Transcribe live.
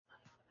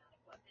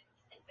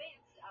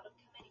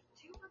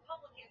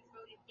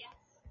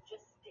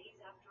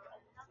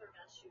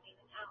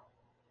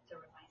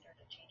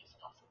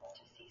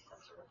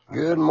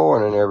Good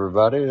morning,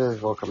 everybody.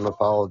 Welcome to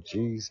Paul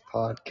G's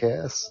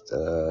podcast.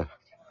 I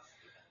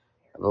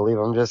believe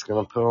I'm just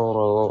going to put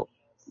on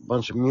a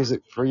bunch of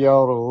music for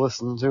y'all to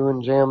listen to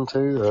and jam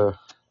to.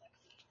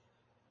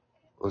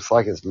 Looks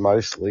like it's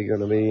mostly going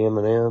to be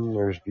Eminem.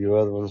 There's a few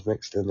other ones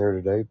mixed in there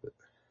today, but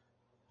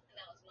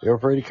feel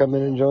free to come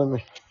in and join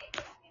me.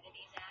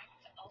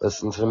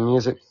 Listen to the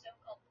music.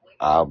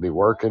 I'll be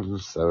working,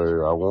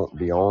 so I won't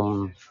be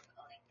on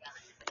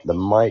the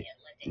mic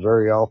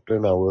very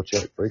often. I will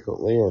check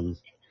frequently, and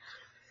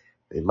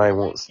anybody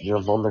wants to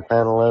jump on the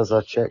panel as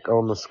I check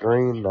on the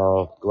screen,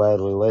 I'll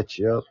gladly let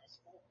you up.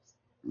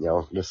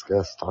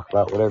 Discuss, talk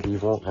about whatever you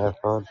want, have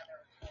fun.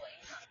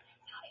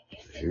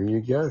 Here you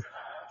go.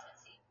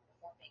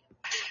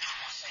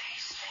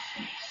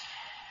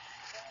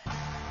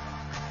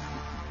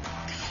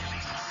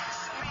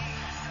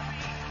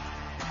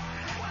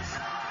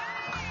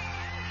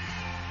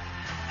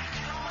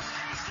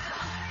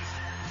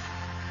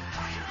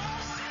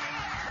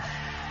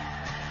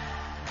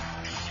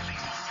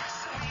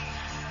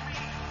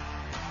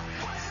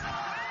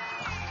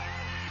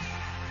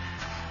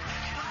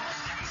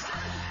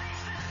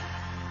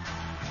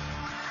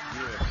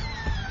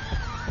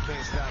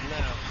 Can't stop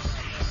now.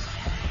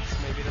 This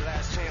may be the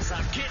last chance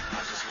I get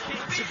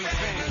to be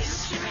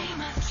famous.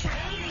 Dream of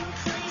trading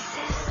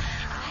places.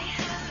 I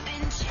have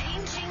been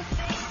changing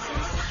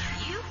faces.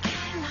 You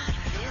cannot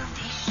fill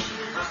these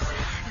shoes.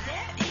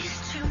 There is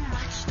too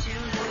much to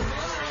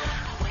lose.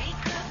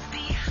 Wake up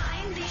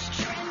behind these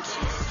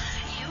trenches.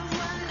 You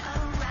run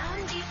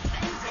around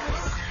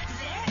defenseless.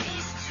 There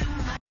is too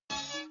much.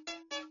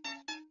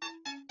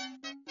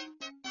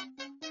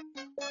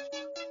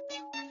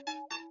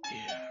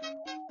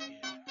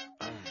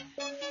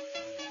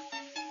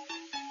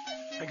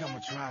 I think I'm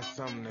gonna try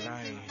something that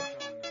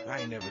I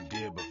ain't never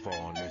did before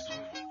on this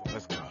one.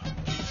 Let's go.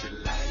 Get your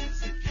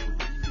lights if you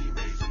with me,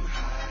 raise them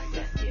high.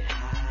 Let's get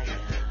higher.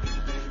 Got that blue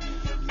berry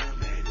on your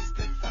man, it's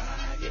that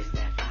fire. It's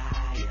that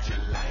fire. Get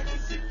your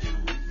lights if you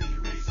with me,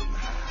 raise them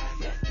high.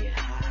 Let's get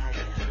higher.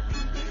 Got that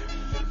blue berry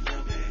on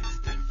your man, it's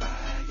that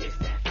fire. It's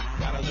that fire.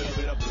 Got a little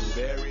bit of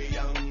blueberry,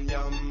 yum,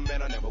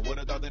 and I never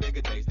would've thought that it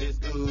could taste this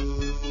good.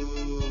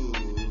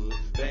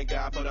 Thank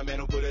God for the man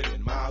who put it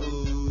in my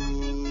hood.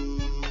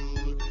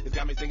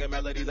 Got me singing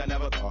melodies I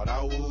never thought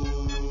I would.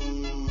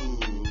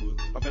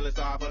 I'm feeling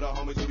sorry for the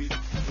homies who be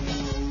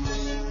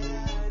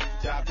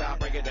chop,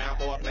 break it down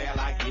for a player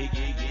like Gee.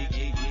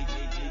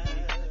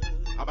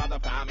 I'm about to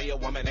find me a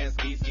woman and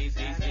ski.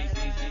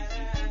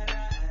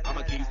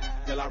 I'ma keep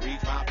till I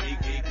reach my peak.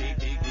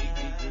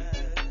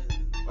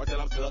 Or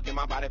till I'm stuck and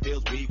my body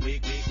feels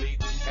weak.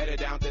 Headed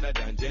down to the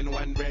dungeon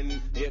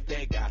wondering if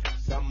they got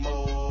some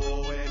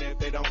more. And if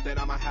they don't, then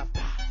I'ma have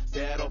to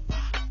settle for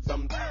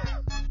some.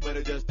 But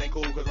it just ain't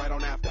cool, cause right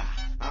on after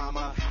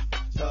I'ma have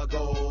to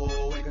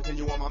go and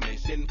continue on my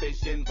mission,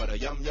 fishing for the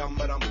yum,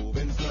 but I'm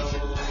moving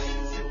slow.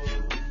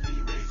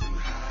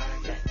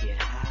 Let's get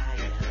higher.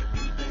 Got that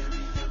blueberry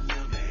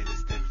yum, man,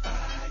 it's that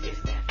fire. It's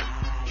that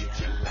fire. Get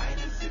your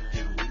lighters if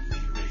you with me,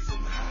 raise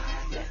them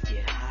high. Let's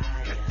get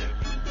higher. Got that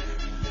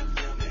blueberry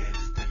yum, man,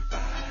 it's that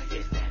fire.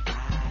 It's that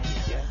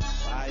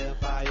fire. Yeah.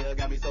 Fire,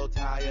 got me so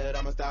tired,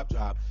 I'ma stop,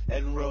 drop,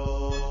 and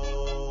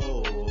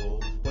roll.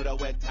 Put a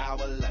wet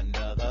towel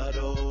under the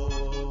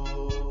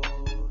door.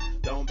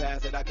 Don't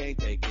pass it, I can't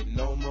take it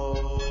no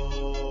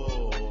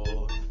more.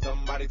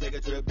 Somebody take a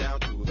trip down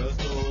to the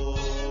store.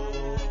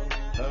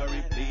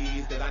 Hurry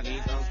please, cause I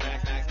need some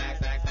snacks.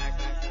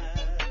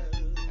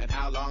 And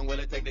how long will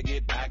it take to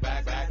get back?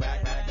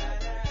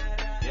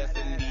 Yes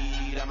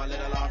indeed, I'm a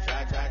little off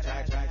track.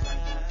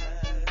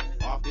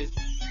 Off this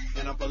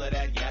and I'm full of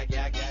that yak.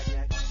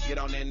 Get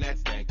on in that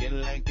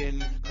stankin'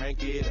 Lincoln,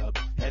 crank it up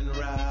and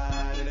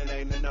ride. And it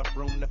ain't enough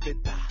room to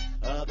fit the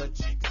other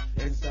chicks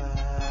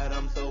inside.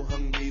 I'm so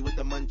hungry with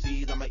the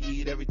munchies, I'ma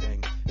eat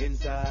everything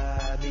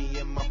inside. Me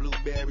and my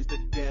blueberries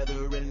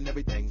together and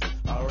everything's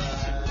alright.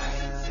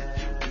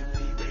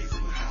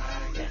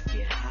 Let's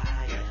get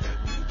higher. Got that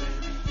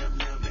blueberry yum,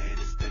 man,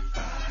 it's that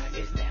fire.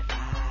 It's that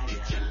fire.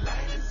 Get your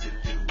lighters if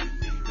you with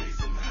me, raise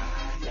them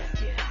high. Let's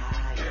get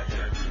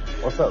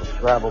higher. What's up,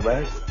 Scrabble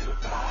Bag?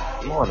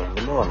 Good morning.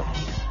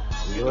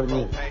 Enjoy the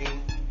music.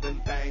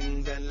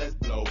 Things and let's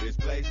blow this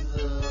place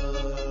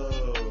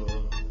up.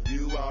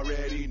 You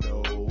already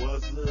know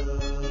what's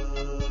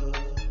up.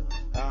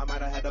 I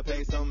might have had to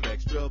pay some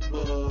extra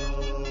bucks,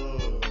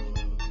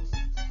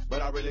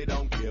 but I really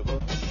don't give a.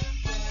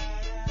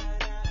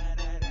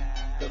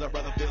 Cause a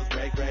brother feels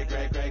great.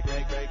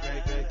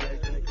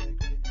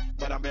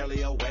 But I'm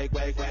barely awake.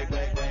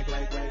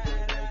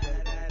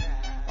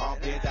 All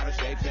kids out of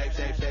shape.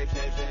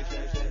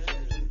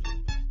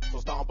 So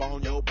stomp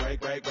on your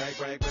break.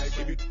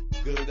 If you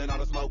good than all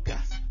the smoke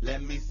guys,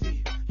 let me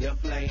see your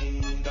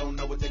flame. Don't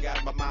know what you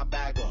got but my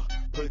bag or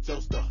put your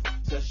stuff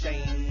to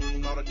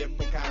shame. All the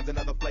different kinds and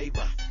other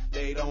flavors,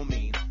 they don't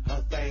mean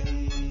a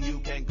thing. You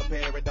can't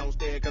compare it, don't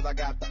stare, cause I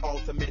got the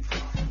ultimate.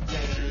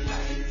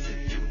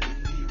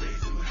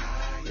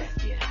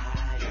 Let's get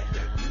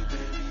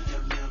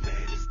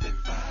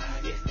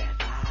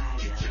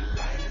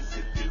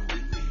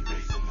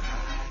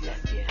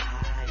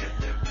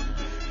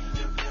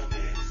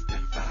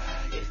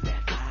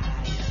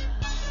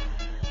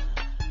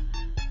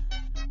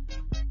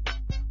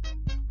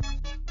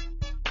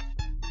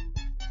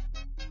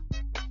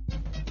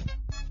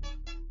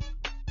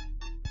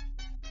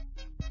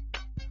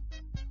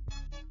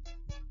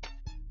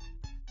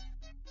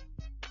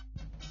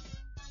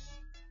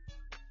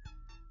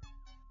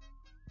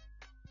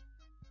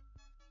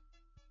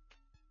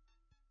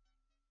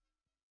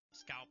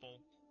Scalpel.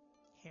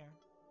 Here.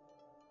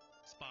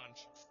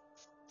 Sponge.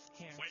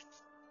 Here. Wait.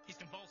 He's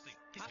convulsing.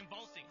 He's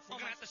convulsing. We're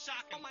gonna have to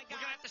shock him. Oh my God.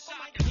 We're gonna have to Oh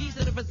my shock him. These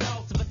are the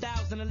results of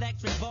 1,000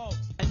 electric volts.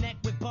 A neck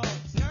with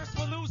bolts. Nurse,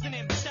 we're losing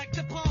him. Check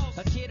the pulse.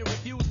 A kid who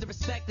refused to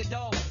respect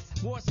adults.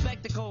 Wore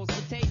spectacles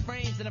with tape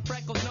frames and a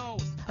freckled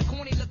nose. A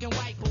corny looking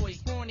white boy,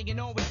 scrawny and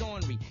always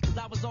ornery. Cause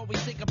I was always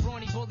sick of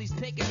brawny bullies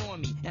picking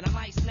on me. And I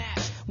might snap.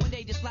 One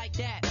day just like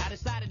that, I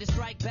decided to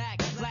strike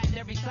back. And flattened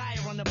every tire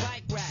on the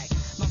bike rack.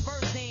 My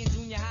first day in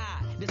junior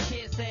high. This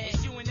kid said,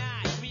 It's you and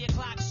I. 3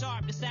 o'clock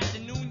sharp this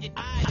afternoon.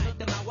 I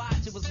looked at my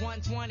watch, it was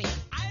 1:20.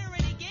 I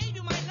already gave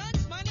you my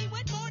lunch money.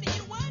 What more do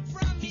you want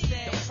from me? He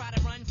said, don't try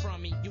to run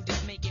from me, you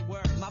just make it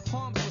worse. My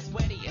palms were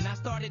sweaty and I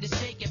started to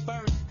shake at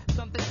first.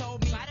 Something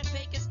told me, Try to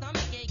fake a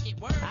stomach ache, it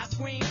works. I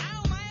screamed,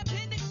 Ow, my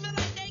appendix feel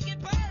like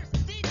naked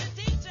burst.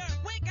 Teacher,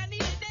 quick, I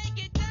need a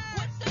naked nurse.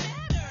 What's the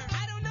matter?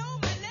 I don't know,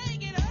 my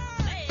leg, it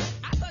hurts. hey,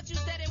 I thought you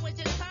said it was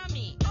just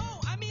tummy.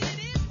 Oh, I mean it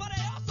is, but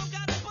I also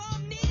got a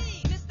bum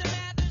knee. Mr.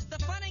 Mathers, the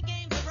fun and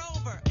games are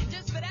over. And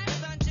just for that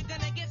stunt, you're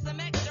gonna get some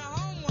extra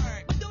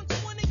homework. But don't you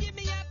want to give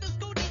me after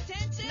school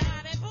detention?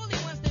 Nah, that bully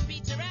wants to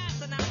beat your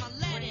ass and I'ma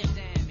let him.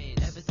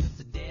 Damage, ever since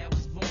the day I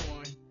was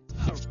born.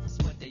 That's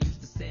what they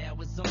used to say I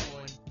was on.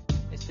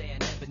 They say I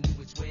never knew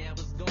which way I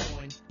was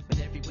going. But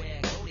everywhere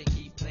I go, they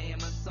keep playing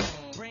my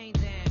song. Brain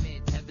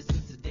damage, ever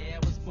since the day I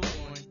was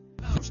born.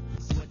 That's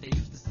what they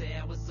used to say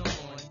I was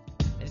on.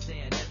 They say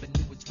I never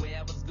knew which way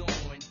I was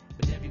going.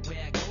 But everywhere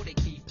I go, they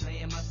keep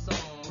playing my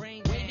song.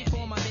 Brain damage. Way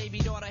before my baby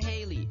daughter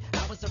Haley,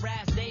 I was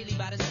harassed daily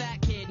by this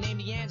fat kid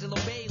named D'Angelo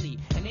Bailey,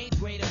 an 8th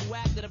grader who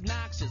acted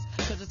obnoxious,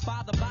 cause his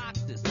father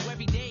boxed us. So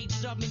every day he'd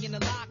shove me in the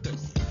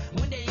lockers.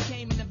 One day he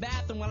came in the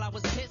bathroom while I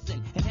was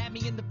pissing, and had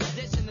me in the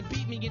position to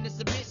beat me into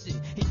submission.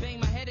 He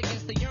banged my head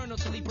against the urinal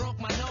till he broke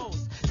my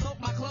nose.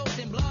 Soaked my clothes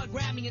in blood,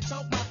 grabbed me and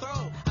choked my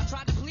throat. I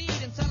tried to plead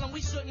and tell him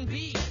we shouldn't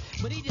be,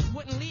 but he just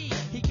wouldn't leave.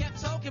 He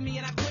kept choking me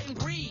and I couldn't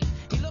breathe.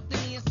 He looked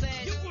at me and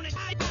said, You gonna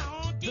die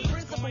now, the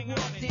principal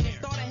walked in and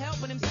started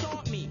helping him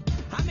stomp me.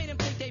 I made him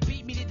think they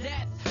beat me to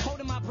death,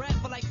 holding my breath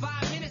for like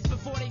 5 minutes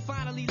before they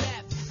finally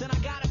left. Then I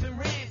got up and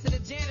ran to the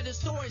janitor's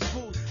storage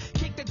booth,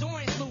 kicked the door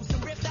loose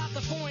and ripped out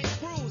the foreign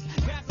screws,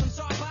 grabbed some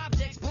sharp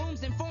objects,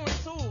 brooms and foreign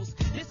tools.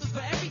 This is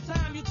for every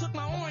time you took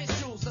my orange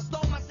juice. I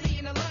stole my seat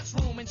in the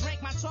lunchroom and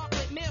drank my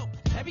chocolate milk.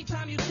 Every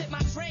time you tipped my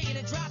tray and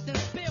it dropped and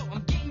spilled.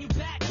 I'm getting you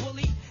back,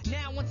 bully,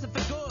 now once and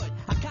for good.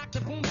 I cocked the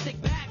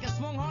boomstick back and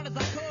swung hard as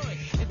I could,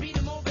 and beat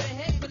him over the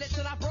head with it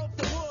till I broke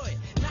the wood.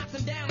 Knocked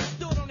him down and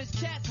stood on his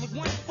chest with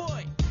 1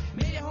 foot.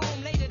 Made it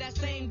home later that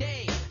same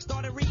day.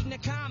 Started reading a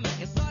comic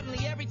and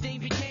suddenly everything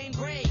became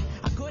gray.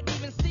 I couldn't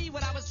even see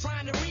what I was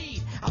trying to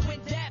read. I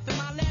went deaf and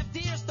my left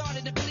ear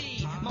started to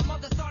bleed. My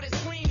mother started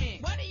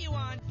screaming, what are you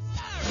on?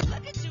 Sir,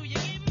 look at you,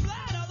 you're getting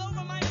blood all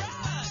over my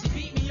rug. She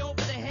beat me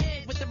over the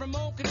head with the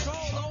remote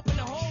control, opened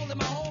a hole and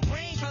my whole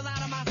brain fell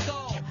out of my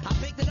skull. I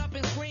picked it up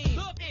and screamed,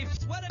 Look,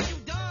 Imps, what have you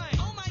done?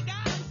 oh my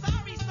God, I'm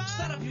sorry, son.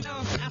 Shut up, you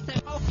dumb. I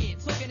said, okay,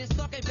 took it and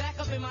stuck it back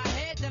up in my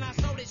head, then I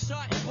sewed it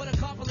shut and put a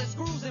couple of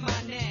screws in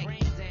my neck.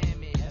 Brain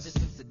damage, ever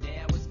since the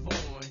day I was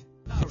born.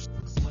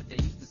 That's what they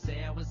used to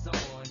say I was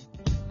on.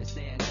 They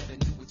say I never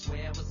knew which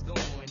way I was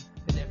going,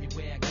 but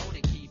everywhere I go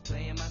they keep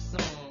playing my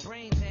song.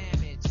 Brain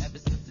damage, ever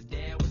since the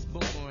day I was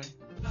born.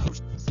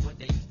 That's what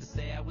they used to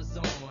say I was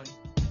on.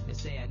 They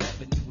say I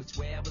never knew which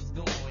way I was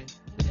going,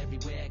 but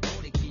everywhere I go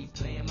they keep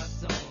playing my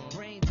song.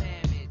 Brain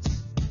damage,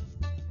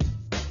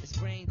 it's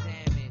brain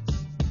damage.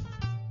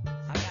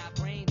 I got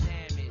brain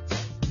damage.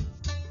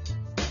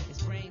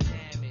 It's brain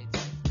damage.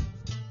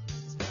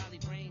 It's probably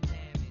brain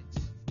damage.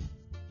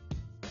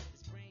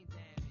 It's brain damage. Brain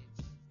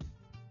damage.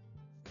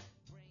 I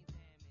got brain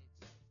damage.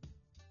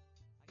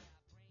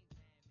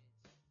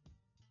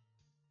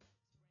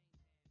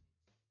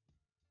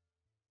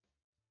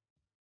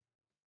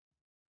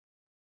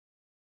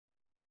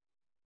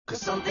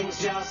 Cause some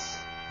things just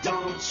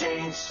don't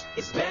change.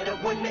 It's better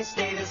when they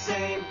stay the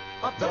same.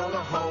 Although the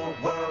whole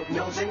world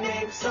knows your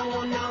name. So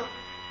on the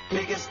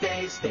biggest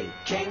days they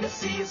came to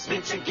see us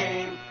spit your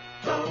game.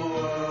 The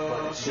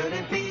world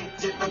shouldn't be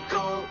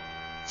difficult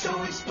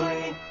to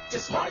explain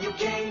just why you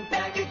came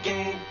back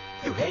again.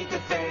 You hate the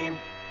fame,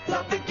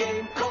 love the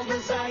game, cold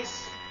as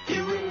ice.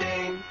 You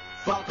remain,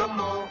 fuck them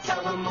all,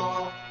 tell them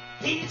all.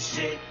 Eat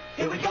shit,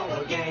 here we go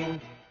again.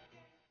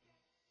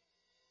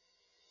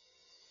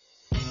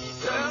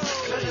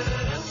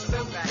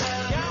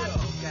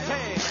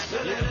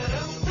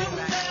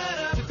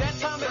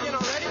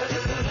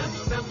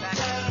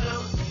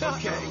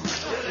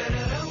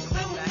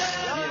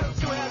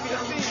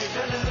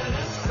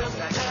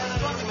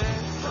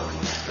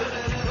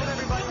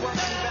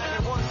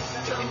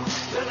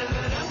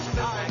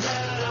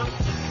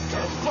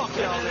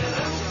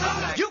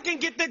 You can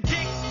get the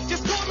dick,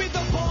 just call me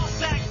the ball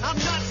sack. I'm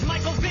nuts,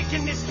 Michael Vick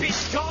in this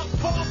bitch, dog.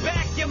 Fall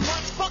back, you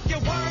munch, fuck your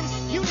worms.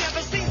 You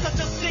never seen such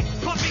a sick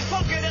puppy,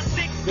 fuck it, a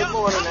sick duck.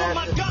 morning, I'm on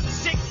my Ashton. gut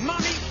sick,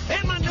 mommy,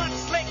 and my nuts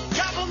slick.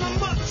 Gobble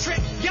them up,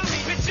 trick, yummy.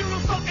 Bitch, you don't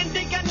fucking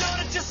think I know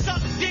that you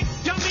suck dick,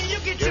 dummy. You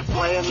get your Good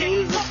point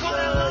playing music.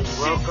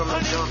 Welcome to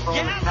jump on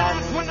the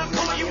pattern. When I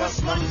call you a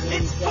slut,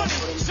 it's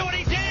funny.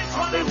 Shorty dance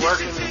while I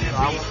listen to the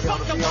beat.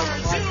 Fuck the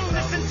words, you don't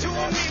listen to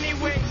them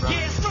anyway.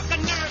 Yeah, struck a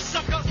nerve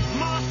sucker.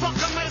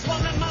 Motherfucker, might as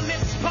well let my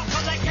lips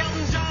pucker like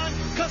Elton John.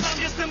 Cause I'm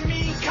just a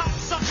mean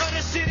cocksucker.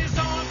 This shit is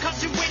on.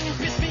 Cause you wouldn't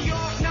piss me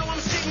off. Now I'm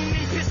sitting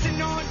and pissing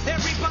on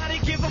everybody.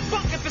 Give a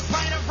fuck if it's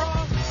right or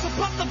wrong. So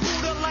pop the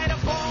Buddha, light a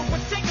ball.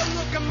 But take a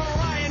look at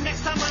Mariah.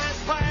 Next time I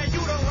inspire you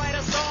to write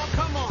a song.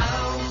 Come on.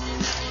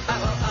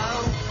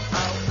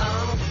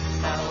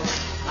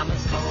 I'm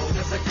as cold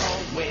as a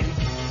cold wind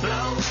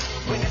blows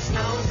when it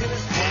snows and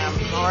it's Hey, I'm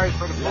sorry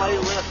for the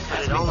playlist, but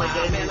it only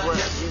gave me what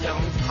purchased the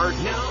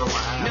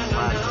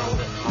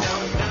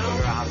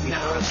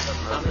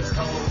I'm as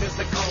cold as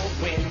the cold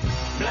wind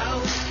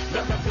blows.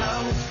 There's going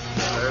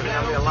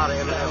to be a lot of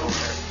Eminem on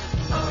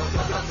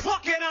there.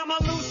 Fuck it, I'm a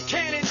loose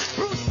cannon.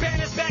 Bruce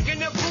Banner's back in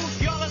the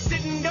booth. Y'all are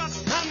sitting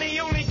ducks. I'm the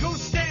only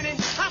goose standing.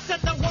 I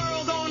set the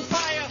world on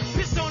fire.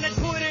 Piss on it,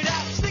 put it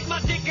out. Stick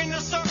my dick in the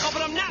circle,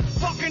 but I'm not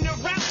fucking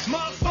around.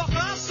 Motherfucker,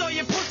 I'll show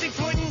you pussy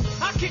pudding.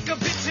 I kick a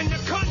bitch in the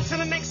cunt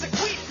till it makes a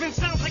queef and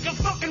sounds like a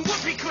fucking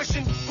whoopee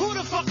cushion. Who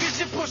the fuck is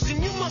you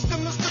pushing? You must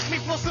have mistook me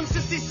for some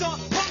sissy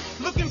soft punk.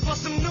 Looking for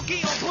some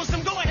nookie or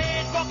bosom. Go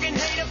ahead, fucking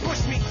hater,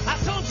 push me. I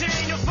told you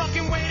ain't no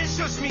fucking way to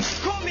shush me.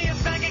 Call me a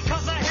faggot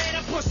cause I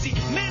had a pussy.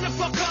 Man, the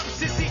fuck up,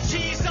 sissy,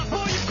 cheese up.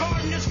 All you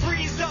gardeners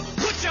freeze up.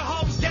 Put your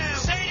hoes down.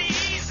 Shady,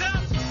 ease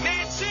up.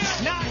 Man,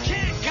 chill. Nah, I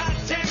can't,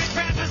 goddammit.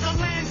 Rap is a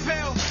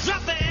landfill.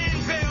 Drop the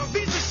anvil.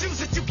 These are shoes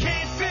that you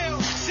can't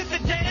fill. Shit, the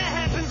day that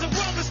happens, the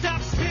world will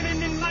stop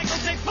spinning and Michael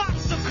J.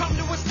 Fox will come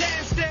to a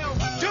standstill.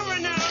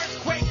 During the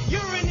earthquake,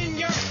 urine in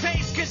your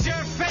face cause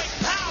you're fake.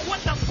 Ah, what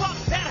the fuck?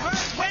 That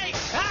hurt. Wait.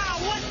 Ah,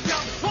 what the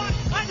fuck?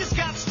 I just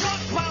got struck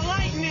by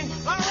lightning.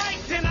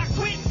 Alright, then I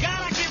quit.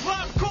 Gotta give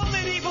up. Call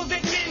it evil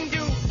that men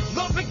do.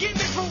 Lord, forgive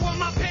me for what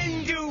my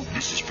pen do.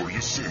 This is for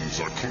your sins,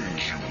 I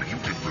cleanse you. You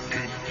can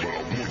repent, but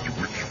I warn you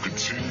if you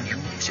continue,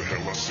 to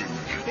hell I send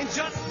you. And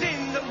just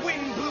then the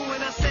wind blew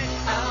and I said,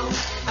 oh.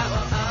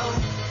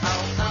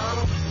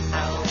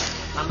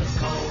 I'm as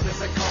cold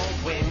as a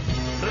cold wind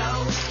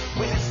blows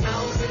when it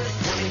snows and it's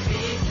 20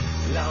 feet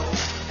low.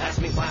 Ask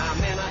me why,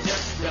 man, I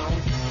just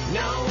don't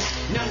know.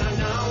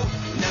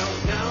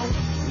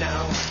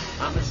 No.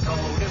 I'm as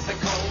cold as the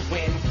cold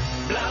wind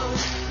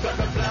blows.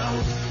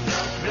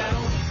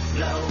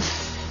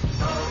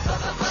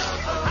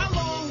 How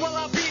long will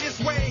I be this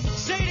way?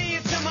 Shady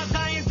until my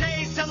dying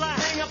days, till I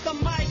hang up the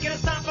mic and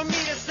it's time for me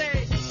to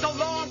say so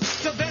long.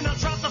 Till then I'll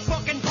drop the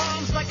fucking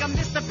bombs like I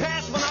missed the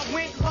pass when I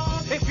went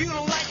wrong. If you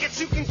don't like it,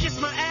 you can kiss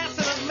my ass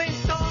in a link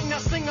song. Now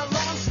sing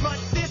along, slut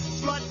this,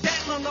 slut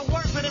that, learn the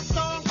words of the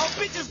song. Oh,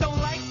 bitches don't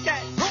like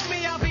that.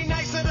 Homie, I'll be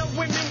nicer to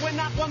women when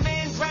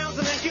Aquaman drowns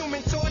and a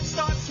human torch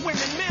starts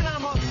swimming. Man,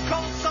 I'm a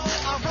cold soul,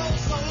 I roll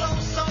solo,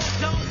 so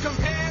don't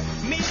compare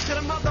me to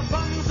the mother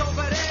bums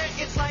over there.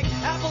 It's like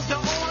apples to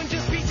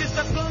oranges, peaches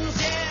to plums.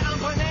 Yeah, I'm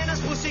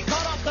bananas, pussy,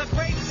 cut off the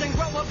grapes and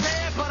grow a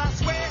pear. But I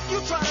swear,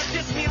 you try to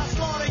diss me, I'll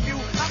slaughter you.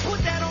 I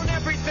put that on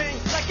everything,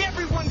 like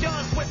everyone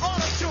does with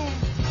auto-tune.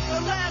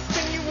 The last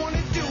thing you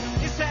wanna do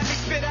is have me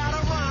spit out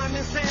a rhyme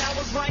and say I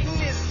was writing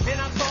this and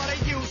I thought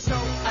of you. So,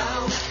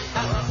 oh.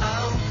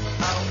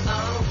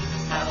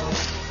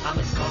 I'm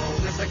as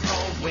cold as a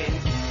cold wind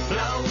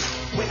blows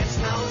when it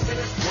snows and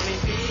it's 20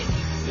 feet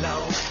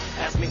low.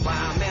 Ask me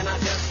why, man, I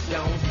just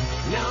don't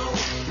know.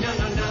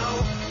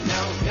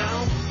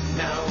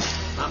 No.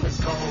 I'm as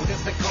cold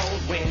as the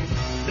cold wind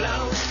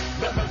blows.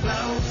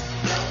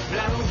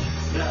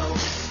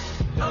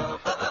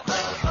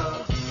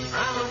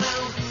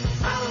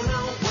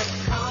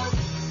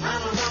 I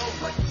don't know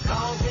what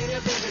caused me to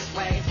be this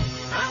way.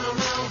 I don't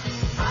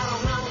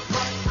know,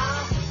 but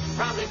I'll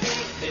probably be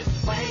this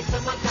way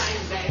till my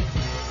dying day.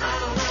 I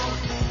don't know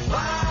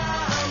why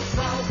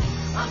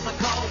I'm so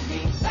cold,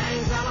 mean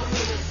things I don't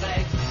mean to say.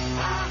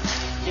 I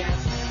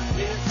guess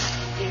this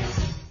is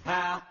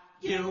how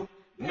you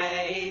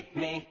made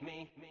me.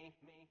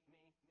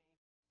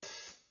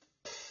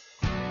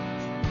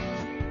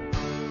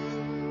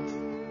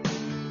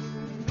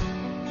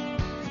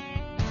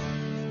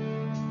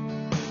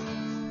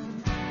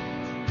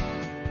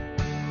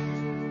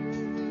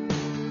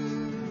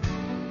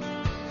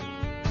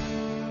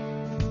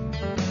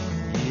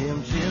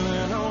 I'm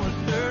chilling on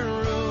the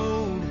dirt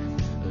road,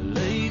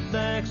 laid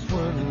back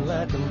swerving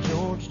like I'm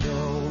George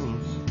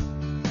Jones.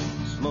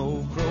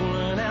 Smoke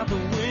rolling out the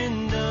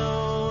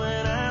window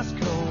and ice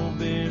cold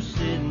beer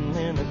sitting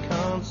in the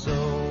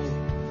console.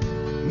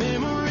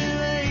 Memory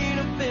lane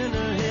up in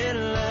the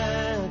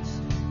headlights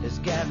has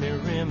got me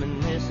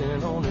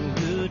reminiscing on them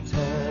good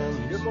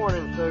times. Good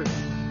morning, sir.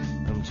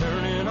 I'm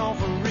turning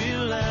off a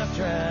real life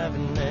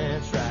driving,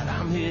 that's right.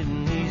 I'm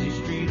hitting easy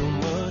street on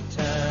mud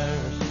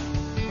tires.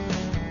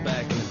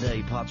 Back in the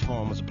day, Pop's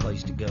Farm was a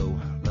place to go.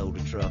 Load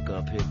the truck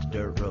up, hit the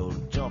dirt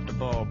road. Jump the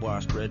barbed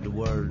wire, spread the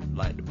word.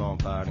 Light the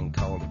bonfire and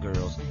call the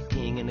girls.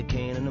 King in the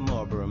can and the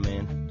Marlboro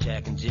Man.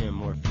 Jack and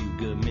Jim were a few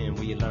good men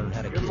where you learn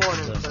how to Good kiss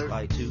morning, and sir.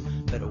 fight too.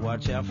 Better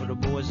watch out for the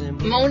boys in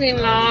Morning,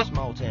 love.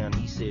 small town.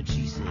 He said,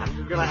 she said. I'm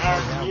just gonna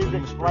have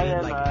music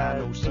playing, Like I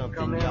know come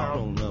something in, y'all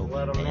don't know.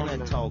 let 'em And in.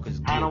 that talk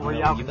is I know good. where You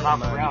y'all you can better talk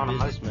mind around. your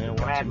I'm business, man.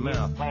 gonna Watch have your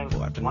music mouth. playing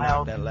Boy, after knock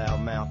loud. that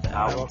loud mouth out. I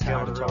I'm won't be able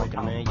tired of to really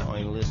talking, man. Y'all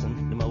ain't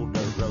listening. Them old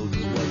dirt roads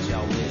is what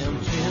y'all listen.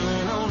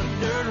 Chilling on a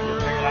dirt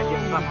road. Figured I'd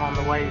get something on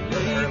the way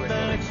early.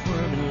 Back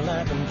swerving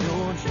like I'm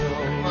George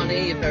Jones. Can't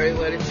hear you very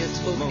well if you're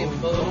talking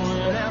full.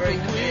 It's not very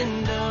clear.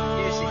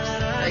 Music's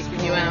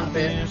taking you out a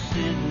bit.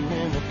 Sitting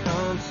in the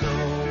console.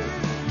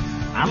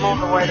 I'm on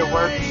the way to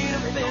work.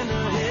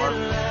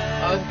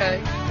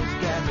 Okay.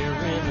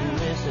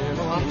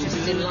 I'm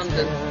just in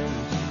London. I'm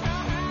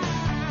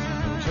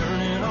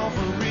turning off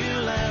a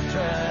real life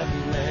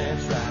driving,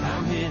 that's right.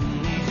 I'm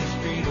hitting easy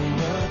street on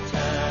the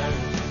tires.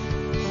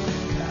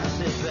 I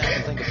sit back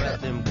and think about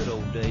them good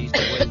old days, the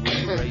way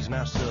we were raising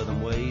our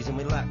southern ways, and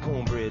we like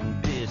cornbread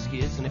and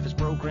biscuits, and if it's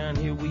broke around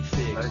here, we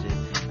fix it.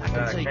 I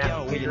can take can't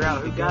y'all where you figure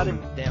out need who to got go, him.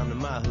 down to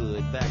my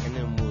hood, back in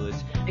them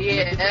woods.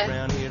 Yeah.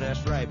 Around here, that's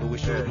right, but we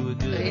sure do it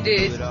good. He We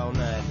did. do it all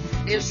night.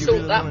 He'll If you sort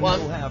really that wanna one.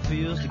 know how it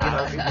feels to get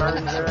off your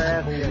burns their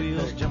ass on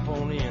wheels, jump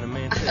on in, and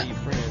man, tell your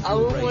friends. I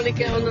wouldn't want to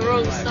get on the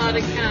wrong side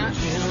of cash.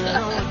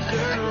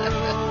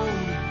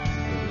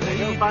 They're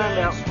gonna find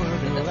out.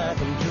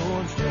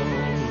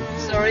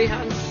 Sorry,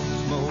 hon.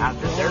 I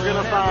said they're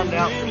gonna find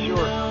out for sure.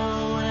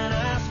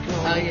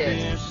 Oh,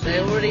 yes. They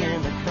already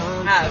have.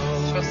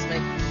 Trust me.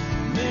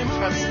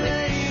 Trust me.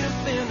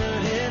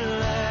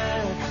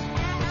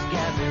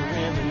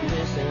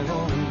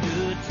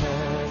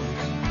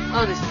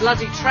 Oh, this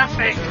bloody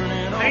traffic.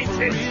 Hate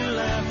it.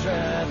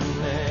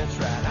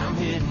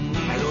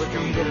 Maybe we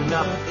can get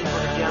enough people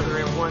together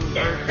in one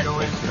dirt to go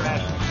and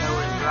crash the show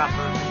and drop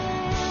her.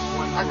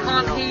 I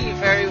can't hear you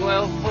very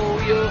well,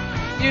 Paul. Your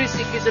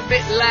music is a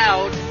bit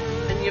loud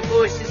and your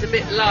voice is a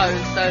bit low,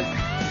 so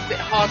it's a bit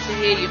hard to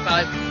hear you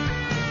both.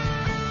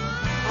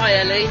 Hi,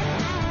 Ellie.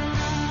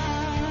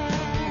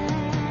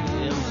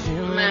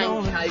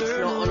 Man Cave's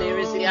not on here,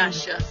 is he,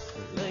 Asher?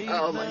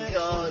 Oh my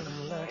God.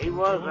 He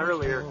was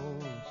earlier.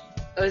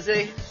 Oh, is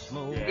he?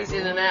 He's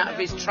in and out of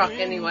his truck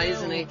anyway,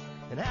 isn't he?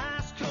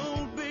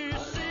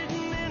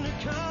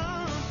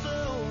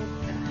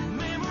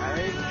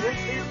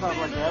 He's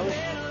public, Ellie.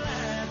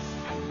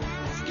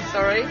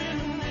 Sorry?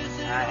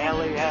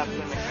 Ellie has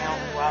an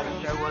account why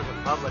the show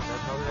wasn't public.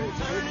 That's already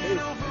true, too.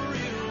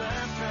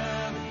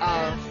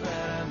 Oh.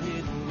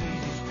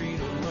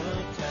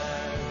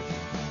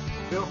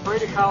 Feel free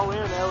to call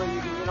in, Ellie.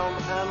 You can get on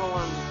the panel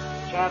and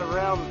chat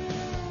around.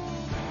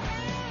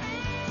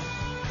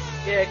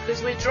 Yeah,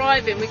 because we're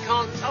driving, we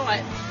can't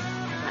type.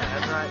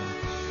 That's right.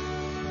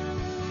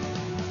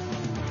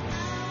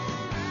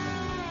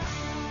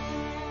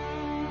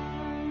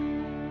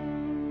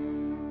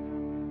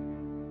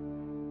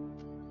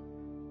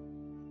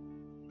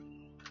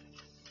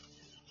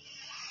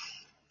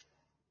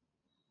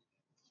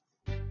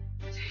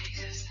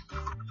 Jesus.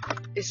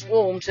 It's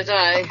warm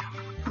today.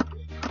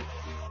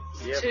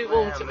 Yes, Too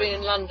warm ma'am. to be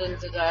in London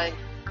today.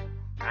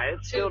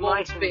 It's Too still warm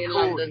nice to and be in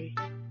cool. London.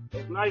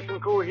 It's nice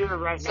and cool here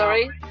right now.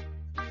 Sorry?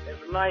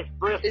 It's a nice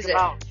brisk, Is it?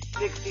 about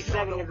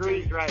 67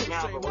 degrees right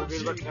now, but we'll be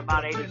looking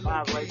about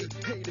 85 later.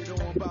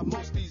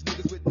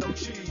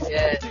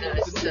 Yeah, no,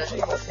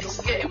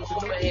 it's getting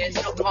warmer here. It's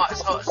not quite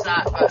as hot as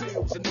that, but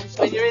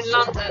when you're in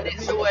London,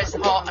 it's always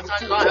hot. I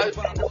don't like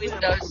opening the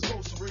windows,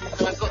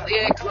 and I've got the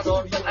aircon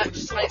on, but that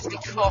just makes me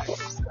cough. Good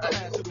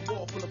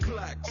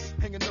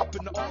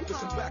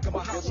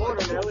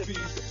morning, Ellie.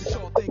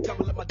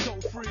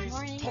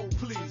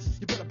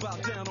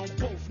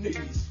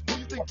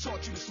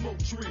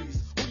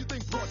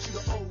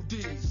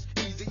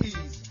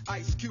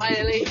 Hi,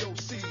 Ellie.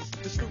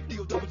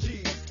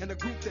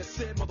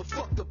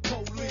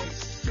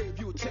 How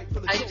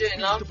you doing,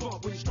 love?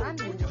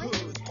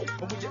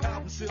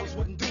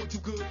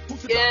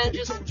 Yeah,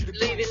 just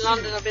leaving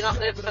London. I've been up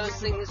there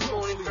first thing this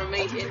morning for a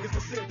meeting,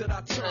 and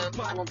I'm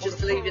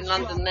just leaving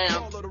London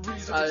now.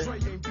 So I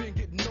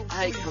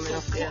hate coming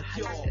up here. I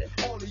hate it.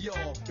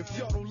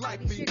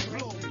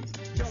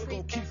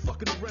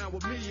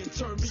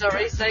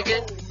 Sorry, say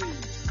again.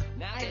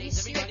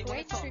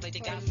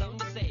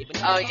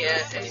 Oh yeah,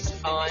 it's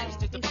fine.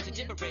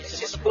 It's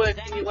just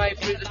working your way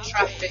through the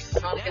traffic,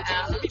 trying to get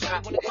out of the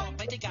traffic.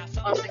 Once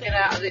I get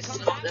out of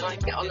this lot, then I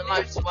can get on the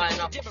motorway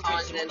and I'll be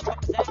fine then. So,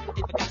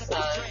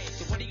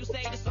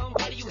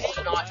 it's just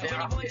a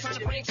nightmare up here,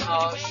 too many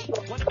cars.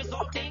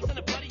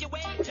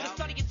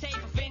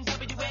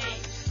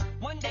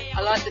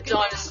 I like the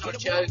dinosaur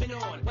joke.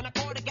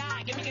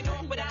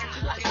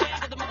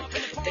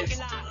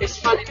 It's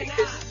funny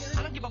because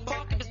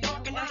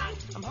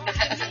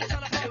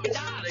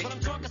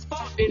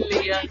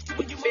Finley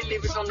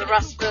was on the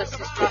Russ versus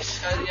Rush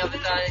show the other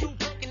day,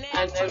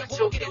 and they were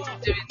doing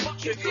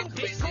trivia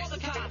quizzes,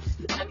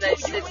 and they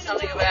said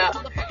something about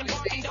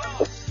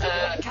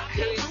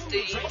who's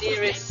the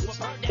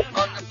nearest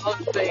on the pod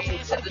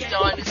feed to the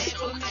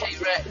dinosaur, the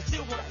T-Rex,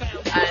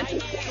 and he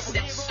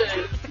said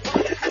Sue.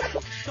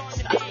 So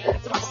I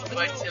must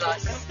wait till I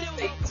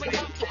speak to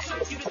him.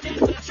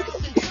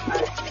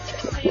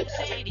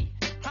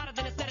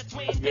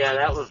 Yeah,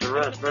 that was the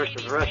Russ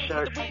versus Russ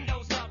show.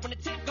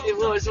 It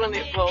was, wasn't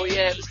it, Paul?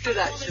 Yeah, it was good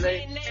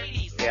actually.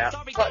 Yeah.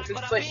 Quite a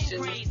good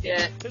question.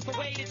 Yeah.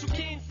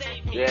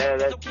 Yeah,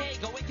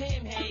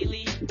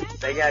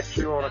 they got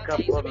you on a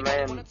couple of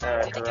man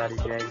karate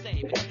games.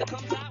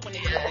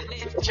 Yeah.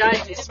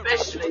 Jane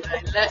especially, they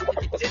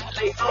didn't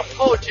leave off.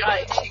 Poor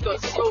Jane, she got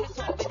salt.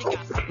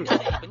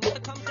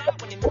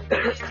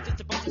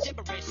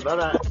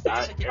 But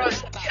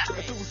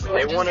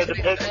they wanted to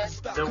pick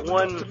the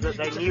ones that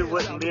they knew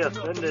wouldn't be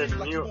offended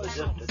and knew it was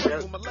just a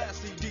joke.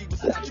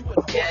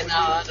 Yeah, no,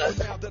 I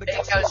don't.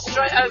 It goes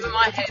straight over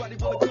my head.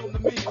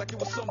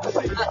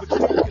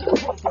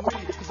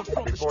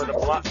 Before the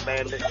Block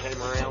Bandit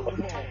came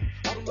around.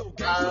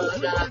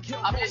 No,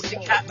 I'm used to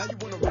cats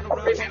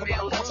ripping me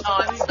all the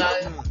time, so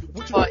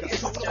I'm quite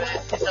used to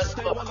it. It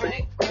doesn't bother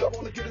me.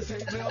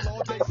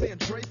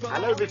 I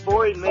know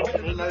before he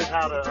mentioned he knows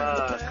how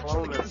to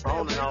clone his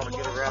phone and all to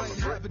get around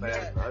the brick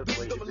bag, so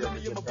hopefully he'll be able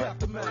to get that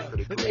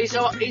pretty quick. He's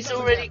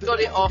already got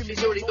it off,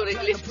 he's already got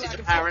it lifted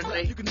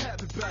apparently.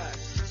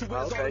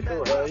 Oh, okay,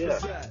 cool, hell yeah.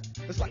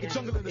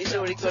 He's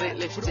already got it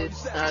lifted,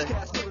 so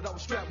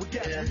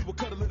yeah.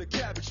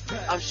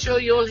 I'm sure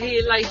you'll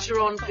hear later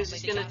on because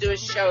he's going to do a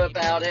show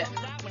about it.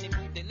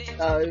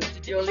 So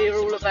you'll hear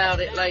all about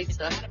it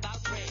later.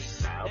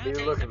 I'll be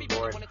looking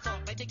for it.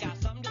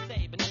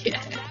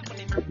 Yeah.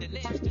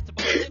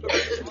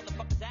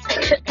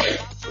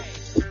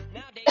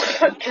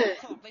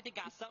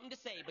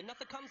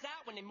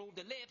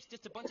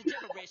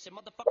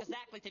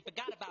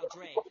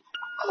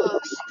 Oh,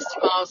 60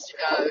 miles to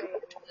go, and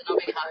I'll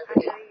be home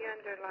again. You're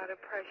under a lot of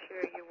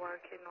pressure you're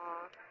working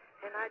on,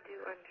 and I do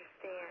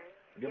understand.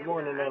 Good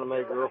morning,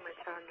 Anime Girl. How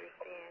much I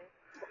understand.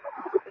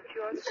 But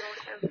you also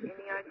don't have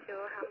any idea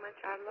how much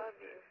I love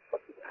you.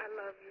 I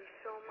love you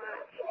so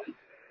much.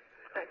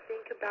 I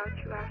think about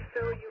you. I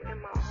feel you in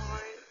my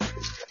heart.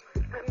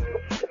 I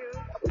miss you.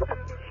 I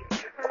miss you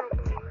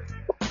terribly.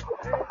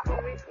 I just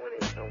always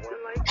wanted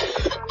someone like you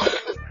in my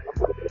life.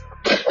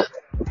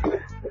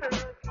 I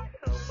love you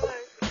so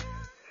much.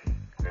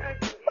 I'd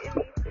do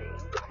anything.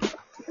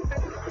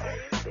 I'd do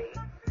anything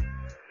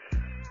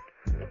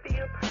to be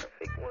a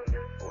perfect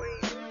woman for you.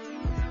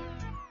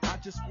 I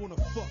just wanna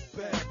fuck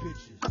bad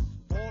bitches.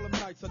 All them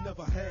nights I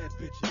never had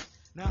bitches.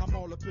 Now I'm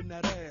all up in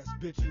that ass,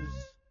 bitches.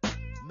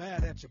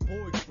 Mad at your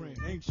boyfriend,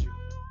 ain't you?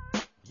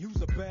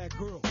 You's a bad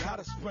girl,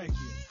 gotta spank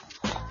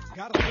you.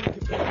 Gotta think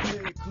it back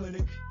head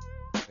clinic.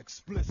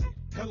 Explicit,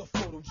 hella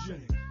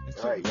photogenic.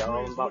 Alright,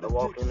 y'all, I'm about to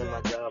walk into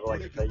my job.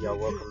 Like I say, y'all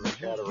welcome to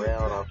chat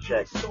around. I'll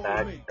check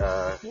back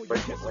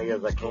frequently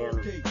as I can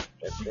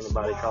if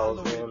anybody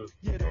calls in.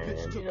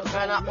 And You're not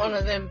going up one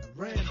of them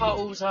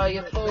holes, are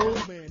you, Paul?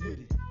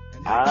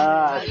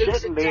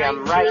 Shouldn't be.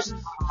 I'm right.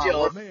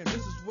 Job.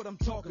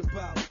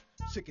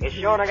 It's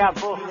short, I got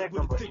full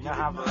signal, but you know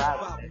how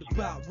Verizon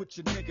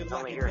is.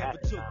 Only hear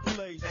half the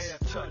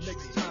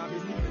time.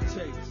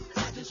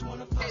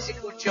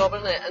 Physical job,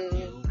 isn't it? And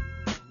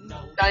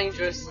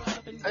dangerous.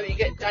 Hope you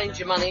get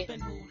danger money.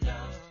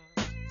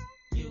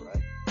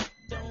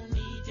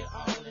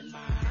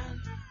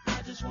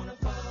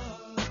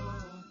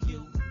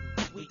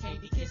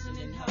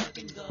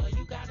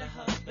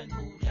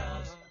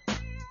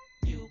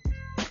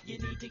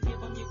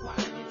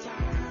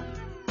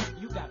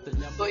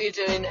 What are you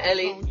doing,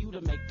 Ellie,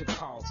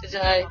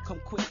 today? Come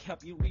quick,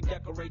 help you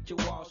redecorate your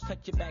walls,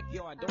 cut your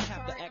backyard. Don't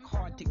have to act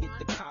hard to get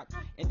the cock.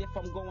 And if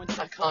I'm going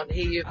to I can't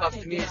hear you above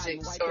the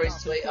music. Sorry,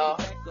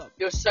 sweetheart.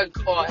 You're so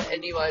quiet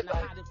anyway,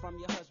 babe. From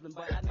your husband,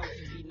 but I know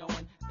you be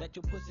knowing that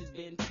your pussy's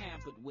been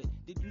tampered with.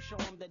 Did you show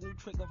him that new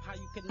trick of how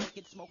you can make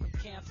it smoke a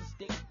cancer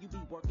stick? You be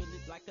working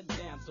it like a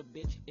dancer,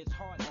 bitch. It's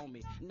hard on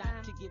me.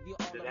 Not to give you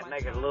all Did that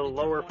make it a little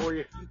lower for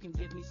you? You can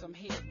give me some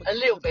head, A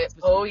little bit,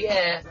 Paul,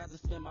 yeah.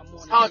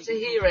 It's hard to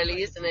hear,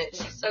 Ellie, isn't it?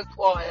 She's so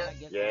quiet.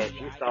 Yeah,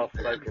 she's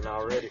soft-spoken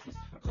already.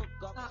 I told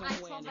my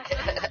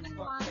husband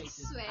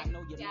once,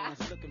 yeah.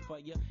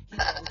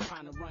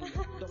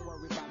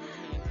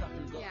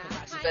 Yeah,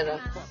 hi, better.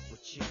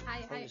 Hi,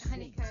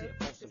 Honeycomb.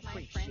 This is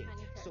my friend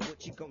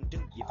Honeycomb.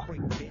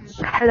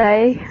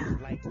 Hello.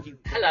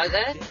 Hello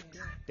there.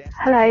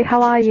 Hello,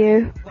 how are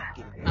you?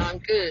 I'm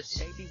good.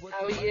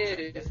 How are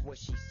you?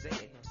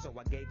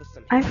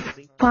 I'm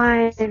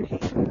fine.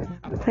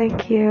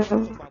 Thank you.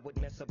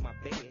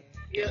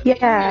 Your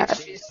Yeah.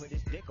 English is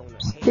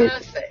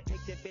perfect.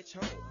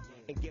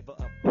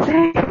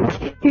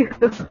 Thank you.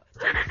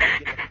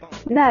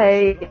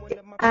 No,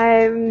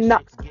 I'm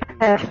not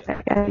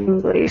perfect at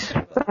English,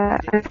 but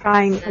I'm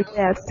trying, I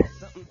guess.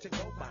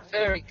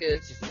 Very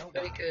good.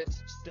 Very good.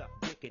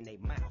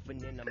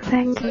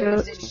 Thank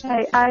you.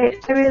 I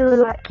really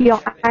like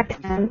your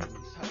accent.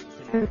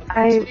 And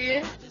Do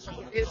you?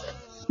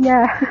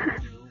 yeah.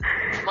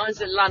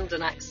 Mine's a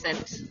London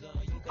accent.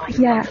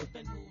 Yeah.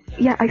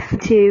 Yeah, I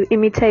used to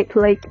imitate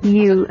like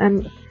you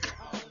and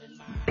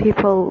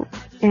people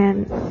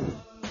in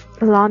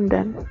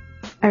London.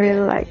 I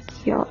really like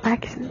your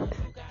accent.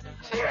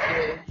 Thank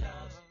you.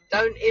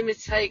 Don't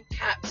imitate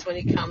Caps when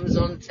he comes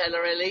on, tell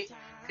her, Ellie,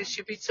 because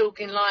she'll be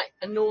talking like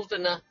a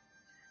northerner.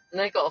 And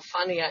they got a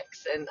funny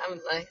accent,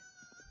 haven't they?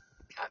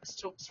 Caps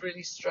talks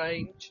really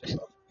strange.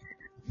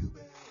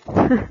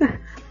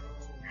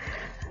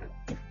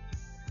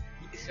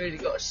 He's really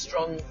got a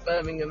strong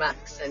Birmingham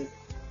accent.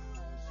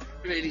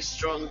 Really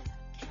strong.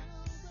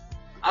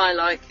 I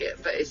like it,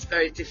 but it's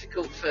very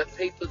difficult for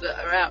people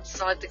that are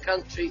outside the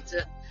country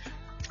to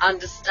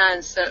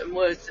understand certain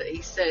words that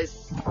he says.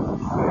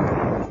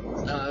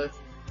 So,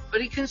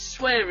 but he can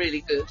swear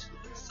really good.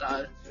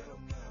 So,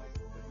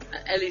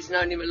 Ellie's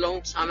known him a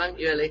long time, haven't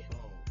you, Ellie?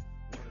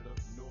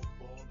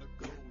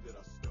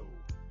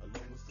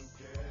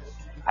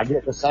 I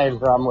get the same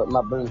problem with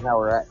my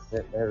Boomhauer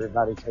accent.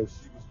 Everybody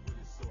takes.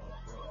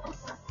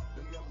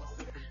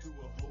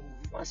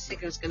 My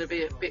signal's going to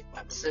be a bit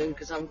back soon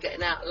because I'm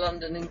getting out of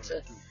London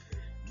into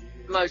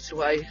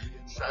motorway,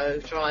 so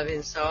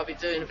driving. So I'll be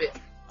doing a bit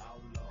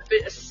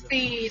of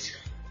speed.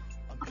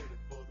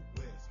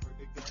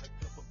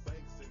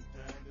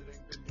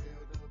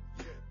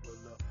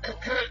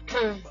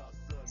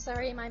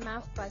 Sorry, my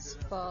mouth was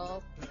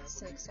full.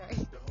 So sorry.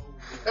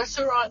 That's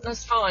all right.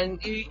 That's fine.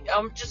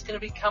 I'm just going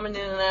to be coming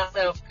in and out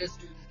now because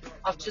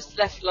I've just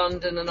left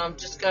London and I'm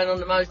just going on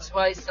the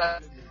motorway. So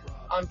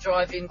I'm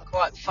driving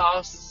quite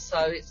fast. So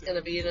it's going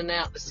to be in and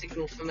out the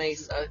signal for me.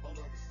 So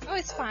Oh,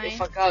 it's fine.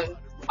 if I go,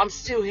 I'm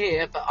still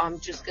here, but I'm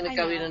just going to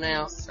go in and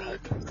out. So.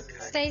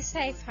 Stay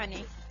safe,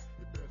 honey.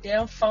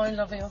 Yeah, I'm fine,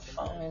 lovey. I'm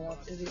fine.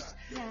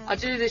 Yeah. I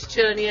do this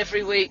journey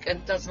every week, and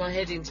it does my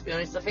head in. To be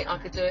honest, I think I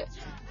could do it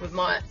with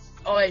my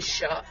eyes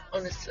shut.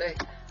 Honestly,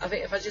 I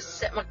think if I just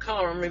set my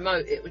car on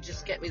remote, it would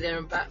just get me there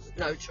and back,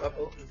 no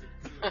trouble.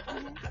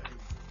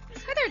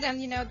 It's better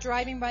than,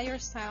 driving by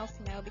yourself,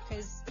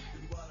 because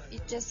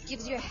it just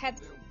gives you a head.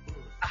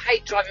 I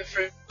hate driving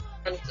through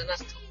London.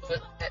 That's all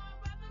it.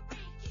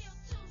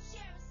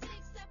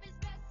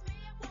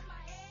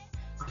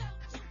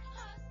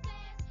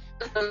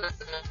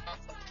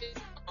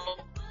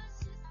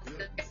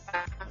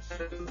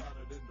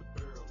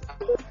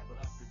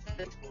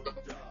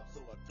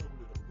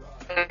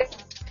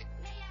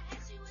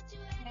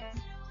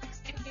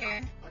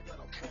 Here.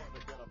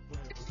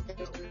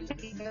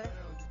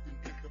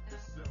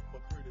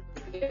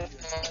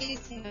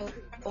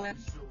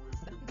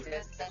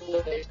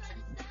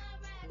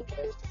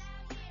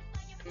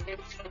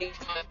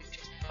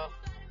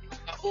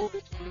 All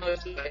the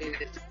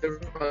motorways, the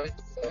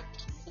roads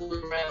all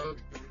around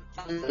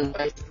London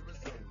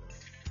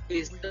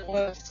is the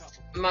worst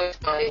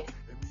motorway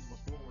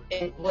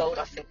in the world,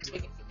 I think. We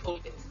can call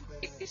it the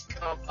biggest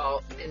car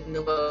park in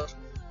the world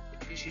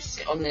because you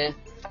sit on there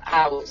for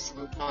hours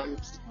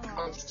sometimes,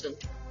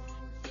 constant.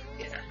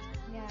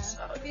 Yeah.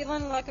 So.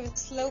 Feeling like a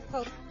slow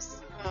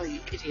post. Oh, you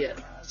idiot.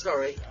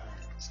 Sorry.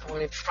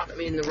 Someone in front of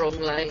me in the wrong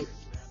lane.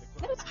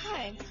 No, it's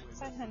fine. It's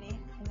fine, honey.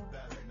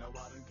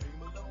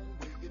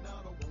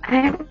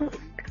 I'm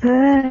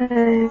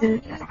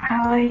good.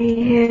 How are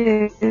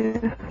you?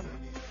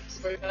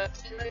 Sorry about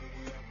that.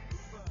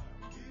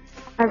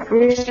 I've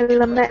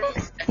really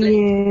missed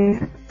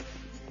you.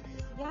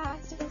 Yeah,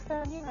 it's just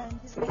for you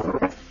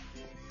and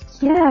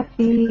Yeah,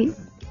 we.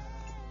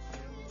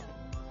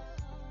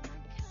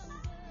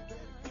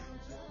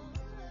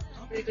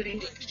 Very good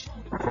English.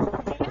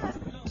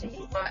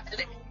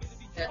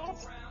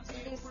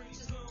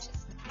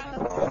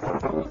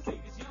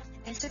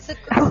 And she's a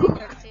good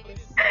singer too.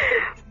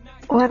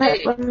 What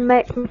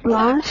make me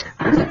blush? She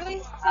really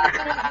sings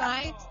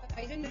right.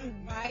 I don't know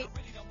why.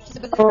 She's a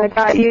bit Oh my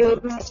god,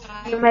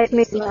 you made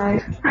me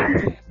blush.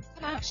 Come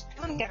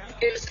on, girl.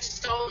 It was a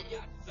song.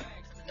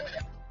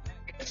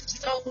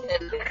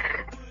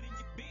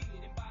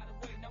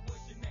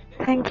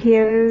 Thank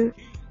you.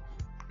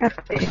 I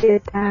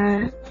appreciate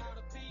that.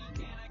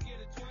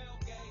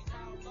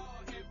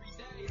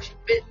 It's a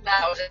bit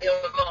loud in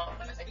your mom.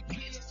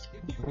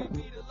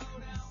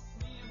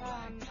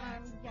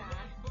 Yeah.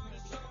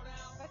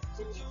 But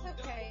it's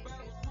okay.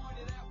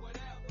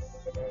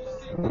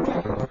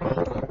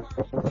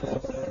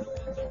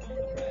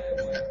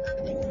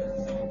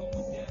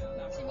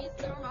 She needs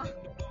normal.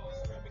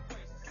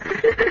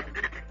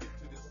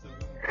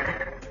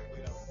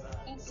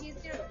 And she's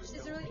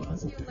really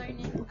into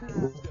learning.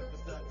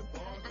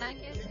 And I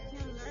guess you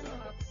can learn a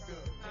lot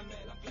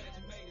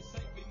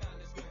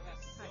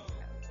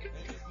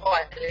Oh,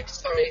 I'm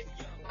sorry.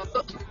 I've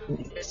got to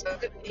so I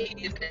couldn't hear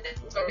you a minute.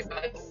 Sorry,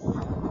 babe.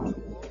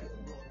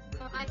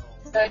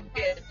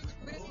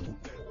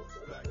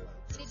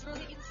 She's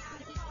really into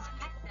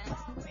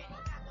accents.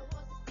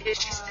 Yeah,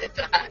 she said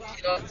that.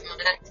 She likes my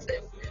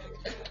accent.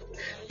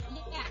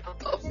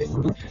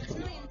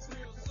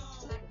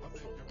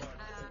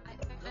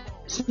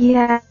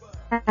 Yeah.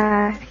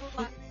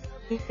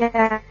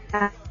 Yeah.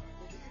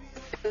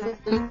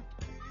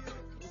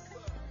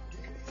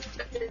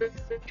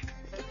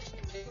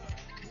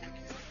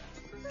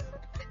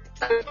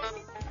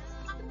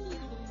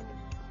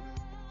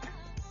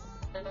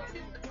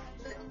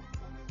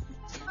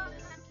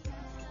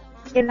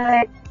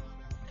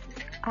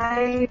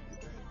 I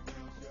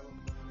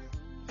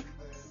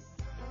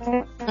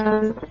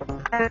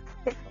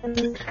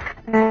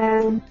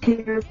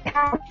to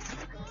cats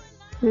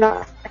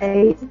not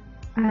say,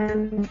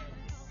 and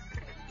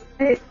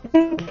I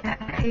think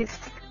he's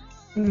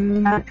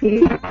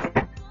Matthew.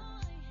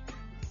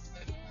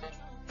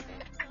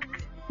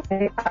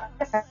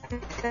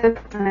 So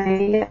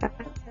funny,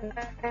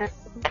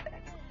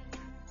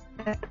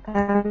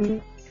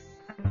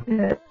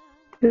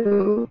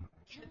 to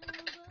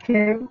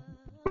him.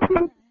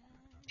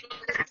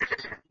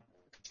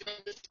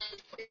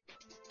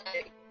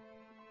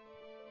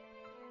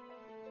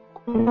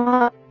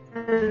 Not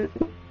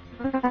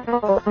at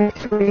all,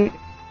 actually.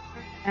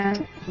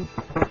 And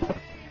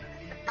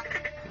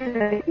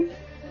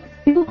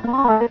it's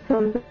hard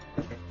to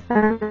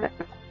understand.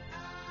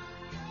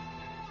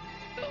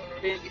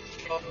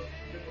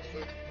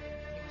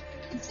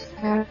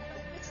 Yeah.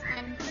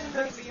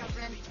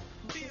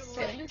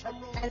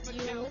 As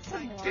you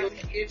listen more,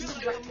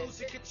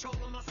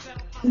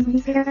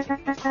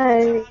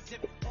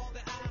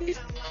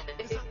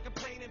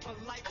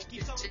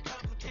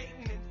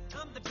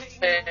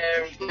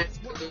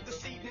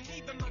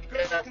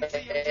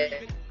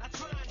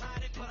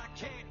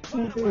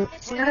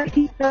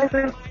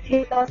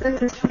 He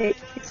doesn't speak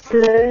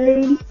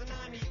slowly,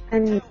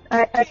 and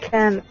I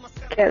can't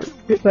get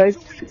the words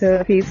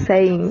he's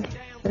saying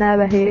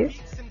whenever he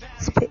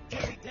speaks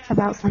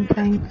about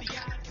something.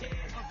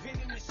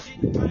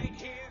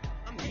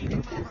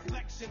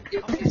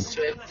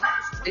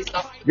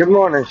 Good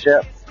morning,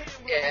 Shep.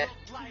 Yeah.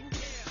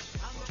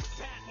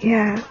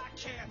 Yeah.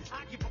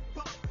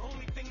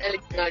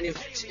 Ellie's known him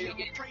for 2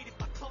 years.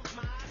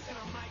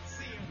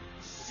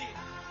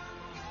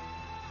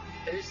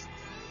 Who's?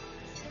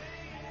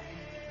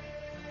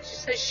 Did you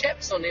say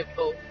Shep's on here,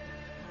 Paul?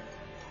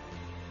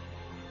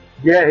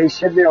 Yeah, he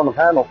should be on the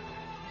panel.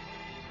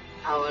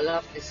 Oh, I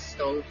love this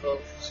song, Paul.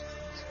 It's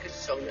a good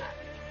song, that.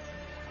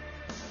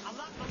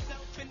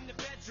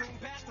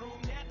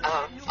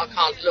 I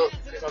can't look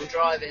because I'm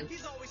driving.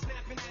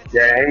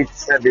 Yeah, he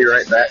said be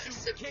right back.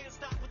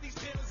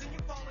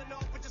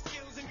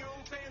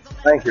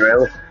 Thank you,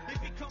 Ellie.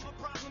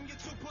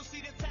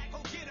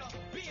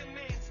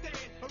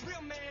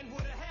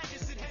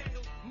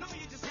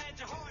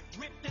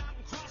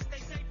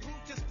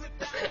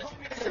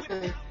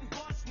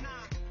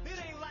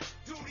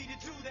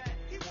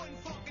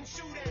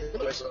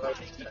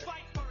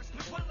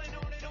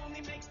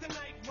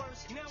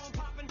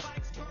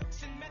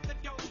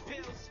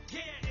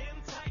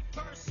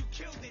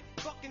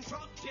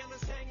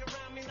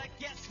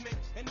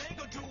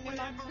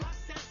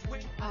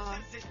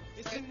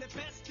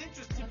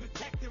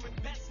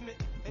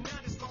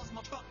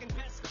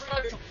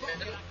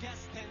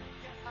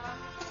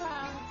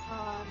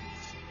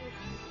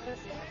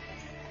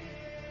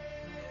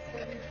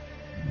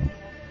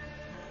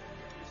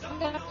 I'm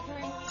gonna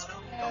bring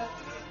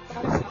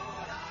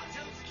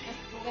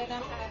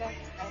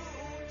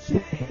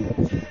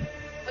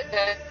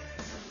Okay.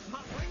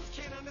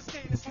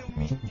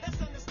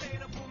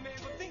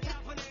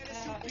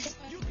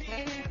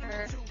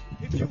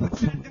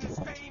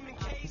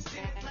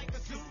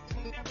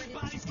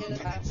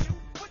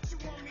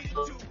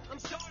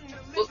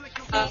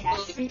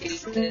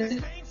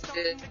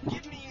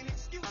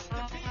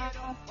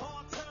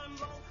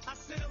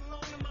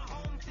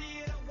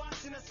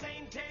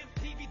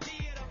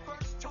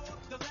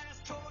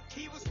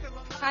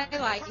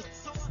 Highlight.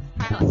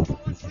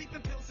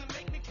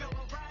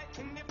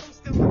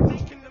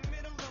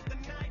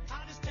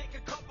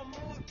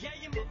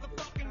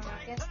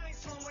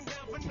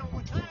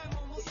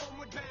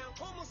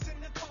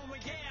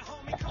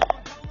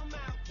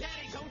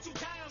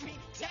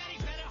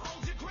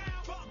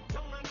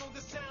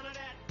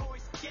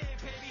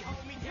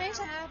 Hey,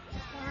 Tab.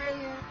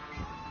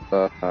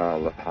 How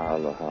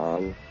are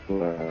you?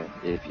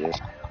 If yes.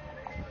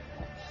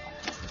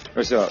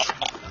 What's up?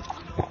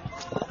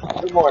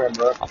 Good morning,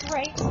 bro.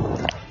 Great.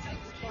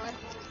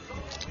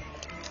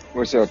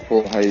 What's up,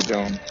 Paul? How you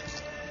doing?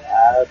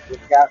 I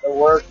just got to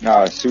work.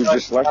 No, Sue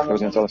just left. I was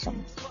gonna tell her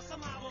something.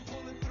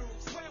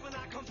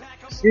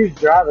 She was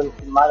driving.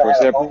 She might have What's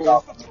had a that, phone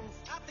Paul? call come in.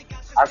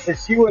 I said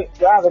she was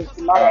driving.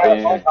 She might have had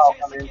a phone call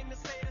come in.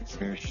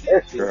 There she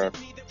is. Sure.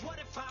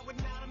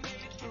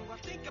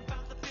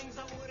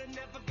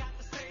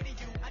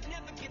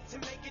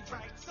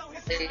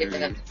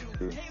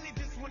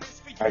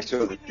 I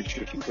saw the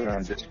picture you put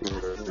on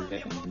Discord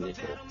earlier and the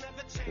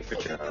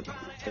picture of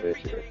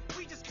it.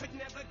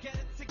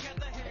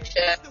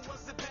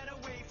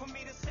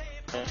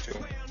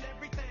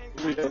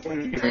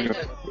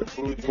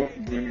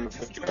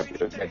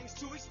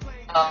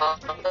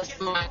 That's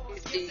my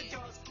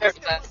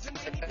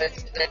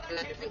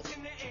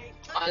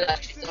I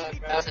actually don't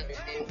browse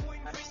everything.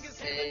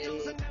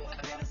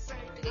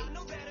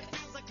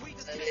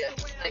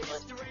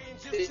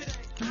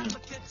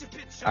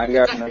 I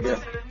got when I go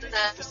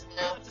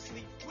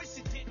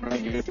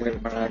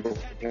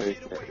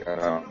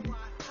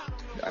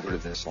to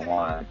the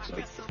salon.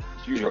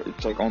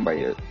 It's like owned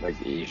by like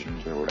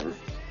Asians or whatever.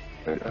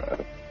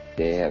 But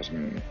they have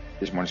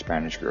this one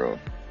Spanish girl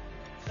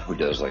who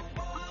does like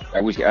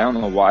I don't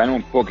know why I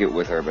don't book it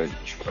with her, but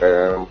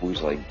I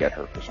always like get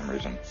her for some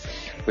reason.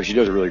 But she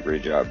does a really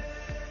great job.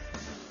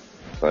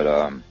 But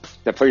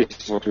that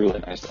place looks really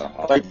nice though.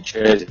 I like the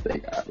chairs that they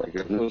got. Like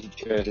those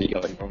chairs that you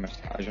get like for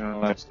massage and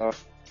all that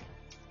stuff.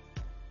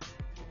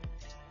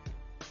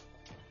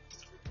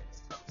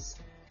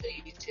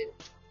 You too.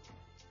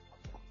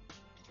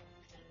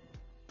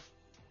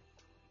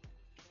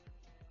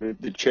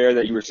 The chair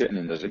that you were sitting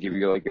in, does it give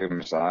you like a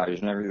massage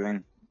and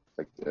everything?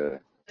 Like the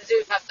They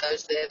do have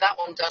those there. That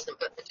one doesn't,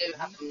 but they do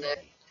have them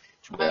there.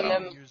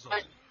 yeah.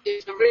 I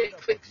did a really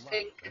quick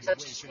thing because I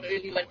just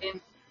really went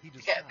in to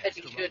get a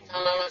pedicure done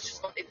and I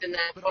just wanted the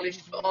nail polish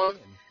put on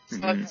so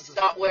I could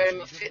start wearing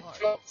my flip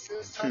flops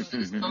and stuff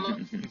this summer.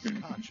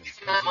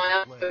 Out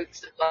my up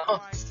boots at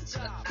last.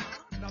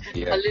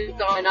 Yeah. I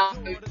lived on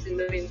up boots in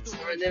the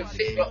winter and then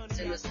flip flops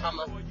in the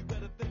summer.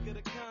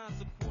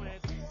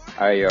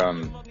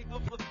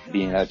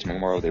 Being that's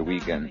Memorial Day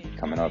weekend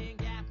coming up,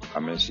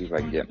 I'm gonna see if I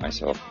can get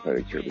myself a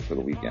pedicure before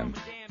the weekend,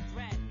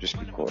 just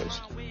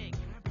because.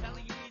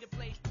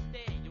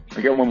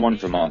 I get one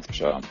once a month,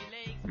 so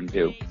I'm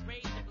due.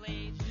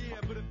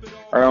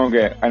 I don't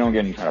get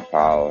any kind of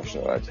polish,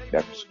 so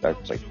that's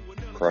like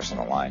crossing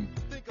the line.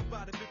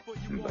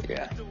 But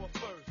yeah.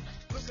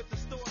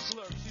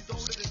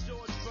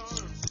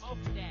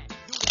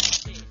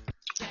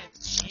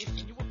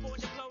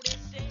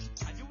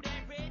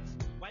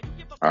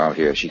 Oh,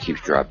 here she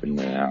keeps dropping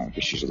in and out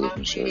because she's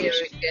losing Here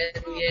service. again,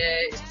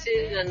 yeah, it's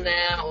in and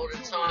out all the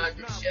time,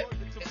 Richard,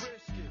 because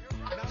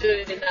I'm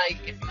doing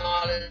 80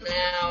 miles an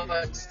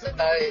hour, so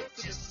it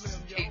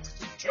just keeps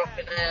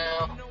dropping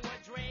out.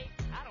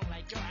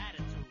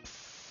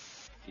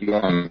 You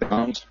on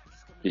McDonald's?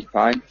 Eat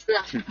pie?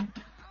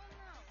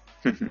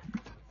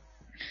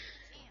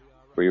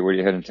 Where are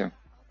you heading to?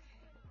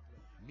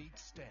 Meet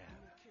Stan,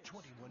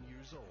 21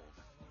 years old.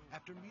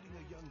 After meeting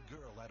a young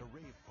girl at a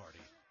rave party,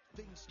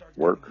 things start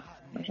Work getting hot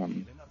or and something?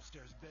 heated in an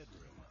upstairs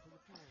bedroom.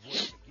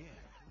 Once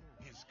again,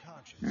 his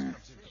conscience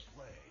comes into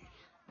play.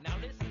 Now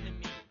listen to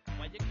me.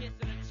 While you're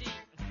kissing her cheek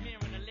and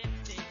smearing her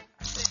lipstick,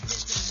 I said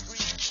kiss in the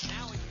cream.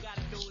 Now all you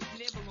gotta do is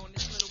nibble on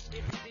this little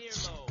bitty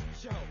earlobe.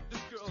 Yo,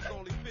 this girl's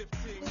only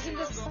 15 Isn't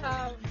this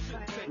how?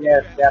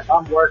 Yes, Jeff,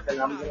 I'm working.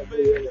 I'm going to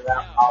be in and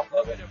out off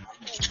of it.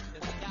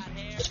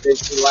 It's been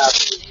too loud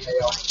for me to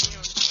tell.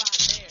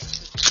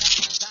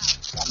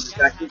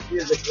 I keep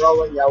music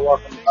rolling. Y'all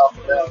welcome to talk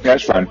about it. Yeah,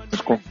 that's fine.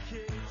 That's cool.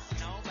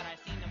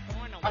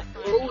 I'm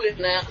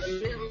ruling out the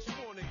middle.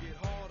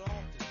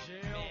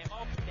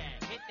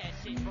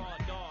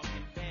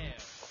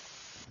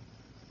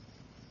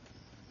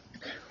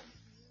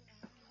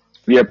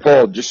 Yeah,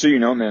 Paul, just so you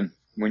know, man,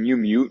 when you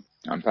mute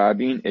on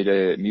Podbean,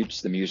 it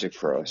mutes the music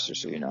for us,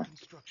 just so you know.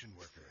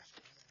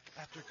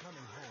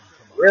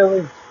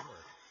 Really?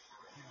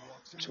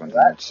 It's one thing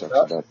that sucks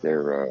about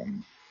their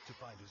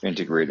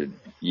integrated.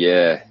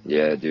 Yeah,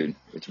 dude.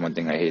 It's one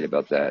thing I hate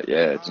about that.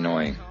 Yeah, it's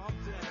annoying.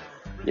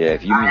 Yeah,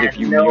 if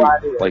you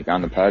mute, like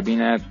on the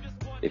Podbean app,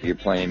 if you're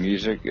playing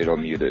music, it'll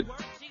mute it.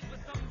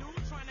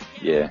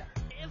 Yeah.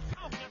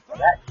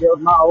 That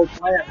killed my old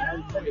plan. I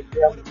didn't think it'd be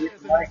able to get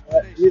the mic and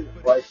let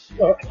music play.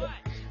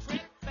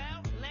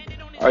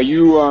 Are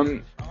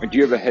you do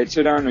you have a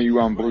headset on, or are you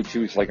on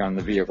Bluetooth, like on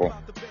the vehicle?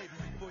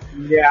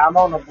 Yeah, I'm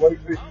on a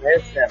Bluetooth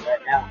headset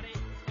right now.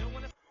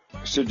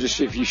 So just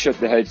if you shut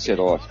the headset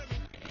off,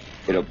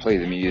 it'll play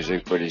the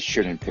music, but it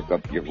shouldn't pick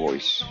up your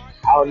voice.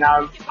 Oh,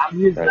 no, I'm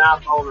using an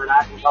iPhone and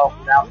I can talk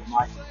without the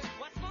mic.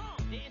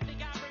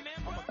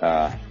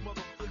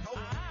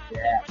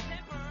 Yeah.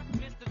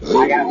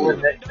 I got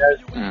one that does,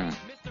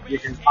 you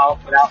can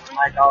talk without the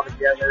mic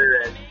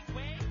altogether, and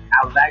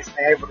I was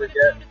actually able to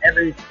get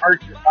every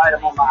purchase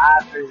item on my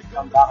iTunes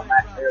comes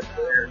automatically up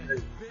to there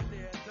too.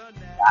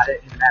 I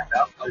didn't even have to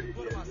upload it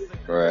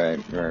yet. Right.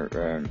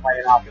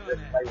 Playing off of this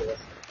playlist.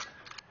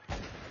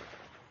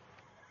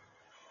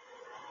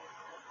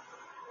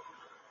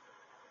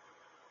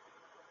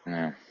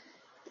 Yeah.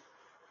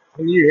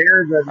 Can you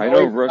hear the I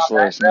know noise Russ in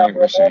my last night background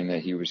was real saying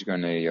that he was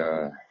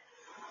gonna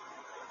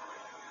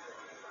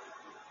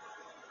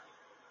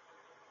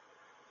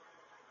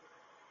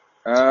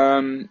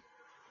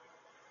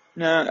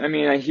no, I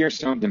mean I hear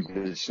something, but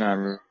it's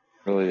not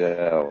really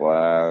that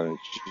loud.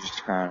 It's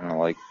just kind of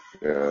like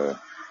sounds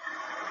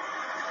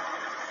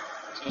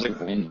like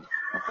wind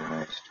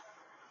almost.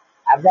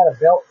 I've got a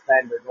belt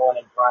sander going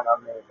in front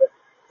of me, but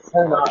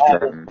soon I'll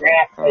have this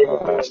gas table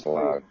going That's too.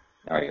 loud.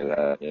 I hear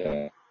that.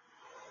 Yeah.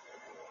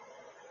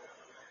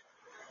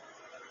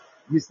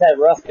 You said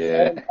Russell Yeah.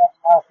 said something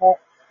about that?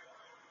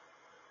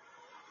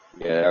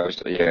 Yeah, that was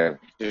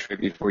just right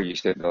before you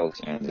said belt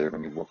sander,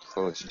 when you walked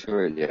closer to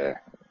it, yeah,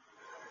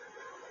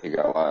 it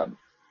got loud.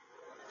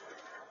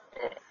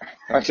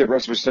 I said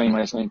Russ was saying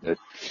last night that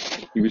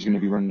he was going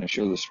to be running a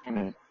show this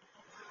morning,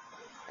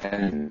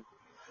 and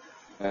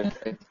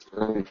it's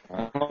early.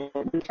 I don't know,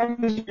 what time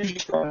does it usually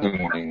start in the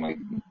morning? Like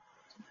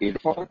 8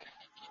 o'clock?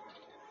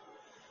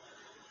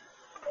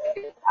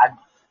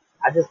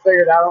 I just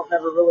figured I don't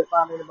never really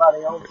find anybody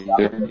on, so I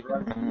don't really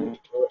run some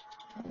music to it.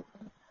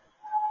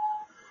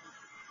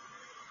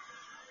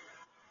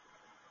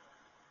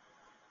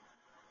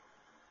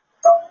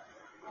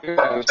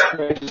 Yeah, it's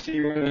nice to see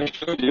you in the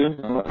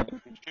studio.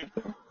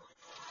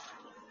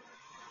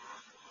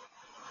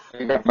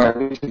 I got my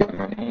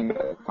name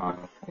back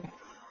on.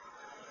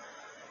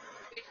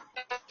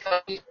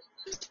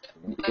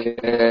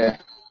 Yeah.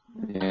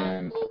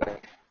 Yeah.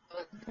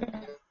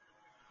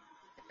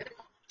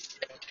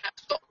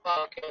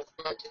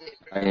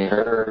 I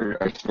heard,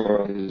 I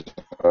saw his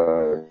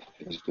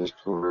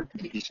Discord.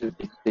 He said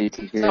they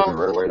take care of him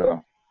right away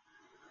though.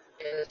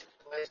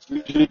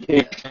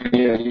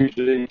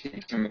 Usually it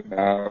takes him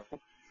about,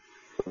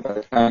 by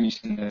the time you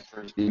send that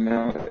first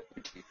email,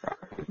 it takes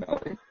probably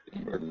about like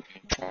anywhere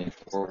between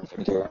 24 and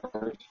 72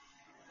 hours.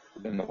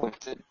 Then they'll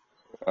lift it.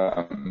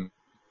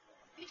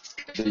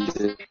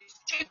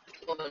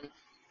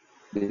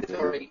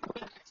 Sorry.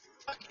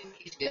 Fucking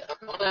idiot.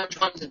 I'm not allowed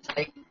trying to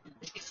take.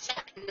 He's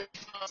sacking the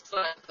fast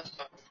lane.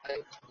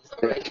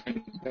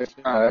 That's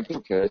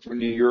okay. That's what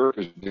New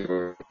Yorkers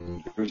do.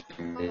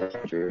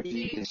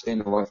 Jersey, they stay in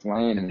the left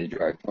lane and they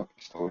drive fucking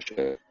slow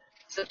shit.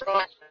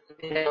 Surprise.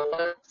 Yeah,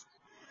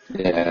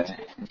 that's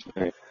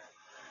right.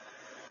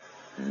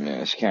 Yeah,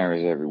 there's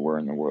cameras everywhere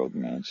in the world,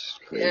 man. It's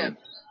crazy. Yeah.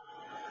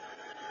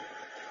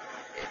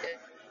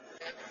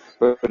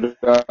 But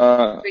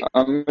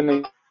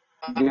I'm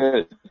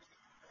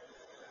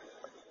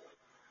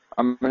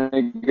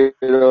gonna get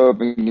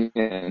up and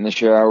get in the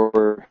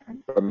shower.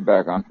 I'll be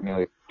back on me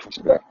like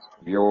back.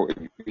 If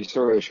you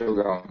saw the show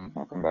going,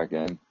 I'll come back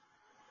in.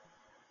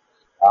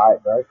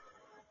 Alright, bro.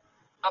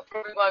 I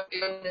probably won't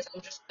be on this.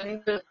 I'm just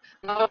going to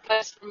another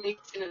place for a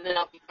meeting and then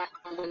I'll be back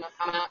on when I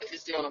come out if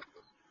it's the honour.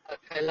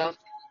 Okay, love.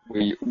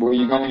 Where you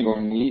going? You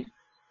going to eat?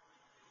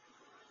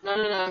 No,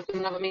 I've got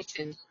another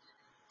meeting.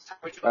 So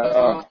which was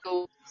on my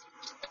call.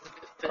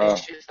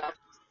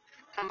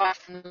 Come back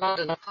from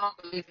London. I can't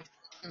believe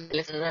I'm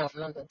living now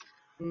from London.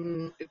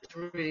 It was a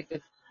really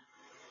good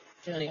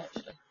journey,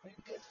 actually. Really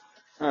good.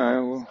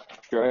 Alright, well,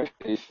 drive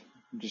safe.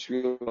 Just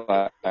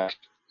relax.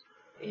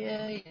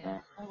 Yeah.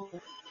 Oh,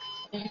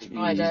 it's Take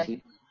Friday. it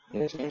easy.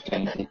 Yes, I'm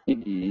saying take it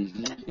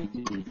easy.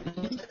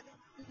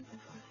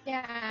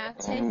 Yeah,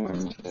 take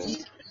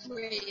deep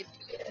breath.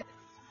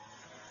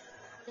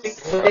 I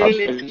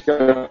just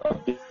got an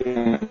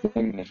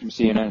update from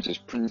CNN. It says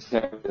Prince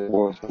Harry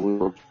was the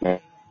world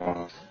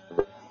champion.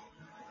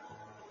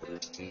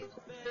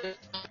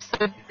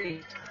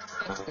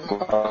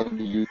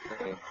 The UK.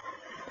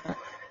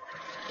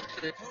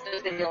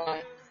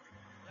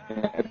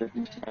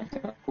 Everything's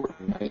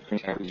important.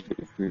 Prince Harry's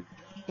good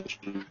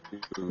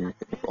for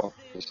all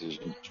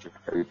decisions to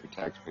carry for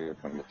taxpayer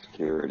funded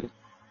security.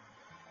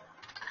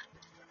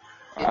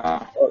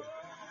 Alright,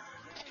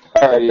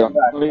 y'all.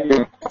 Leave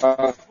a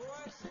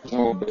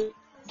little bit.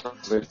 Talk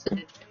later.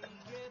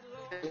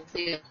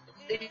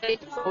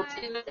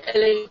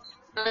 Ellie,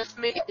 nice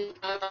meeting you.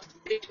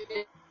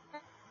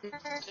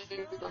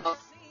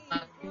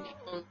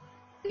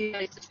 See you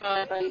later.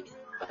 Bye.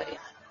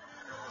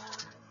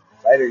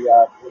 Later,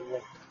 y'all.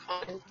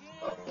 I'll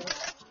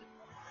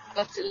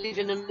have to leave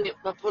in a minute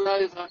when I pull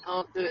over. I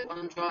can't do it when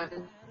I'm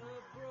driving.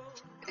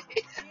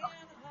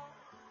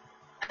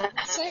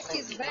 Safety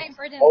is very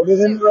important. Hold it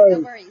in the No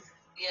road. worries.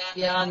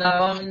 Yeah, I know.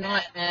 I'm a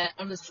nightmare,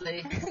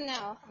 honestly.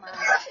 No, come on.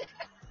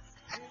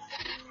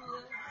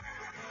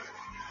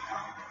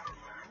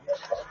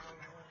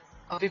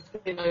 I'll be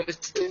pulling over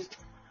soon.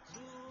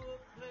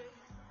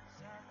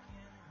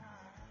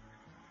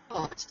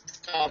 Oh, it's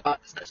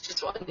Starbucks. That's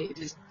just what I need.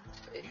 Is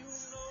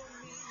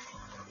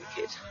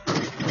wicked.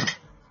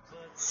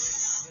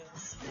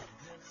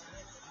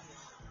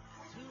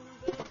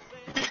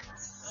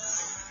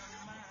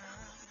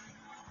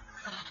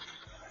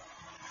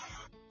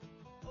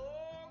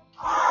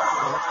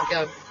 Off we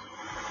go.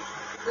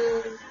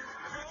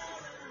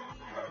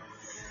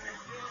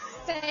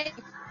 Safe.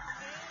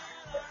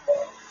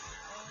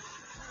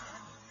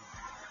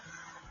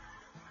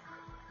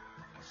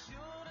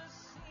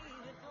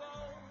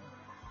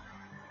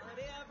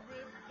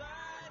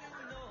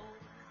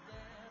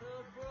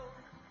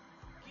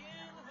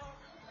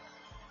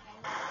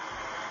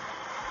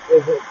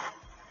 Is it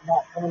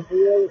not coming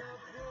through?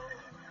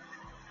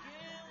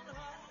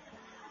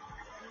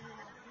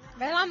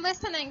 Well, I'm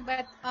listening,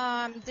 but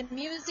the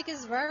music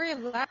is very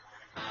loud.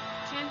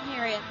 Can't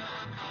hear it.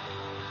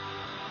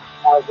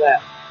 How's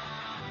that?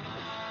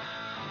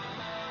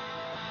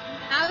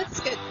 Now it's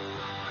good.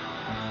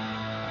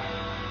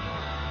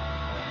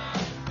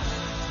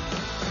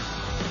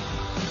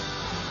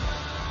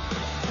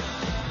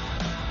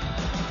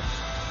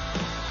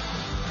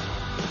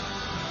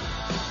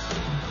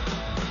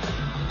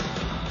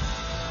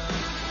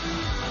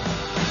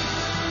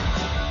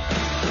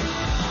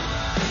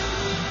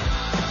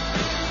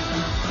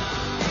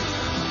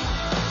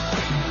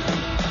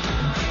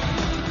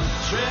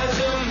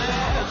 Treasure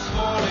maps,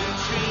 falling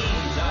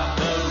trees,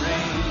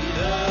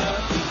 operator,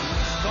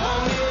 call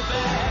me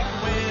back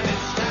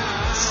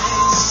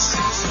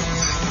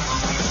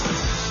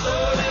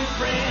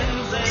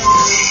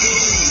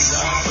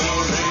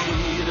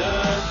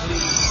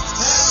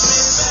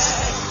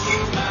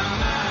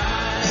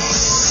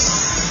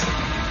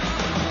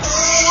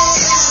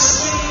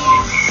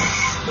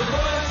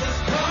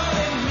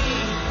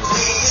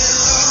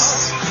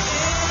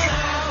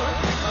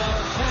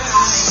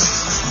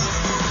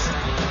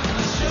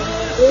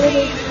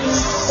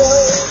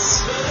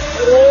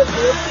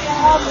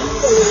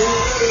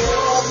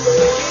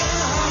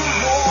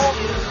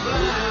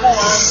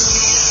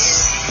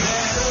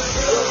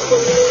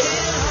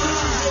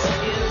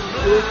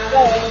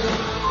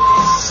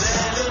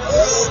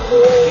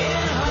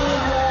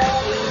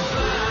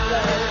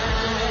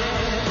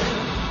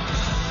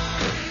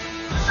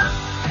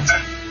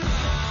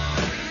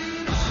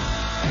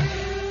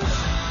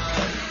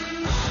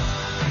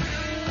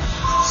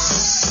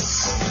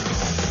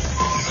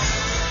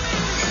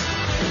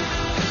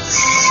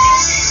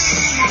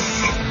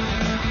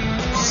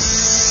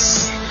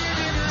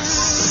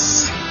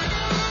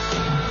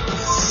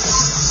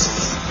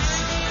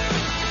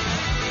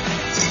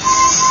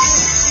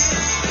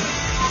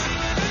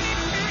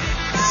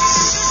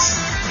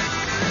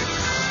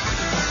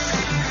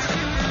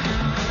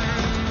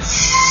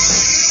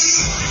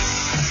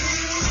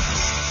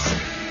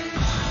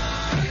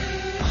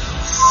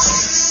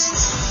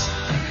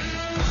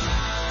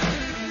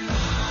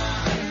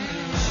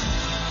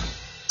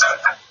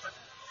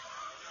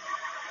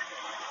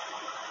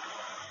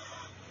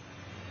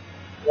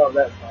Love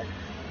that song.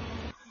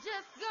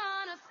 Just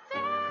gonna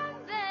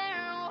stand there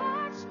and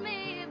watch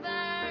me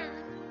burn.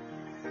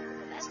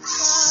 That's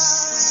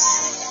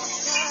alright,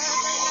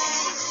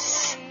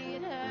 'cause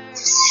it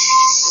hurts.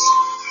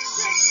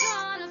 Just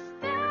gonna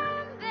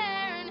stand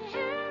there and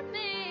hear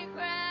me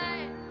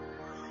cry.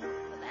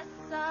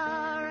 That's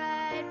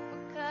alright,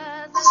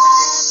 because I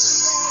love the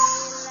way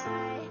you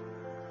lie.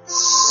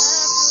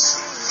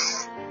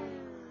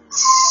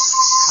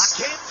 I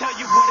can't tell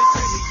you what it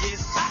really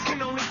is. I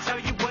can only tell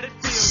you what it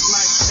feels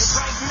like. And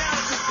right now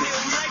it's a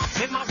steel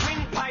knife in my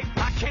windpipe.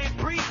 I can't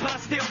breathe, but I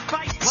still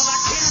fight. Well, I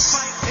can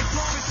fight as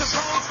long as the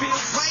road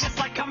feels right. It's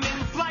like I'm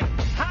in flight.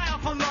 High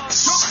off of love,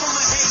 drunk from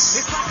the hate.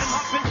 It's like I'm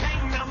up in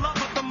pain. I love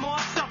her the more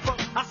I suffer.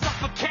 I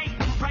suffocate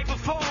right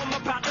before I'm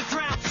about to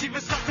drown. She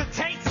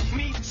resuscitates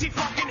me. She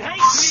fucking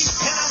hates me,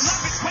 and I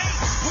love it. Wait,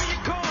 where you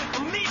going?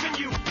 I'm leaving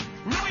you.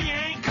 No, you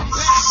ain't come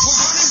back. We're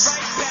running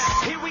right back.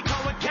 Here we go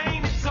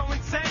again. It's so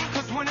insane,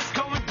 'cause when it's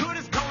going good,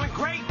 it's going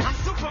great. I'm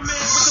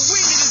Superman with the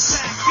wind in his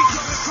back. He's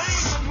going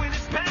flame, but when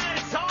it's bad,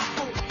 it's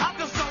awful. I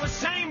feel so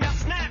ashamed. I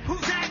snap.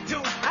 Who's that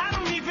dude? I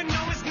don't even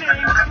know his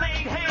name. I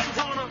laid hands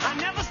on him. I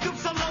never stoop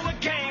so low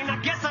again. I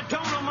guess I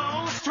don't know my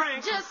own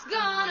strength. Just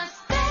gonna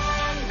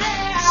stand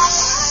there and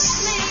watch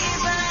me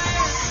burn.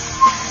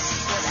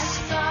 But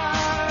that's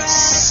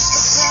alright,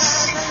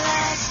 because I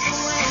like the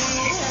way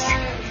it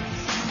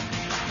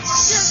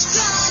hurts. Just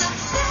gonna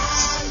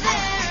stand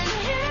there and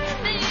hear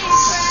me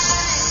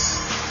cry.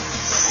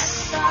 But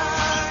that's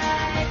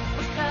alright,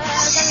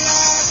 because I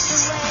love the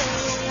way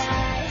you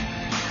lie.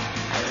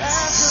 I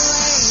love the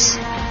way you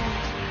lie.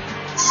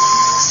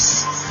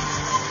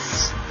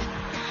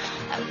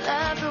 I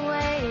love the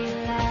way you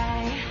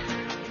lie.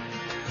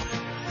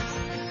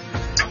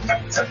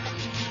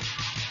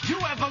 You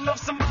ever love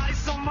somebody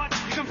so much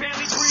you can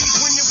barely breathe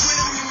when you're with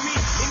them? You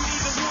meet, and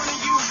neither one of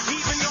you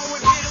even know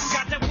it hit them.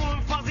 Got that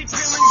warm fuzzy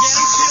feeling, get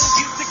them chills,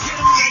 used to get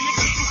them. Now you're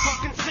getting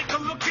fucking sick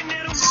of looking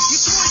at them. You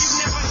swore you'd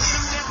never hit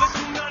them, never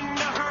do nothing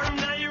to hurt them.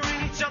 Now you're in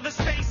each other's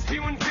face,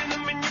 spewing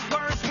venom in your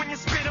words when you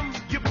spit them.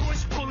 You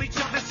push, pull each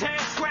other's hair,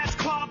 scratch,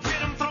 claw, pit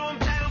them, throw them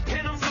down,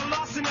 pin them. So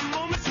lost in the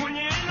moments when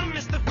you're in them.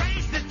 It's the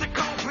face, it's the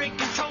cold break,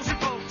 controls your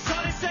boat. So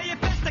they say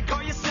it best to go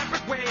your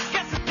separate ways.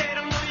 Guess that they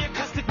don't know you,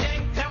 'cause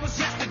today, that was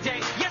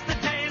yesterday.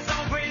 Yesterday is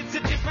over, it's a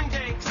different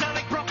day. Sound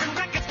like broken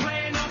records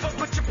playing over,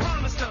 but you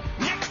promised her.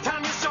 Next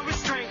time you show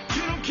restraint,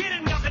 you don't get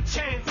another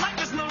chance. Life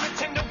is no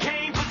Nintendo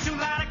game, but you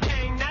lied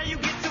again. Now you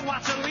get to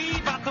watch her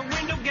leave out the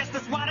window. Guess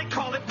that's why they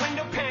call it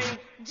window pane.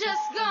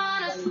 Just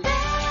gonna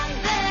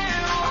stand there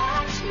and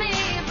watch me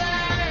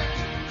burn.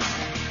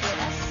 But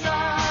that's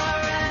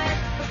alright,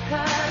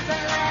 because I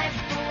like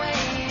the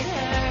way it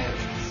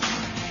hurts.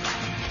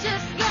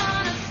 Just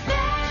gonna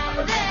stand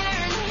there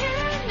and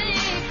hear me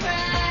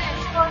cry.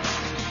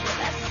 But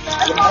that's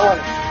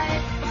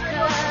alright,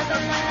 because I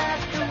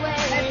like the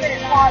way you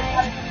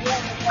lie.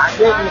 I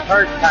didn't the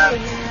first time.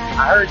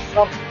 I heard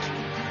something,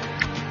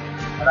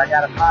 but I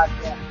got a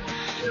podcast.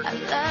 I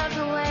love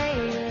the way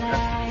you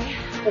lie.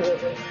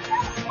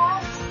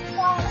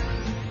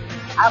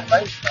 I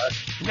think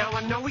so. Now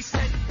I know we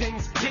said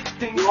things, did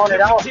things You want it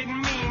that we all?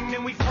 didn't mean,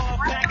 and we fall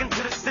back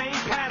into the same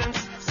patterns,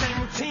 same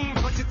routine,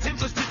 but your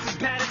temper's just as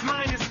bad as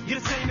mine is. You're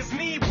the same as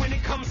me when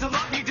it comes to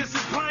love, you're just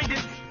as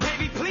blinded.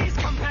 Baby, please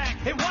come back.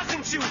 It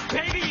wasn't you,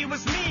 baby, it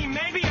was me.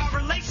 Maybe our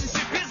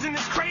relationship isn't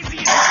as crazy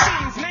as it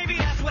seems. Maybe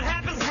that's what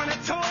happens when a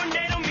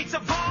tornado meets a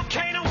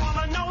volcano. All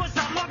I know is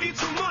I love you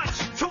too much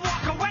to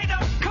walk away.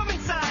 Though, come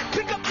inside,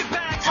 pick up your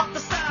bags off the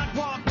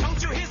sidewalk.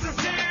 Don't you hear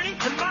sincerity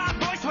in my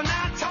voice when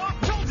I talk?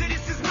 Told you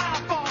this is my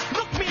fault.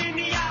 Look me in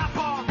the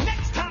eyeball.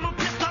 Next time I'm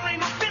pissed, I'll aim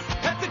my fist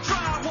at the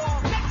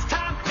drywall. Next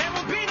time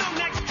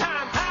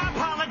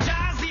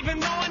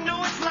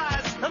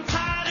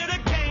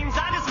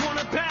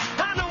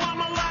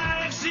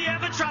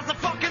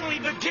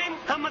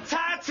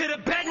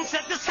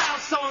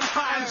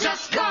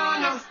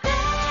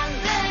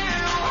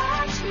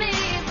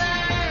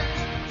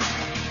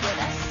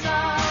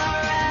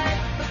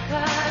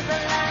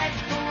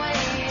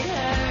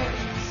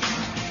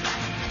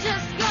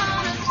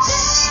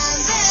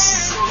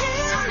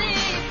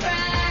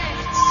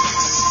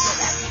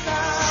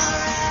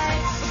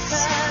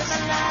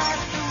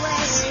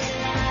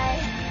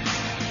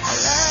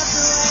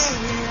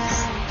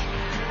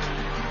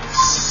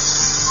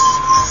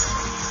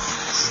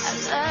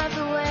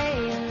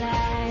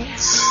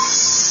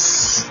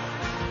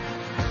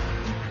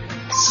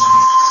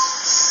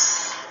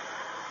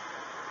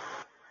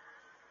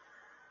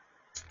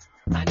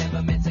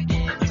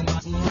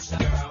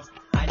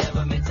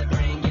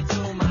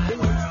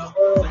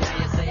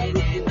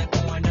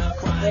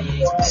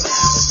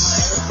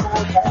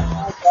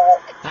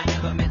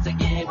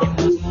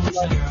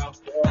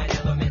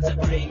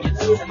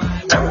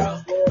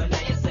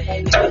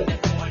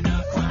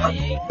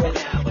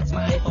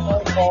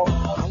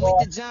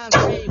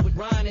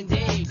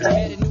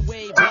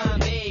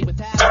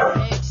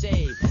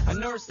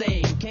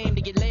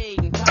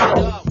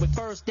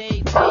first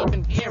date, tape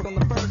and hair on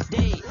the first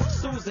date.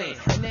 Susan,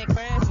 and then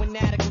friends when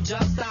Attica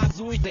just stopped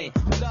oozing.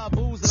 We love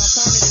booze and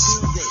alternative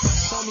music.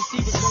 Told me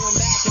she was going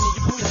back into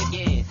the booze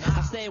again.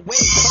 I said,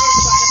 wait, first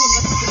try to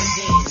put the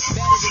again. It's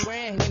better than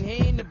wearing when he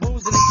in the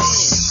booze in the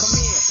den. Come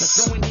here, let's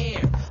go in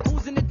here.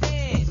 Who's in the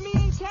den? It's me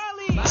and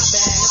Kelly. My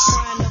bad, let's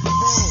try another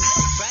room.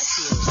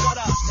 Shut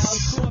up, now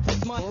it's 2 up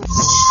this month.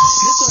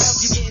 This will help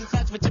you get in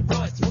touch with your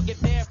roots. We'll get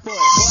barefoot,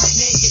 butt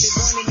naked and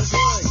run in the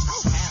woods.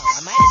 Oh hell,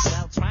 I might as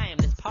well try him.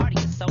 This party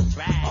is so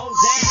dry. Oh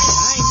Zach,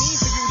 I ain't mean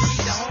for you to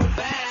eat the whole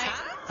bag.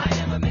 I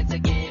never meant to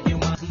give you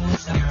much more,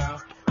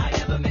 girl. I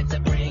never meant to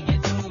bring you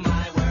to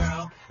my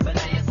world. But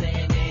now you're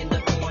sitting in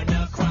the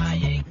corner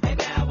crying, and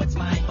now it's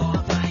my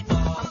fault, my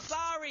fault. I'm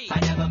sorry. I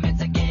never meant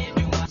to give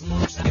you much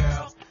more,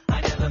 girl.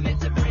 I never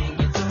meant to bring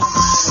you to my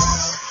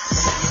world.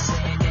 But now you're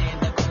sitting in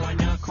the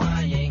corner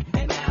crying,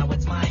 and now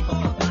it's my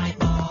fault, my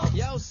fault.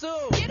 Yo,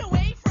 Sue. Get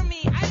away from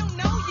me. I don't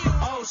know you.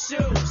 Oh,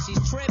 shoot,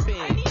 she's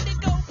tripping. I need to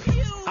go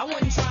puke. I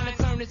wasn't trying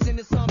to turn this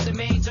into something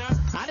major.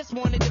 I just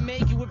wanted to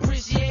make you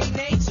appreciate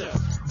nature.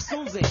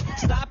 Susan,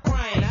 stop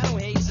crying. I don't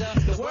hate ya.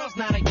 The world's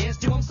not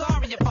against you. I'm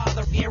sorry your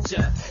father feared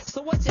ya.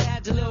 So what you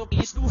had your little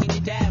school in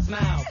your dad's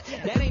mouth?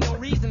 That ain't no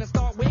reason to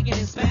start wigging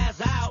and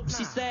spaz out.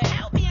 She said,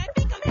 Help me. I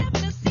think I'm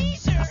having a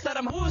seizure. I said,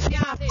 I'm who's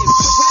y'all? Quit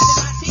grabbing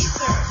my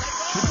t-shirt.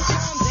 Would you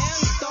calm down?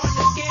 You're starting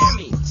to scare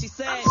me. She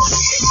said, I'm 26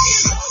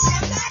 years old.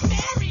 I'm not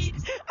married.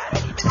 I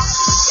don't even have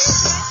a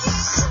kid. I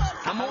can't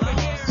cook. I'm over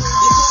here.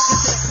 You're talking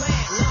to the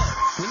plant. Look,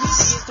 we need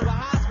to get to a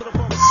hospital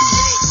before it's too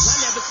late. 'Cause I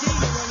never seen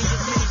you running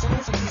this many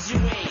phones as you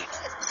ain't.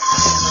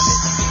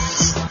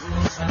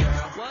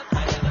 What?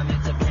 I never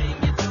meant to bring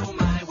you to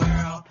my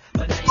world.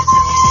 But now you're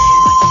sitting in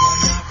the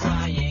corner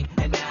crying,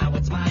 and now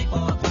it's my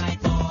fault, my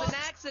fault. It's an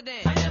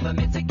accident. I never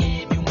meant to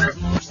give you much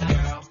more,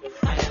 girl.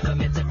 I never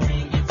meant to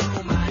bring you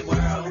to my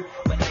world.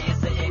 But now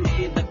you're sitting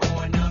in the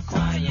corner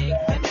crying,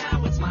 and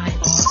now it's my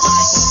fault,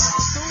 my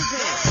fault.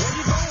 Susan, where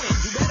you going?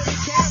 You better be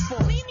careful.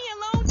 Leave me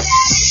alone, Dad.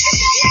 I'm sick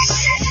of getting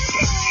my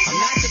asshole. I'm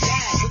not your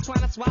dad. Quit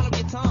trying to swallow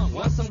your tongue.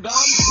 Want some gum?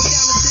 Put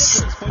down the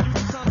scissors before you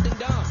do something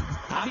dumb.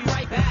 I'll be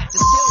right back.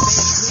 Just chill,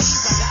 baby,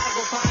 please. I gotta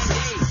go find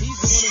Dave. He's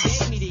the one who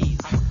gave me these.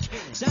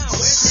 John,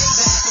 where's Dave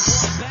at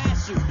before I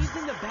bash you? He's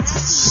in the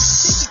bathroom.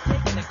 Think he's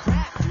taking a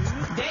crap,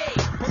 dude.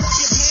 Dave, pull up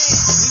your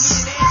pants. We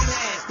need an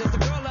ambulance. There's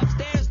a girl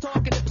upstairs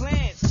talking to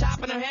plants,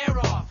 chopping her hair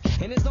off.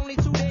 And there's only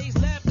 2 days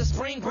left of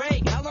spring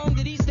break. How long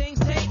do these things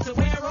take to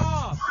wear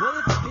off? Well,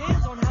 it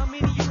depends on how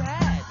many you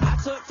had. I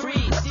took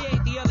 3. She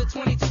ate the other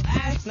 22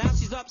 acts. Now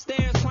she's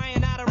upstairs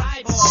crying out her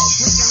eyeballs,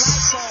 drinking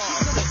Lysol.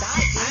 She's gonna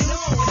die, dude. I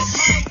know, and it's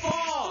my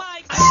fault.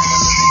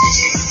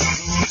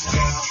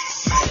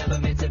 I never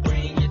meant to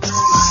bring you to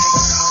my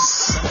world.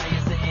 But now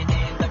you're sitting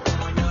in the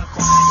corner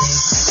crying,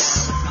 and now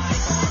it's my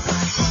fault,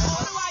 my fault.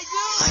 What do I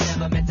do? I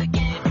never meant to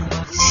give you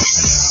much more,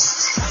 girl.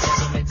 I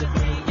never meant to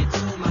bring you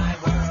to my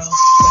world.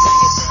 But now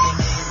you're sitting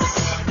in the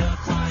corner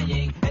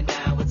crying, and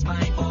now it's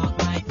my fault,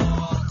 my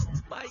fault.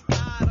 My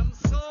God, I'm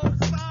so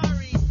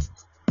sorry.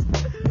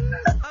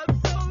 I'm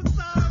so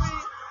sorry.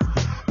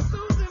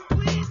 Susan,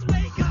 please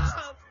wake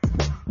up.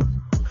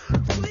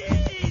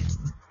 Please.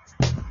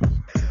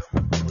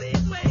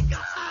 Please wake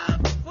up.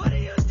 What are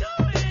you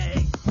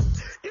doing?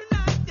 You're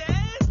not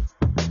dead.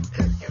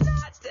 You're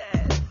not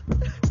dead.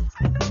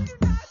 I know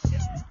you're not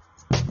dead.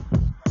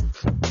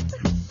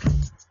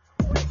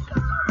 Wake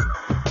up.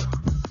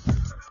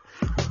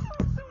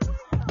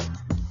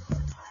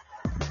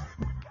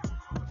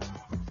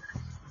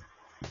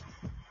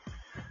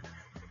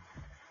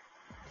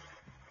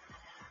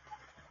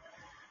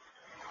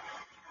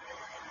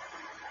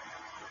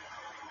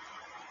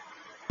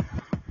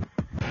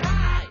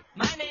 Hi,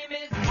 my name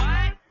is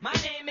what? My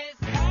name is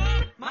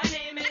my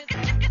name is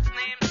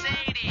Slim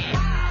Shady.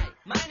 Hi,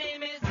 my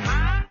name is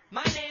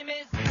my name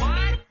is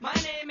what? My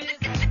name is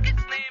Slim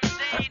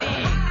Shady.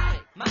 Hi,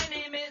 my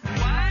name is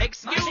what?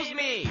 Excuse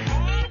me.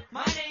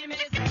 My name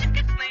is Slim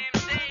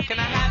Shady. Can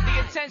I have the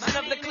attention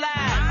of the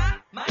class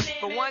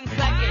for 1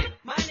 second?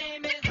 My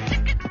name is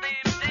Slim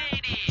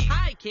Shady.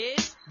 Hi,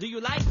 kids. Do you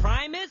like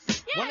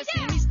Primus? Wanna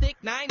see me stick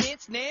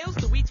 9-inch nails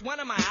to each one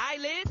of my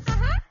eyelids?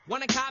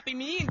 Wanna copy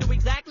me and do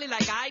exactly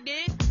like I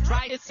did?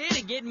 Try to sit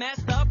and get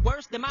messed up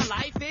worse than my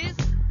life is?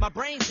 My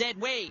brain's dead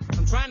weight.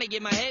 I'm trying to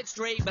get my head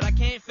straight, but I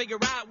can't figure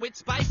out which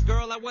Spice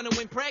Girl I want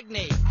to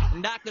impregnate.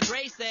 And Dr.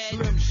 Dre said,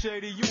 Slim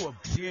Shady, you a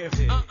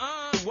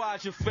dickhead.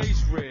 Why's your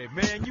face red,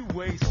 man? You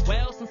waste.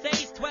 Well, since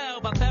age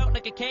 12, I felt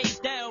like a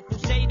caged elf who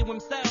stayed to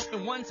himself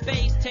in one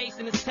space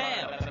chasing his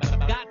tail.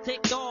 Got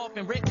ticked off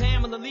and ripped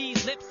Pamela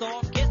Lee's lips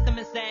off, kissed him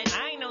and said,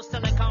 I ain't know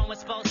silicone was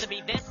supposed to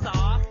be this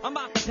soft. I'm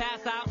about to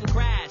pass out and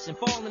crash and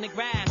fall in the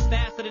grass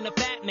faster than a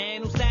fat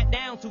man who sat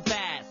down too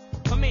fast.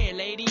 Come here,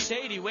 lady.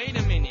 Shady, wait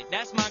a minute.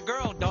 That's my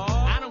girl, dawg.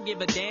 I don't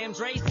give a damn.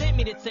 Dre sent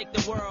me to take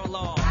the world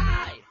off.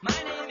 Hi, my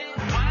name is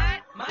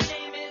what? My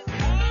name is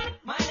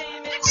my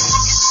name is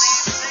Slim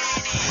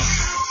Shady.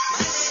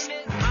 My name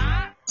is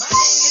my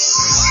name is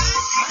what?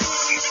 My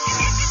name is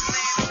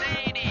Slim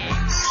Shady.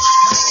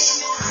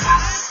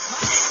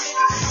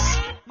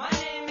 My name is my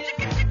name is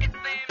Slim Shady.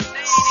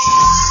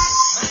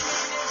 My name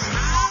is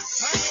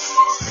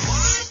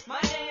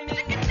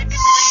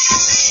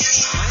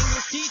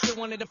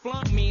wanted to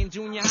flunk me in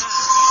junior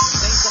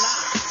high. Thanks a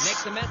lot.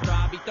 Next semester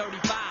I'll be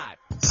 35. I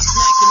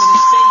smacked him in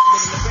his face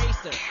with an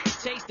eraser,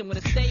 chased him with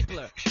a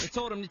stapler, and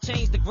told him to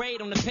change the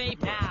grade on the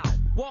paper. Now,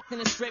 walked in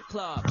a strip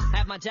club,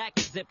 had my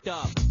jacket zipped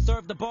up,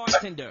 served the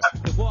bartender,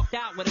 then walked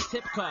out with a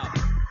tip cup.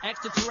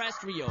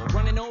 Extraterrestrial,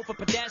 running over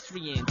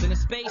pedestrians in a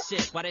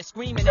spaceship while they're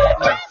screaming at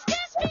me.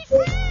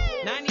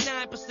 99%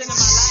 of my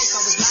life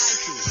I was lied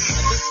to.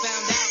 I just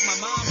found out my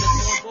mom does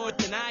more good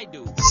than I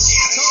do. I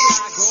told her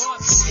I'd grow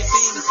up to be a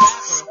famous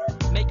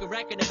rapper, make a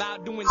record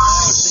about doing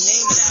drugs and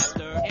name it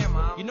after.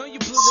 You know you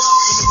blew up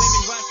when the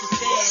women rushed the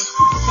stand,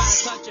 try to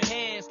touch your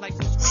hands like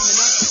some screaming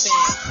Usher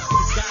fans.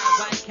 This guy at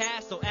White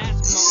Castle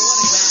asked for my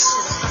autograph, so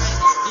I signed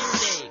it. Dear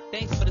Dave,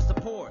 thanks for the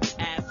support,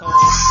 asshole.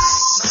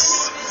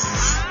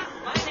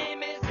 My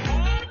name is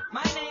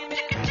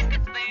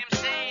Slim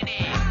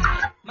Shady.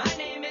 My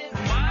name is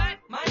what?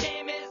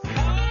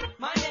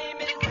 My name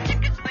is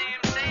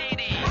Slim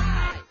Shady.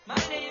 My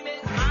name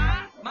is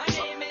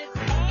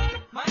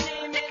My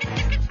name is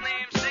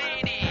Slim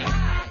Shady.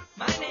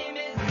 My name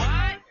is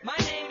what? My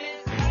name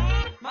is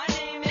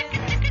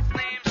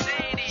Slim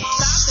Shady.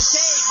 Stop the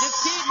tape. This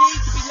kid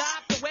needs to be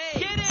locked away.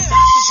 Get him.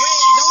 Dr. Dre,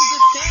 don't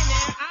just stand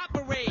there.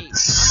 Operate.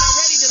 I'm not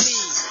ready to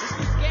leave. It's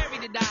too scary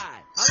to die.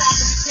 I'll have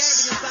to be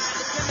carried inside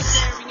the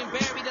cemetery and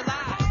buried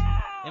alive.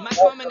 Am I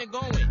coming or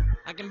going?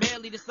 I can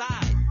barely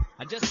decide.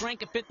 I just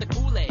drank a fifth of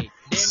Kool-Aid.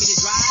 Dare me to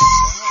drive?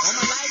 All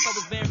my life I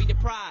was very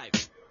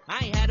deprived.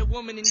 I ain't had a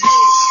woman in years.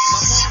 My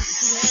palms are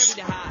too hairy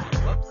to hide.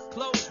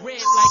 Clothes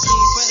ripped like the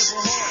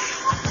Incredible Hulk.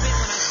 I spit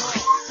when I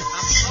talk.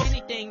 I feel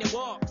anything that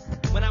walks.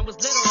 When I was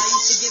little, I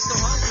used to get so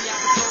hungry I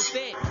was so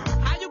fit.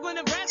 How you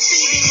gonna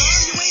breastfeed me,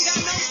 mom? You ain't got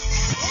no.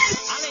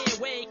 I lay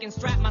awake and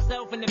strap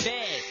myself in the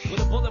bed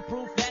with a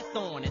bulletproof vest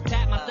on and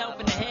tap myself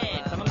in the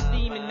head. So I'm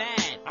steaming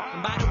mad.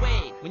 And by the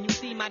way, when you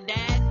see my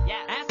dad,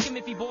 ask him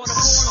if he bought a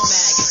porno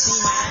mag and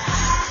see my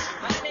ass.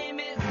 My name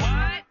is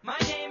what? My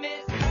name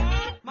is Slim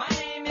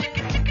Shady.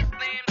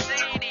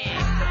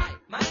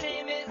 My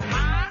name is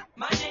what?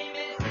 My name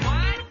is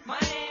Slim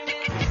Shady. My name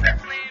is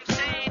Slim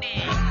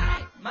Shady.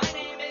 My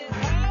name is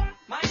Slim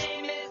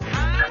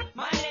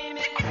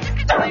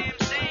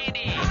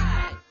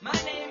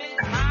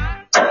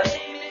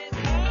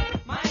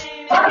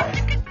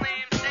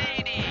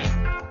Shady.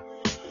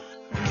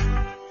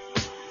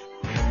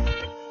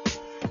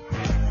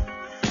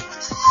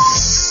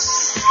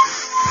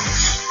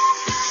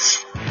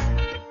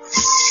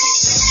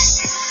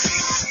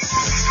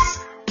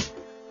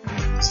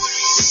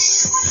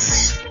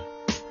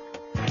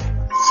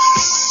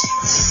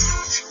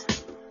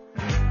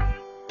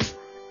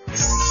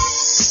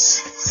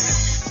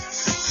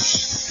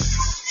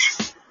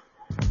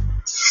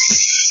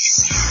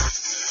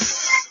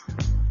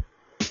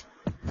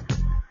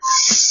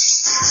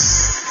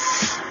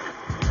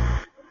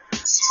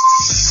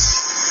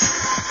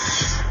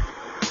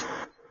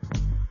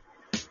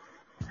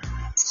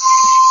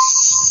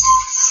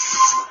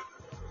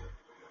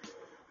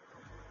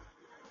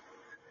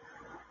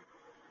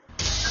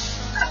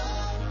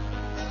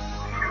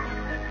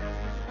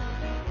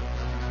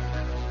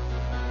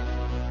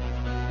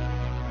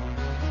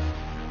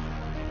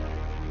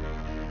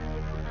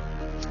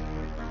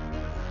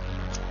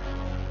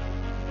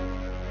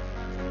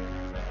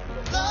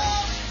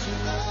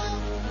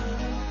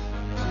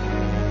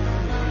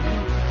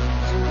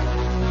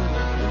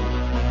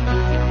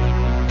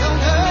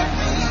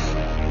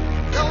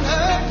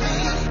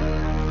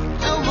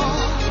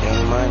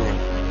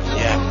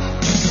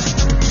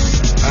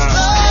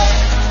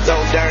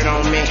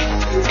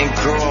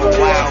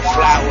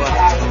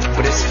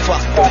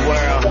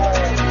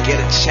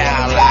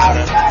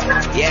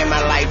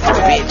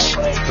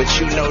 but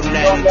you know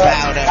nothing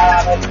about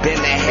her. Been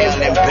to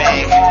hell and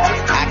back,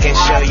 I can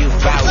show you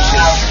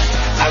vouchers.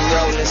 I'm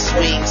rolling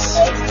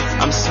sweets,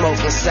 I'm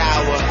smoking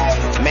sour.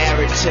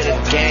 Married to the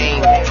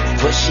game,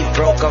 but she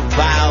broke her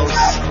vows.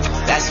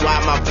 That's why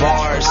my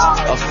bars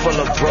are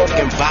full of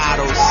broken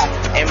bottles,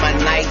 and my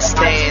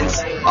nightstands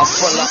are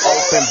full of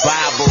open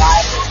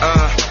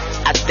Bibles.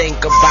 I think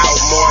about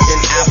more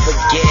than I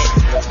forget,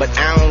 but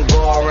I don't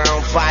go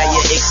around fire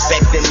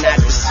expecting not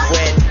to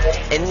sweat.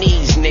 And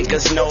these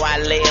niggas know I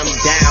lay them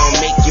down,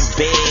 make your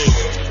bed.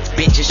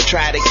 Bitches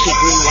try to kick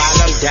me while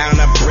I'm down,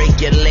 I break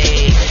your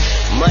leg.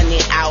 Money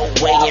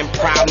outweighing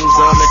problems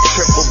on a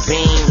triple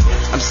beam.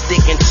 I'm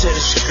sticking to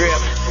the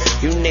script,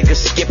 you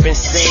niggas skipping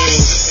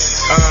scenes.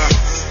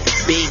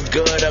 Be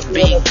good or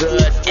be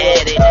good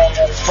at it.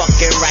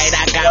 Fucking right,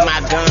 I got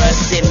my gun,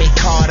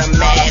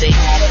 semi-automatic.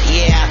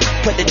 Yeah,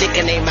 put the dick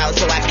in their mouth,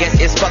 so I guess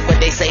it's fuck what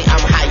they say.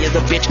 I'm higher,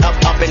 the bitch up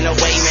and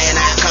away, man.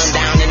 I'll come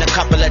down in a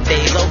couple of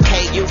days.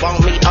 Okay, you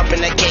want me up in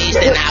the cage,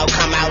 then I'll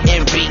come out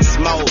in beast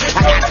mode.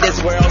 I got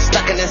this world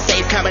stuck in a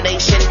safe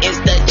combination,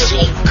 is the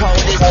cheat code.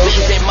 This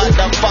busy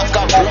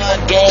motherfucker blood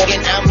gang,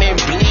 and I'm in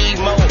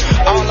bleed mode.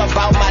 All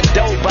about my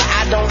dope, but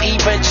I don't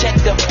even check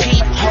the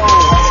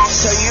peephole.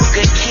 So you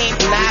could keep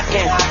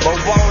knocking, but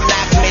won't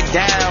knock me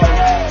down.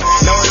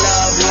 No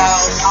love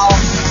lost,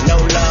 no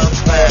love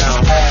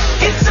found.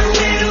 It's a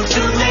little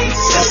too late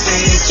to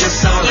say that you're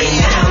sorry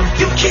now.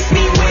 You kicked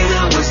me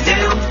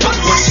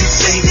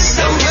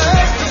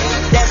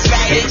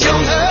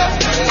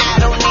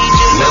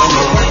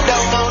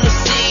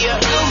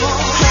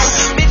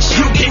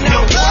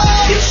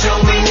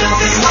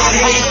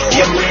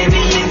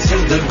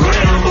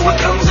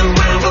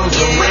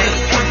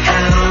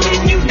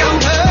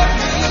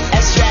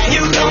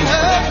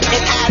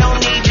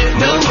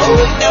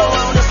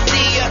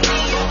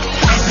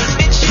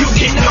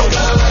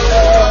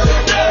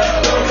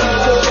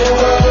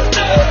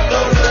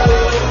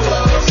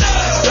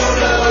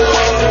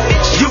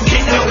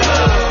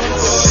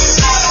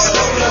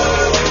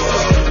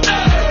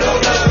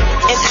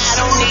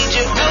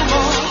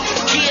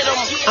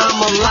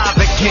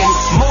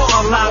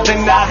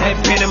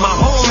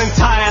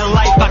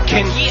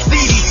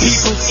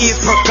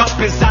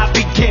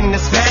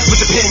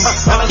pen.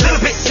 I'm a little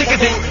bit sicker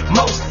than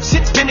most.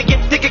 Shit's finna get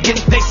thick again.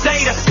 They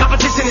say the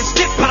competition is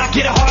stiff, but I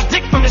get a hard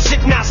dick from the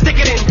shit, now stick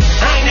it in.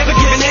 I ain't never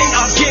giving in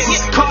again.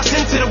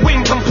 Caution to the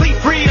wind, complete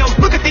freedom.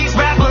 Look at these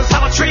rappers,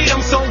 how I treat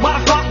them. So why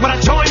the fuck would I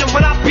join them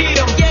when I beat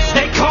them?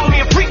 They call me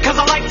a freak cause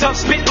I like to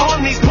spit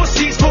on these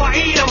pussies before I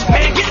eat them.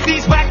 Man, get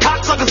these whack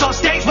cocksuckers on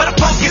stage. Where the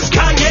fuck is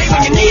Kanye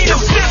when you need them?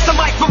 Snap the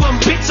mic from them,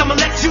 bitch. I'ma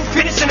let you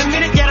finish in a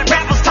minute. Yeah, the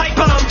rappers tight,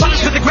 but I'm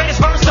punished with the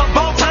greatest verse of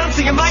all time.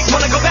 So you might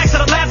wanna go back to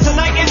the lab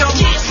tonight and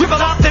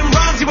scribble out them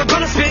rhymes you were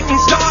gonna spit and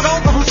start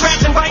over from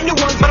scratch and write new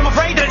ones. But I'm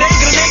afraid that it ain't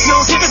gonna make no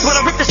difference when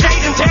I rip the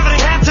stage and tear it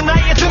in half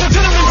tonight. It's an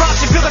adrenaline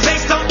rush. You feel the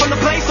bass dump from the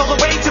place all the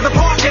way to the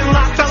parking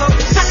lot, fellow.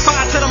 Set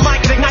fire to the mic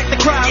and ignite the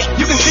crowd.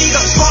 You can see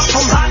the spark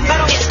from hot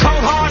metal.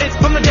 Cold-hearted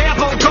from the day I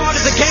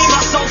guarded the game.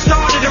 My soul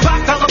started a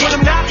rock fellow when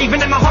I'm not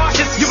even in my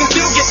harshest. You can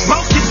still get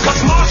roasted cause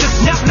I'm nauseous.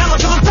 Now mellow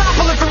till I'm top,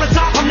 pulling from the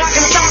top. I'm not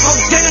gonna stop. I'm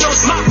standing on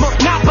my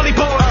monopoly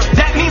board.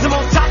 That means I'm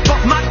on top of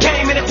my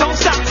game and it don't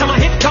stop till my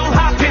hip don't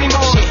hop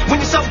anymore. When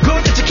you're so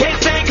good that you can't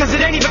say it cause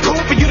it ain't even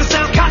cool for you to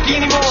sound cocky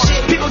anymore.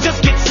 People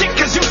just get sick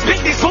cause you spit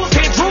these fools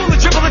can't drool or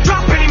dribble or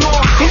drop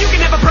anymore. And you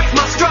can never break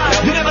my stride.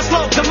 You never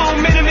slow the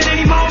momentum at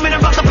any moment I'm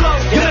about to blow.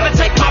 You never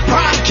take my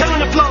pride, killing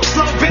the flow.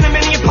 Slow venom,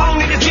 any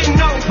opponent is getting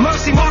no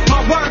mercy. Mark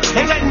my words,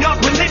 ain't letting up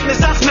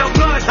relentless. I smell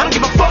blood, I don't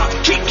give a fuck.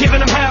 Keep giving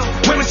them hell.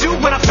 Women too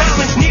when I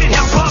balance, needed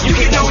help up. You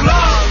get no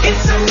love.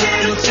 It's a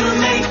little too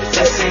late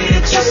to say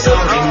that you're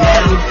sorry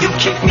now. You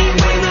kicked me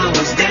when I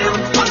was down,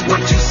 but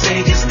what you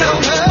say just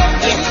don't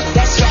hurt. Yeah,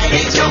 that's right.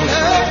 It don't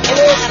hurt,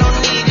 and I don't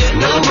need it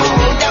no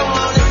more. Don't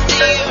wanna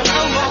see you no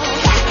more.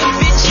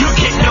 Bitch, you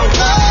get no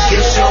love. You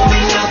show me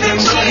nothing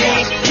but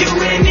hate. You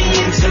ran me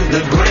into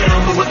the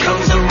ground, but what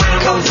comes around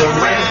goes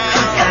around.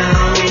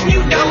 And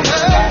you don't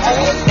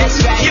hurt.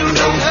 That's right. You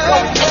don't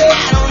hurt, and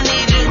I don't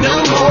need it no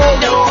more.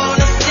 Don't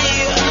wanna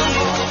see you no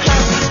more.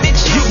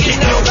 Bitch, you get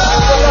no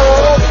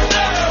love.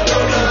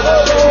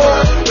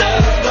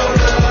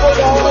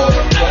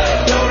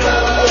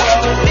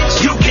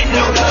 You get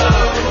no love.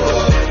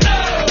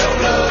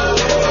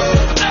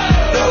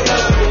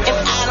 And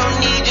I don't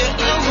need you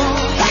no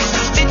more.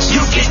 Bitch,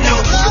 you get no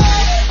love.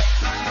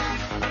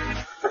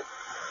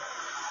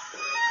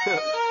 Yeah.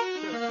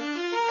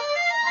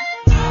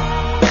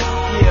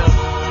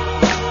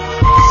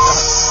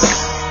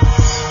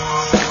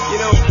 You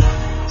know,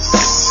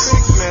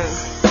 critics, man,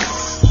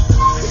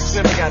 critics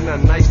never got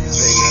nothing nice to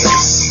say, man.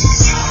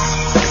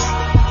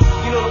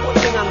 You know, the one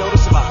thing I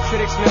notice about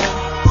critics, man,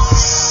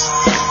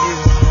 is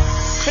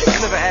critics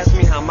never ask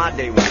me how my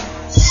day went.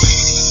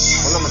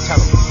 Well, I'ma tell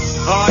them.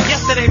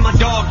 Yesterday my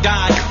dog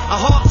died. A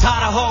hog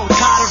tied a hoe,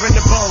 tied her in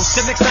the bow.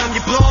 Said next time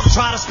you blog,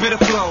 try to spit a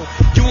flow.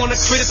 You wanna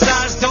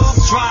criticize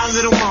dogs, try a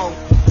little more.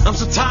 I'm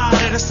so tired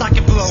of the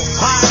socket blow.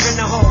 Fire in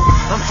the hole.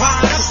 I'm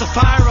fired up, so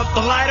fire up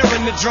the lighter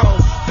in the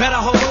drove. Better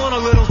hold on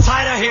a little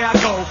tighter, here I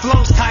go.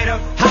 Flows tighter,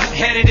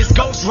 hot-headed as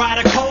Ghost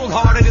Rider.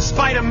 Cold-hearted as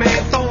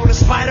Spider-Man, throwing a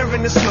spider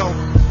in the snow.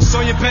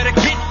 So you better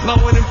get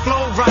blowing and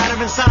flow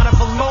rider inside of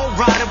a low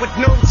rider with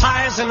no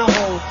tires in the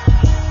hole.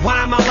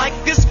 Why am I like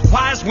this?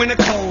 Why is winter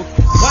cold?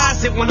 Why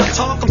is it when I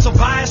talk I'm so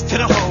biased to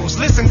the hoes?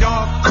 Listen,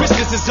 dog,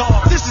 Christmas is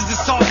off. This is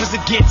as soft as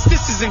it gets.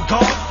 This isn't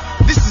golf.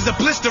 This is a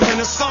blister in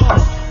a song.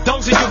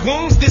 Those are your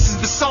wounds, this is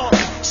the song.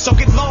 So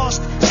get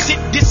lost. Shit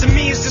dissing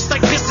me is just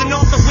like dissing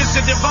off the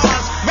Wizard of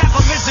Oz. Rap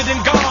a lizard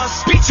and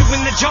gauze. Beat you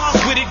in the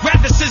jaws with it.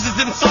 Grab the scissors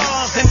and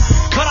saws. And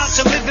cut out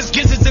your livers,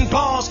 gizzards and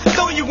balls.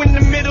 Throw you in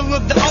the middle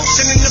of the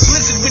ocean in the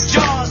blizzard with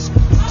jaws.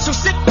 So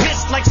sit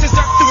pissed like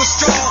scissor through a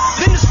straw.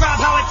 Then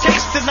describe how it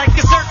tasted like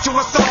dessert to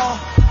a thaw.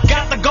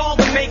 Got the gall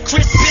to make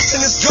Chris piss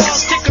in his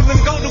jaws. Tickle him,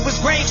 go to his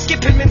grave,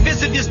 skip him and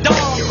visit his dog.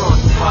 You're on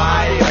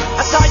fire.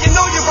 That's how you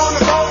know you're on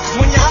the road. Cause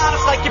when you're hot,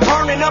 it's like you're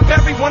burning up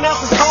everyone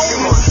else's cold.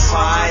 You're on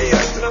fire.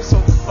 And I'm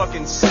so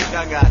fucking sick,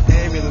 I got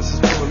ambulances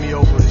pulling me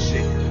over and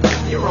shit.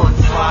 You're on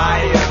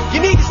fire. You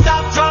need to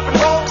stop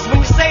dropping rolls when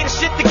you say the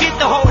shit to get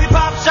the whole hip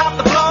hop shop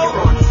to blow.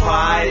 You're on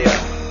fire.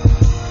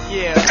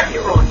 Yeah,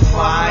 you're on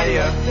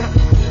fire.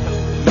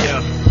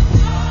 Yeah.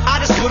 I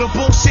just put a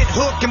bullshit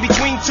hook in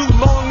between two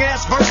long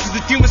ass verses.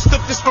 The human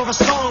stuff this for a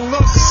song.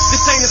 Look,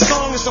 this ain't a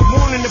song, it's a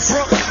warning to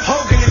Brooke.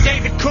 Hogan and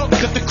David Cook,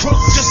 that the crook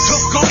just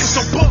took over.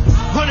 So book,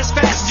 run as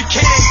fast as you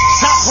can.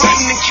 Stop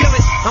writing and kill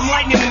it. I'm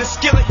lightning in the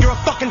skillet, you're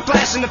a fucking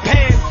flash in the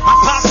pan. I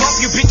pop up,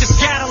 you bitches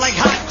scatter like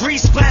hot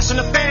grease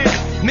splashing the fan.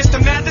 Mr.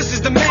 Mathis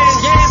is the man,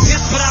 yeah, I'm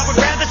pissed, but I would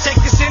rather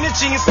take this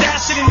energy and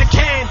stash it in the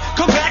can.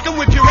 Come back and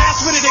whip your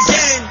ass with it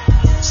again.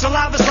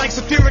 Saliva's like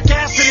sulfuric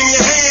acid in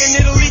your hand.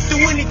 It'll leak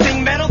through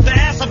anything, metal, the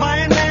ass of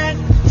Iron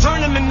Man. Turn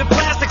them into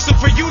plastic, so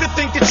for you to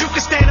think that you can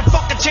stand a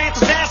fucking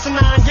chance is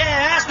asinine.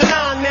 Yeah,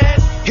 asinine, man.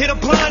 Hit a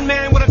blind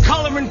man with a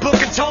coloring book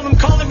and told him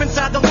color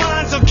inside the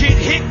lines or get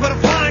hit with a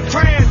fine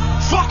crayon.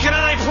 Fuck it,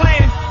 I ain't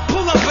playing.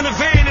 Pull up in a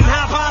van and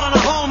hop out on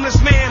a homeless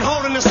man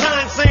holding a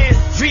sign saying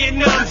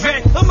Vietnam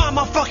vet. I'm on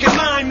my fucking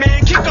mind,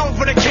 man. Kick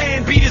over the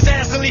can, beat his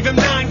ass and leave him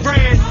 $9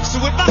 grand.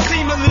 So if I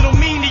seem a little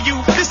mean to you,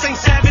 this ain't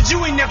savage, you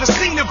ain't never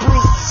seen a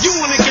brew. You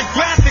wanna get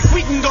graphic,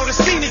 we can go to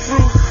scenic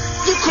route.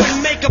 You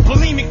couldn't make a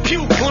bulimic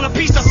puke on a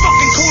piece of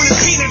fucking corn and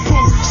peanut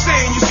brew.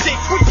 Saying you sick,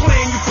 we're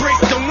playing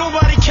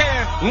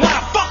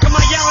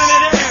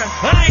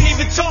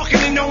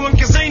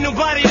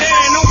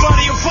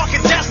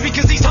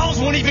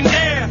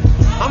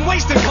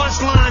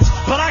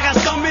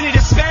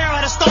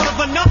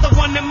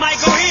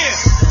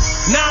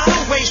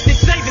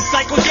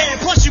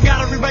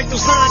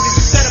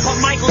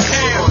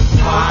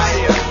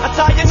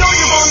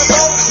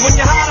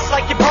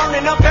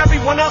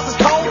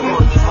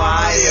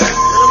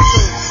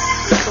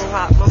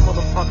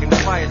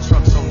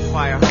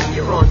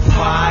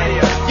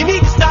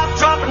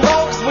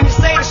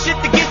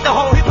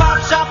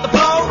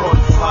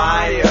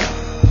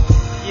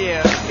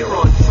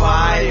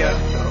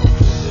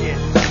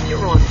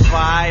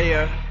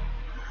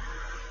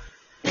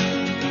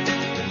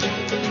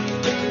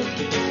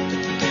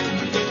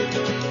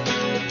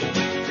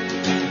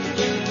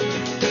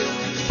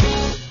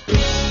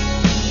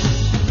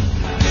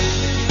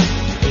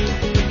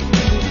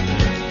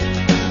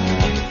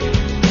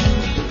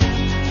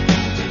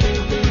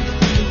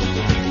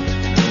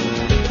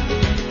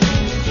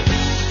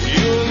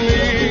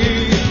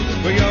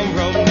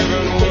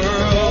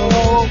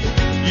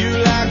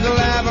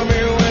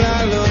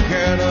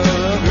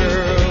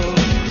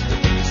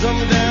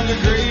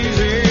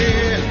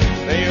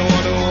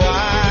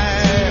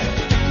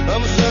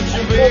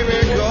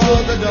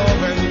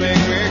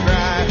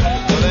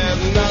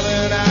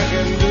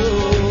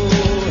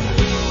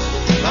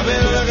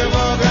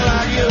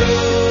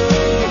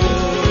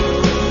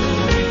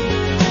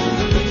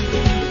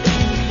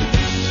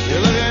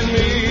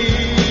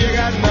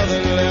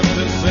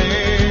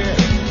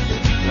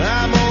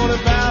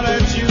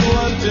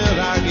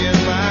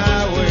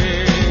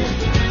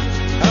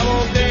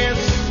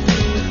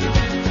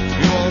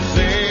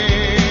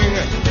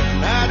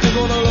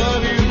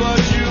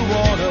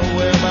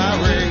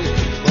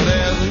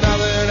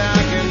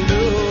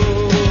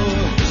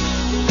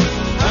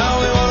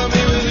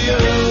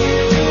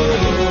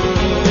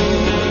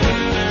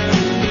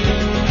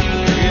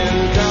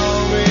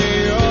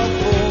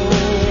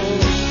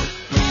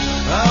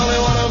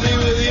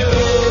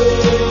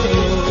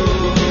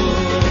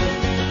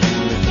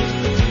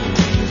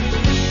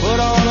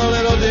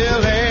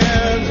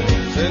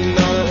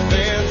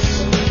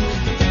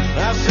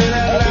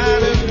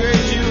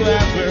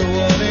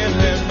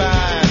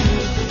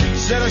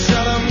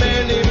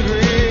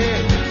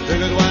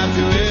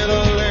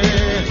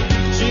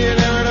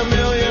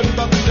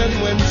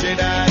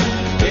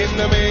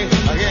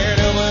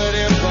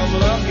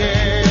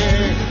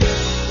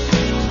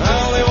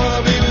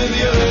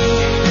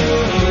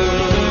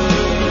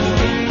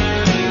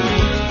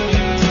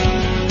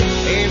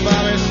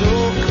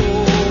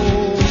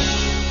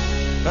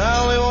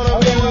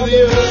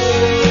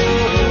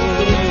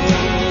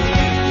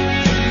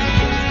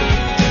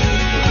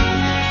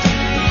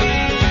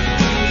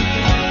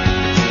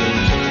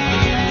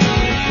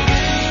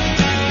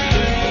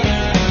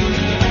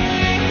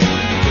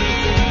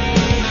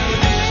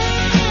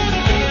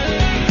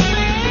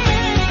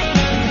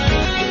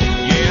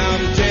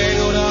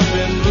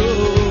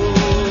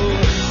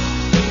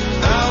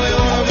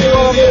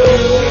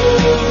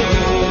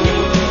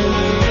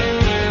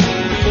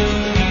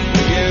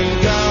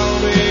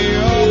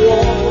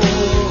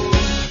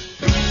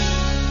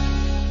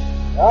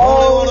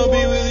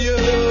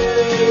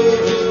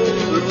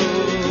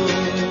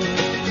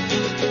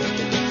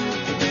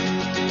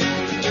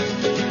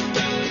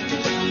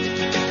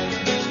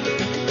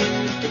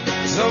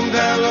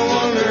Sometimes I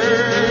wonder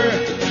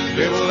if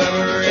it will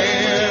ever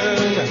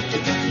end.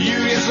 You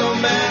get so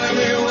mad at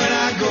me when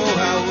I go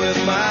out with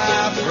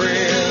my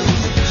friends.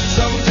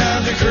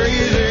 Sometimes you're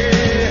crazy,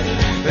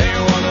 they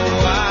wonder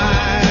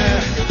why.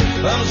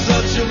 I'm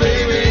such a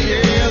baby,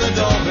 yeah, the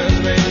dolphins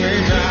make me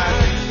cry.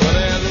 But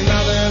there's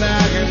nothing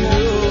I can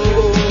do.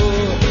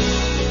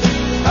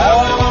 I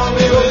wanna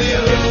be with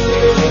you.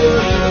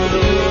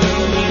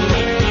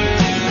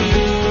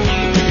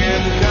 You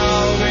can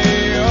call me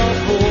a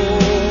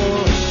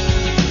fool.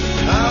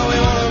 I only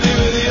wanna be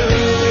with you.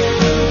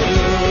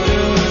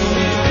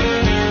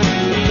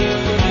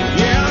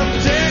 Yeah, I'm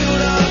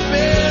tangled up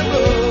in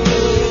blue.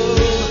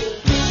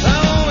 I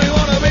only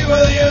wanna be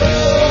with you.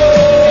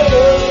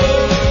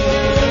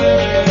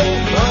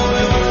 I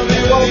only wanna be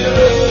with you.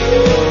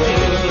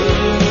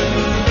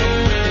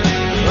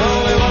 I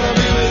only wanna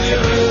be with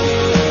you.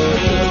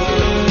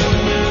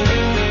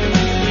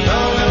 I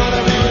only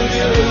wanna be with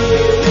you.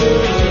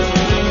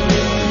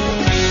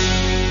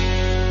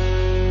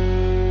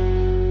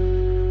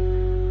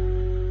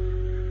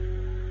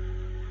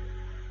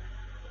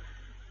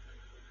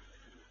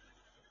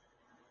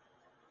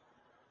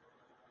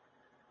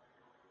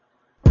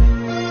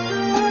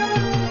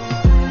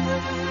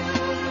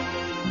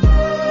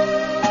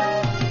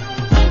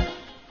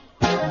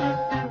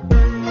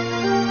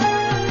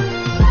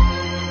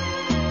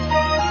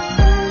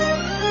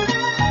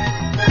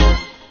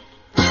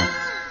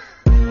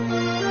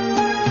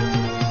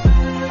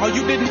 Oh,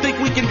 you didn't think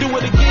we can do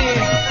it again?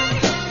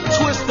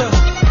 Twister,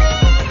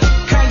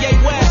 Kanye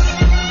West,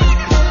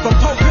 from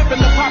Pope Pippin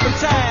to poppin'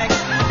 tags,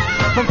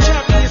 from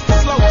champions to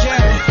slow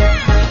jamming.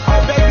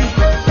 Oh baby,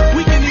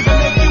 we can even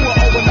make you an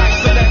overnight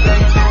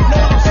celebrity. Know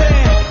what I'm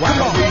saying? Why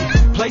don't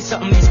we play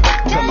something these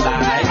to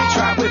like?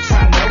 Try whips,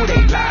 I know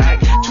they like.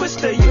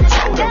 Twister, you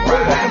told her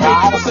right.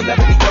 Make you a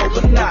celebrity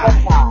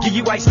overnight. Give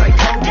you ice like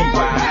Kobe,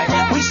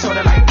 right? We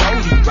sorta like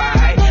Bodie,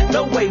 right?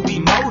 The way we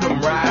mold 'em,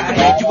 right?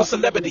 Make you a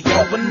celebrity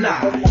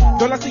overnight.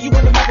 Girl, I see you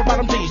in the map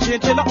bottom jeans,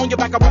 chinchilla on your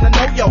back, I wanna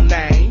know your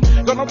name.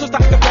 Girl, I'm just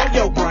like to blow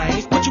your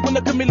brains, put you in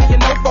the chameleon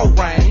no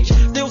range.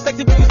 Still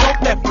sexy when you smoke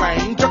that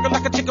flame, jerking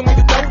like a chicken when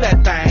you throw that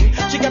thing.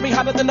 She got me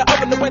hotter than the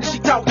oven, the way that she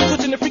talk,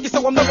 switching the freaky,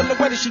 so I'm loving the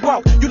way that she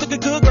walk. You looking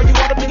good, girl, you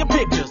ought to be in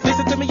pictures.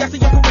 Listen to me, I see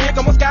your career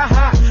going sky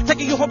high,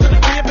 taking you home to the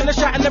crib in the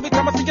shot, and every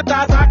time I see your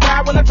thighs, I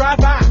cry when I drive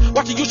by.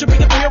 Watching you should be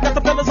a thrill, got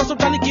the fellas on some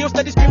Johnny Gill,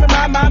 steady screaming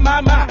my.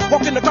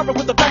 Walk in the carpet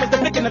with the fellas,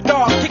 they're licking the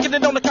dog, kicking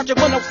it on the couch at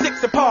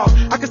 106 and Park.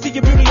 I can see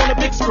your beauty on the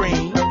big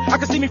screen. I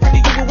can see me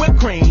freaking you with whipped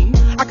cream.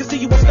 I can see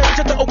you on stage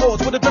at the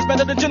awards with a dress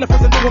better than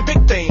Jennifer's and doing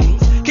big things.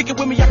 Kick it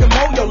with me, I can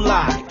mold your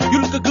life.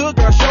 You look good,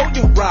 girl, show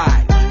you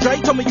right. Dre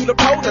told me you the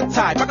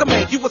prototype. I can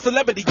make you a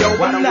celebrity, yo,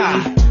 Why I'm don't not.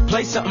 we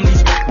play something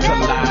these to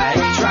like?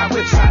 Try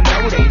whips, I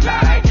know they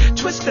like.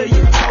 Twister,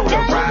 you told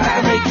her right.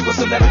 I can make you a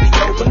celebrity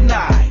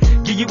overnight.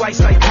 Give you ice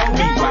like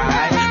Kobe,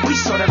 right? We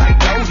sorta like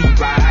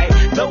Bodie, right?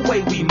 The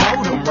way we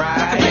mold 'em, I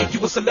right? can make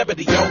you a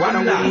celebrity Why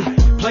don't overnight.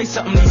 we play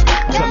something these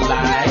to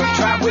like?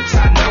 Try whips,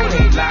 I know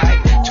they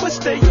like.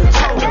 Twister, you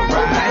told her I can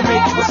right.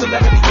 make you a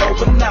celebrity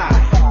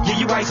overnight. Give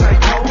you ice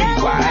like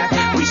Kobe,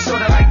 right? We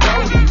sorta like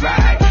Bodie,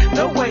 right?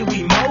 The way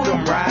we mold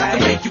 'em, I right?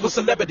 can make you a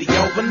celebrity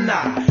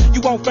overnight.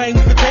 You won't fame,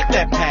 you can take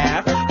that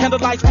path.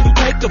 Candlelights when you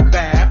take a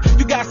bath.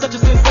 You got such a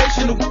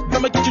sensational.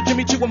 I'ma get you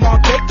Jimmy Choo and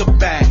Mark Jacob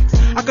bags.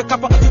 I could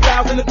cop her a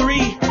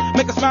 2003.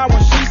 Make her smile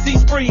when she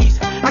sees freeze.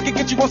 I can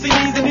get you on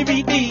CDs and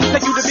DVDs.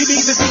 Take you to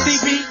BBs and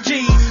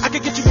CCBGs. I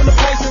can get you in the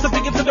places to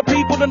dig into the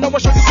people to know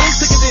what show you things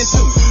to get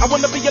into. I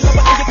wanna be your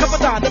lover and your cover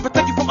die. Never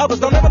take you from others.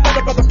 Don't ever let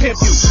a brother pimp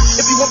you.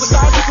 If you want the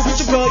style, you can reach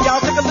your girl, y'all.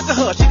 Take a look at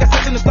her. She got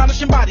such an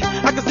astonishing body.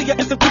 I can see her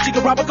in some Gucci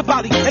and Robert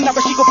Cavalli. And now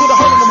she gon' put a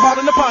hole in the heart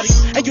in the party.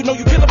 And you know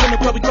you kill her when the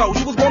club we go.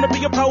 You was born to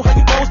be a pro, how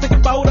you pose,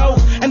 taking photos.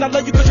 And I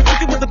love you cause you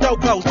freaking with the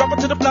dope goes. Drop it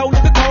to the flow,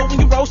 look at cold when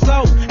you roll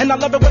slow. And I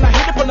love it when I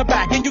hit it from the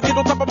back. And you get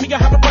on top of me, I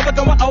have a brother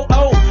going oh.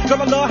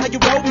 Girl, I love how you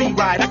roll me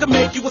right. I can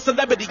make you a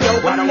celebrity,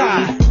 yo, Why I'm don't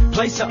not. we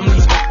play something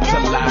these to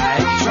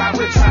like? Try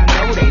whips, I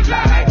know they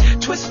like.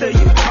 Twister,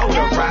 you told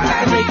her I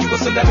right. can make you a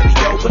celebrity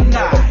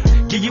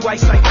overnight. Give you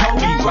ice like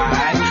Kobe,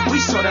 right? We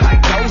sorta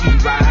like Bodie,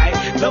 right?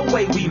 The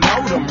way we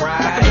mold 'em, I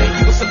right? can make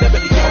you a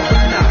celebrity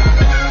overnight.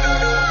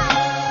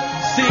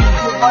 See,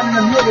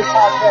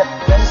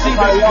 see,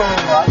 baby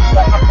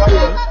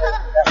girl.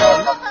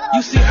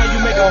 You see how you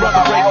make a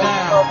brother break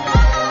down.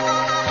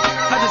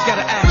 I just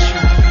gotta ask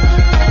you,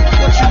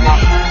 what you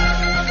need?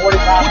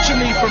 What you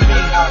need from me?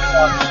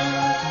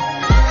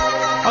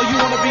 Oh, you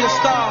wanna be a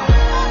star?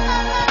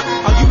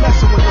 Oh, you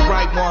messing with the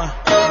right one.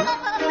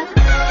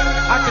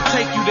 I can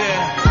take you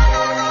there.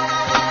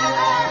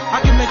 I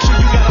can make sure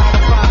you got all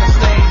the finest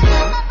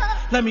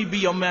things. Let me be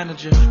your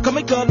manager. Come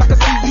here, girl, I can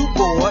see you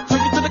bored.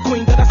 Take you to the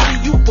queen that I see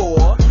you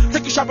for.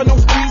 Take you shopping on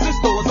sprees and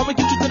stores. I'ma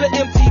get you to the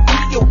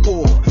MTV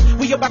awards.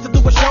 We about to do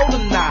a show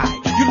tonight.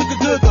 You looking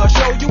good, girl,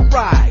 show you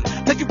right.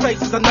 Take you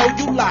places I know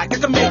you like. I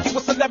can make you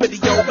a celebrity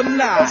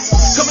overnight.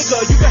 Come here,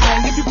 girl, you can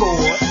hang if you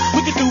bored. We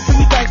can do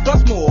plenty things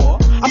plus more.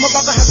 I'm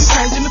about to have you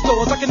changing the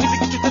stores. I can even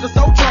get you to the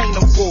Soul Train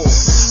on board.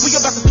 We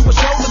about to do a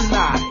show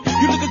tonight.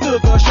 You looking good,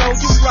 girl, show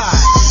you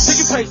right.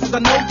 Take you places I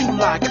know you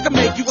like. I can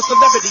make you a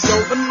celebrity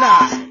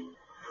overnight.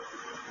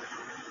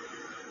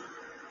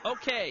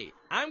 Okay,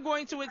 I'm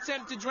going to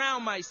attempt to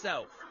drown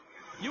myself.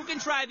 You can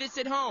try this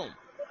at home.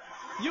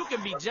 You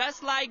can be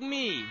just like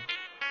me.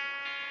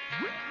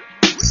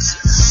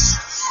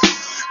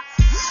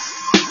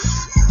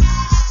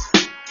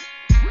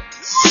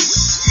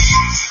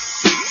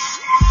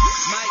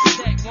 Mic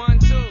check, 1,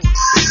 2.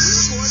 We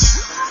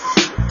recording?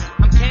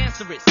 I'm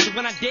cancerous, so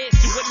when I did,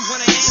 you wouldn't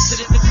want to answer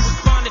this if you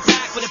responded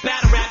back with a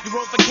battle rap you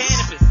wrote for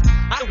cannabis.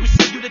 I would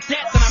show you to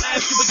death and I'll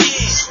ask you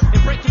again.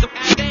 And break through the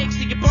eggs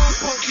to your bones,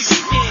 poke to your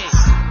skin.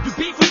 You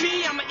beef with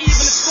me, I'ma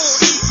even the score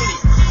equally.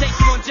 Take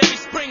you on Jerry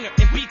Springer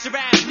and beat your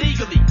ass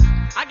legally.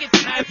 I get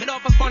to laugh it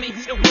off a funny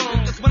hit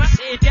room. Cause when I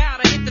say it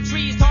out, I hit the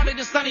trees harder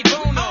than Sonny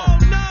Bono. Oh,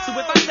 no. So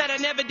if I said I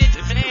never did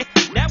it,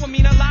 that would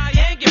mean I lie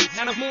and get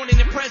out of more than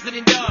the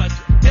president does.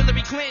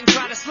 Hillary Clinton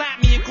tried to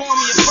slap me and call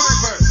me a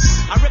pervert.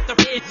 I ripped her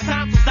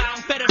tonsils out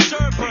and fed her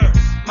Sherbert.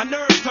 My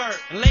nerves hurt,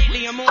 and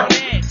lately I'm on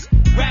edge.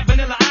 Grab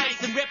Vanilla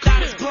Ice and ripped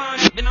out his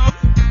blonde. You know,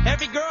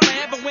 every girl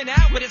I ever went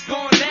out with is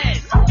gone dead.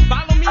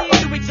 Follow me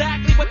and do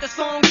exactly what the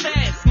song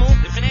says. Smoke,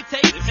 if it ain't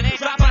take, if it ain't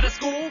drop out of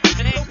school, if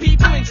it ain't no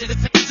people into the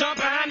jump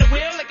behind the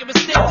wheel like it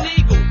was still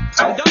legal.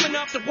 I'm dumb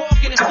enough to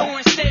walk in a store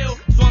and steal,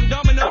 so I'm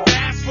dumb enough to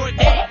ask for a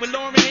date with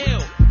Lauryn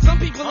Hill. Some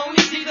people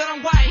only see that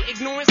I'm white,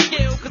 ignoring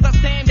skill, cause I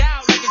stand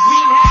out like a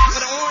green hat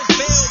with an orange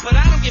bill. But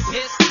I don't get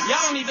pissed,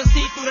 y'all don't even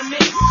see through the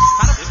mist.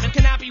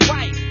 Can I be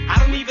white?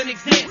 I don't even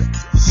exist.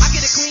 I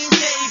get a clean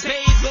shave,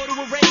 bathe, go to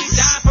a rave,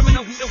 die from an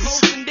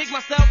host and dig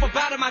myself up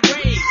out of my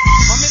grave.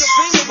 My middle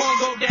finger won't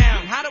go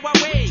down, how do I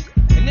wave?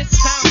 And this is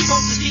how I'm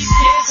supposed to teach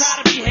kids how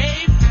to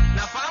behave.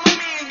 Now follow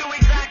me and do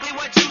exactly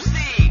what you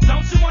see.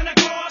 Don't you wanna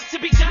grow up to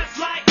be just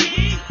like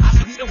me? I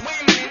see the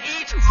women in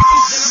each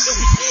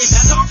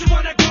now don't you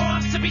wanna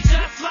grow up to be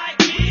just like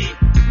me?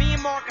 Me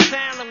and Marcus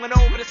Allen went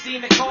over to see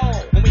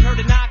Nicole when we heard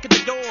a knock at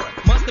the door.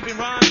 Must have been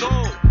Ron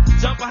Gold.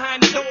 Jump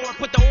behind the door,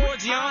 put the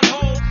orgy on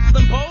hold.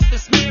 Them both to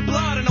smear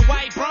blood in a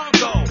white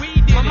Bronco.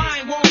 My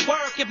mind won't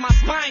work if my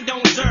spine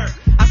don't jerk.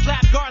 I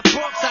slap Garth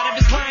Brooks out of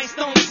his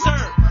rhinestone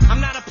shirt. I'm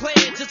not a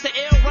player, just an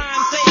ill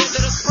rhyme sayer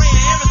that'll spray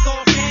an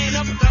aerosol can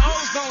up with the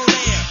ozone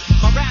layer.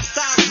 My rap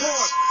style's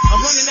warped. I'm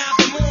running out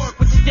the morgue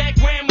with the dead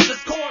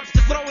grandmother's corpse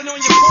to throw it on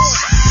your porch.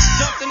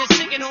 Jumped in a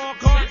chicken horn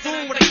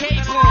cartoon with a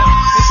cake horn.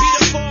 And beat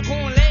a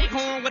foghorn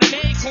leghorn with an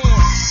acorn.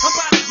 I'm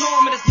about to draw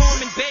him in his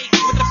Norman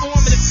Bates with the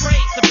formative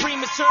traits of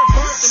premature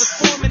birth that was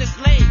 4 minutes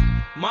late.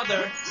 Mother,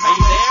 are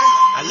you there?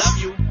 I love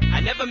you.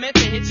 I never meant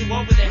to hit you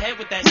over the head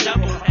with that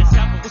shovel.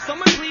 Will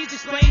someone please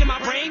explain to my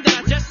brain that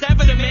I just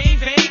severed the main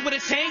vein with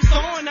a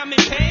chainsaw and I'm in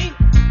pain?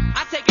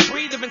 I take a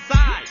breather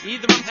inside.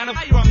 Either I'm kind of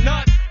high or I'm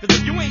nuts. Cause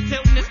if you ain't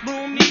tilting this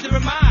broom, neither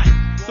am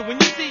I. So when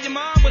you see your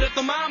mom with a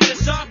thermometer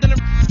sharp, then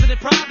it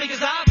probably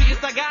is obvious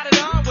I got it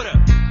on with her.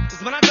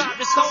 Cause when I drop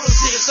this solo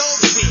shit, it's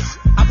over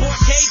with. I bought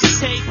cages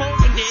tape,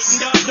 opened it,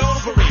 and dubbed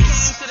over it.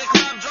 Came to the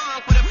club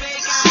drunk with a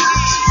fake ID.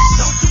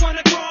 Don't you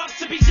wanna grow up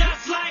to be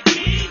just like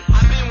me?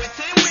 I've been with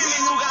 10 women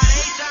who got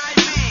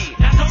HIV.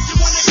 Now don't you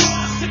wanna grow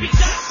up to be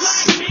just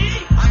like me?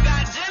 I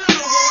got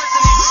genital warts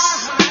and it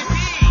burns when I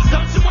pee.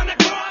 Don't you wanna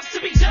grow up to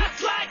be just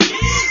like me?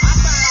 I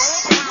found a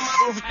rope around my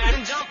roof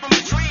and jump from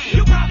a tree.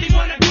 You probably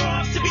wanna grow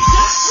up to be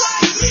just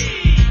like me.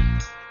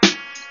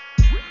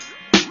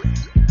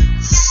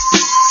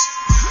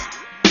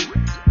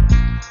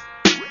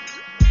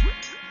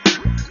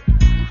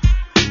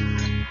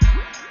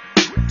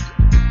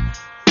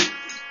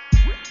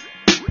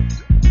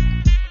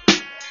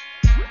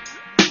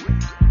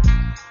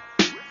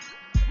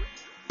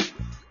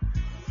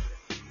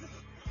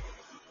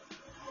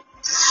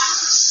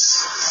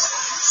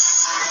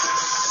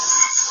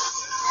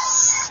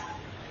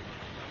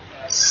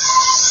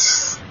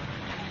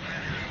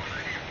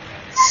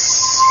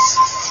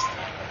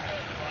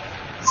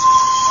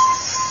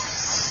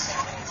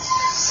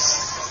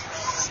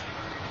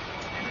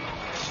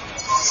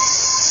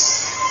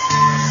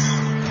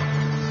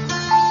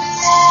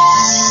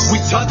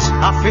 touch,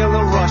 I feel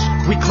a rush.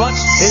 We clutch,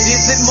 it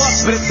isn't much,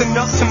 but it's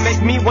enough to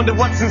make me wonder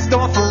what's in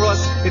store for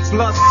us. It's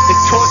lust,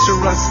 it's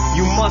torturous.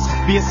 You must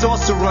be a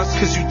sorceress,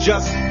 cause you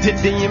just did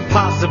the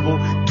impossible.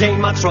 Gain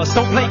my trust,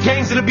 don't play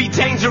games, it'll be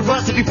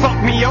dangerous if you fuck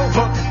me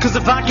over. Cause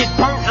if I get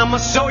burnt, I'ma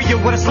show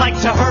you what it's like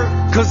to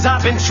hurt. Cause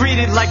I've been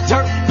treated like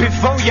dirt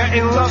before you,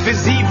 and love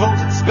is evil.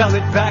 Spell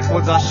it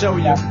backwards, I'll show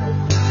you.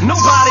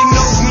 Nobody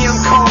knows me, I'm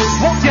cold.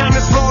 Walk down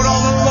this road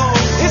all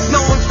alone. It's no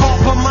one's fault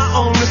but my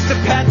own. It's the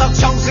path I've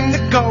chosen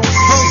to go.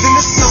 Frozen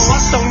in snow, I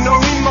show no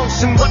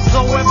emotion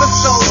whatsoever.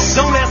 So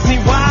don't ask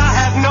me why I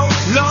have no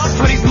love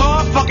for these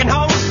motherfucking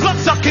hoes.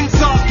 Blood-sucking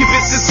talky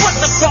bitches. What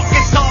the fuck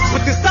is off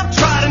with this? I've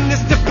tried in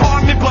this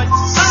department, but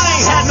I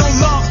ain't had no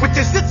luck with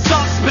this. It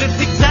sucks, but it's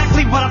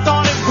exactly what I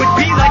thought it would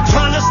be. Like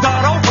trying to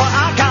start over.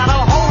 I got a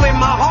hole in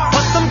my heart,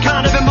 but some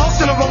kind of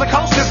emotional roller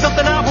coaster.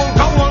 Something I won't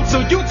go on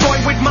till you toy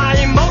with my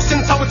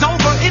emotions. So it's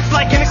over, it's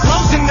like an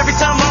explosion. Every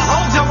time I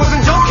hold you, I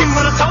wasn't joking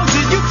when I told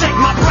you. You take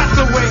my breath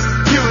away,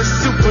 you're a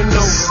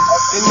supernova.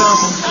 And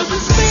I'm a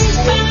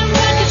space-bound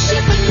rocket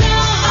ship, and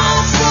now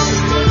I'm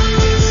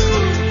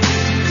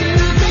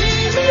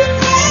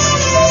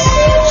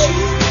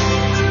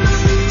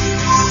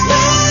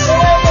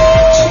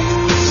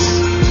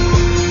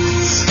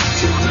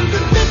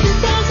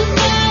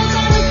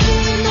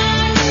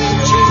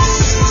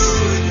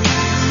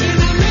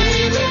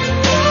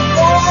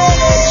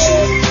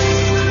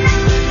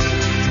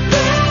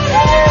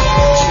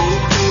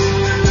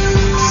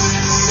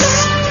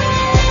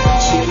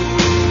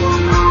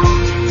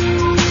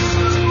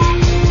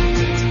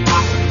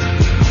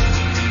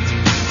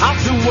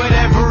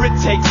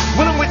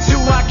Where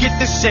do I get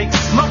the shakes?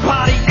 My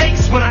body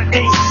aches when I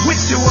ain't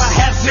with you. I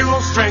have zero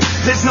strength.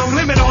 There's no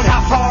limit on how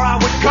far I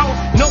would go.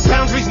 No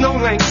boundaries, no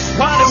length.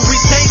 Why do we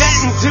say that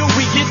until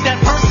we get that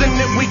person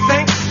that we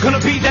think gonna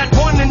be that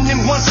one? And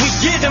then once we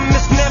get them,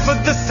 it's never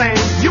the same.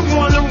 You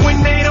want them when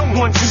they don't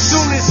want you.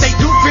 Soon as they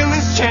do,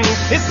 feelings change.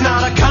 It's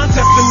not a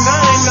contest and I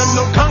ain't on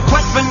no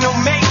conquest for no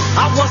mate.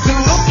 I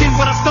wasn't looking,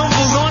 but I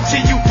stumbled onto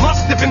you.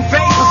 Must have been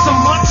fate, but so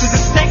much is at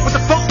stake. What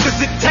the fuck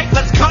does it take?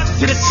 Let's cut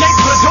to the chase.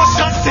 But the door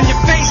shuts in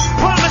your face.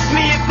 Promise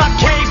me if I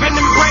cave in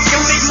and break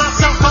and leave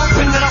myself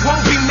open that I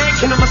won't be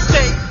making a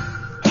mistake.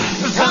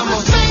 'Cause I'm a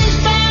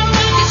space-bound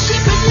rocket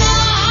ship with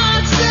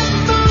lots of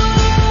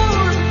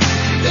food.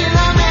 And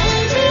I may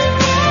be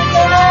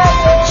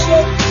without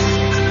you.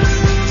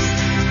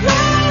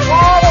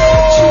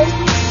 Without you.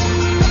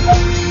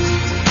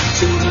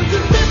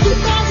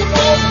 250,000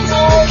 miles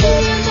on the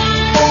keys I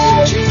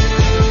hold you.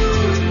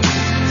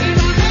 And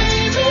I may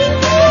be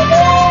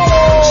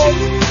without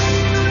you.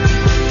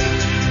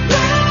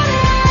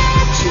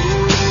 Without you.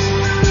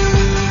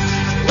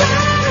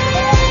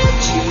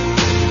 Without you.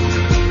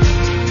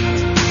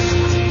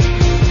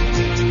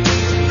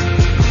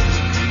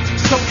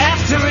 So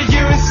after a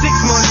year and 6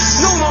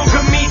 months, no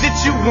longer me that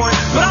you want.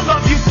 But I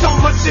love you so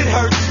much it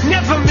hurts.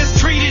 Never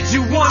mistreated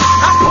you once.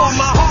 I pour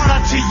my heart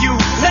out to you.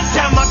 Let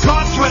down my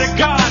guard, swear to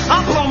God.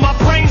 I'll blow my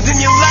brains in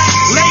your lap.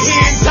 Lay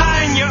here and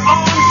die in your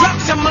arms. Drop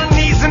to my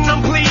knees and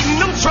I'm bleeding.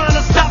 I'm trying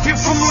to stop you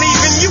from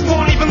leaving. You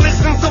won't even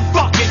listen, so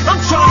fuck it. I'm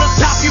trying to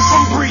stop you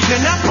from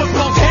breathing. I put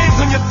both hands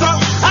on your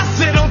throat. I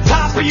sit on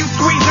top of you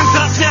squeezing.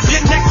 Till I snap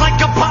your neck like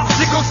a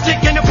popsicle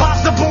stick. An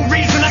impossible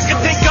reason I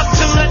could think of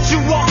to let you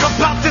walk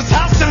about this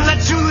house and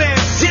let you live.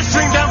 Tears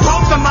stream down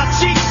both of my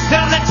cheeks. Then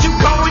I let you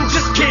go and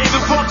just kid.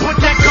 Before I put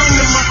that gun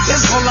to my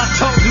temple, I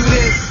told you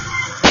this.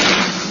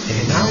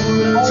 And I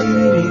would do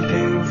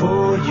anything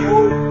for you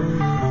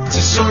to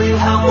show you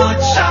how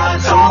much I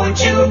told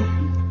you.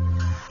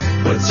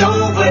 But it's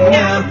over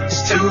now,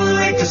 it's too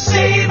late to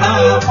save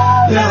our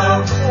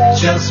love.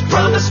 Just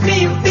promise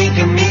me you'll think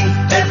of me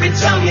every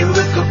time you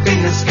look up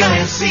in the sky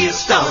and see a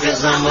star.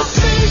 'Cause I'm a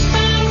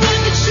space-bound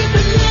rocket ship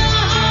with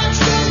lots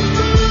of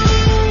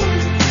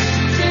food.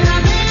 And I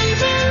may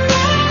be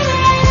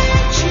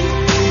without you.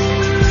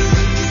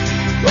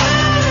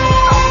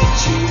 Without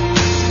you.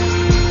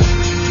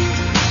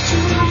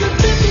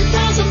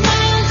 250,000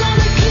 miles on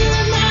the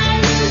clear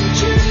night in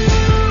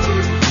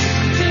June.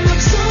 And I'm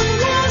so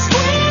lost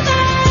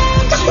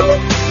without you.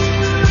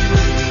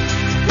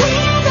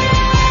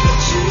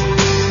 Without you.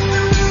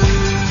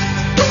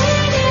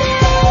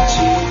 Without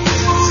you.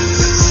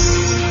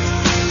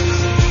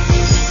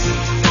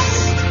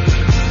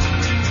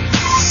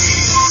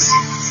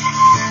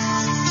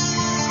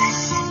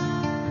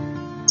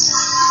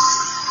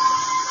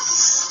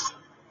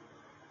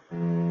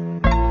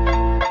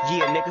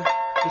 Yeah, nigga,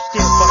 I'm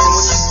still fucking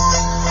with you.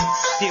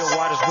 Still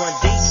waters run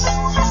deep.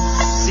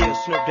 Still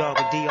Snoop Dogg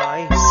and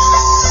D.R.E.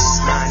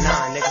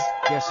 9-9, nigga.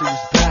 Guess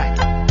who's back?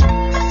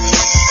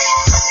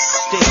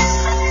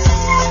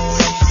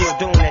 Still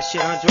doing that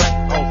shit, Andre?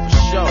 Oh,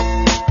 for sure.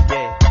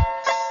 Yeah.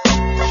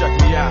 Check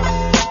me out.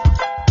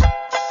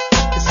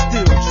 It's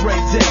still Dre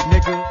Day,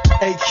 nigga.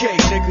 AK,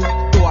 nigga.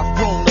 Though I've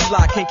grown a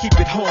lot, can't keep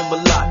it home a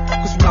lot.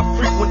 'Cause when I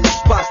frequent the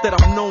spots that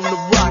I'm known to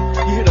rock,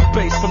 you hear the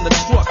bass from the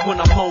truck when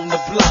I'm on the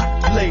block.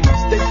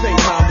 Ladies, they pay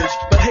homage,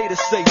 but haters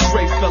say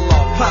Dre fell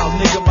off. Pow,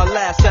 nigga, my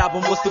last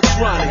album was The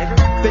Chronic.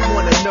 They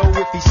wanna know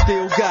if he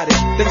still got it.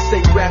 They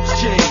say raps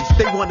change.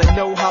 They wanna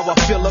know how I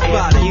feel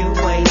about it. You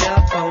ain't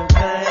up on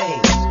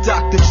things.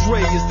 Dr.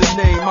 Dre is the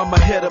name, I'm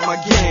ahead of my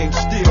game.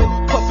 Still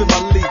puffin' my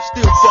leaf,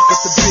 still fuck at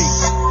the beat.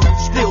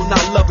 Still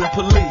not loving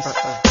police.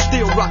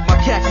 Still rock my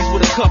khakis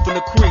with a cuff and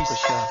a crease.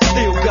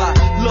 Still got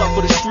love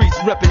for the streets,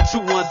 reppin'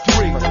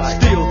 213.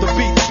 Still the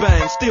beats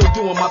bang, still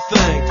doing my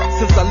thing.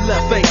 Since I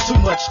left, ain't too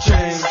much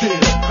change. Still,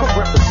 I'm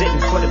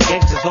representing for the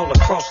gangsters all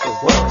across the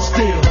world.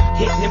 Still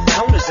hitting them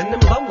corners and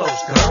them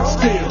lolos, girl.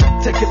 Still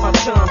taking my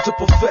time to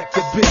perfect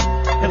the beat.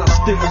 And I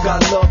still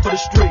got love for the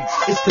streets.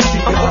 It's the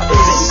I'm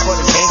representing for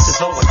the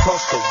gangsters all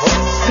across the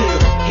world. Still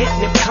hitting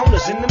them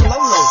corners and them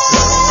lolos,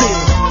 girl.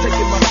 Still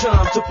taking my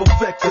time to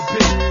perfect the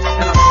beat.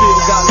 And I still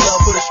got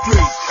love for the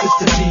streets. It's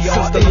the DR.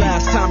 Since the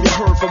last time you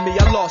heard from me,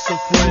 I lost some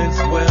friends.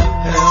 Well,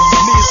 hell,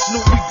 me and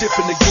Snoop, we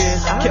dipping again.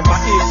 Kept my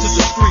ear to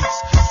the streets.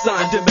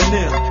 Signed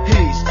Eminem.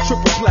 He's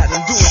triple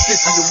platinum, doing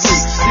 50 a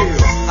week. Still,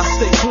 I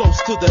stay close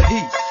to the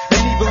heat.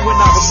 And even when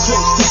I was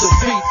close to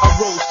defeat, I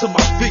rose to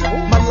my feet.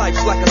 My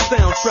life's like a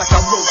soundtrack, I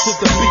wrote to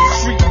the beat.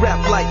 Street rap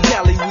like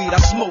Cali weed,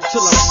 I smoke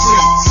till I'm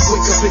sleep.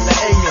 Wake up in the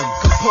AM,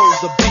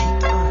 compose a beat.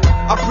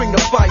 I bring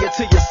the fire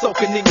till you're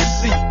soaking in your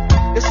seat.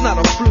 It's not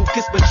a fluke,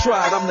 it's been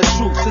tried, I'm the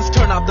truth. Since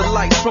turn out the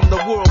lights from the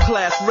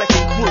world-class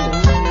wrecking crew,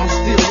 I'm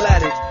still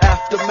at it,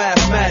 after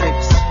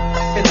mathematics.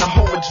 In the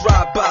home of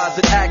drive-bys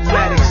and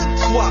acmatics.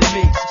 Swap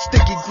meets,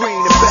 sticky green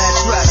and bad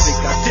traffic.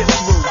 I dip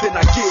through, then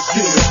I get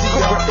through.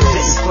 I'm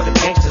representing for the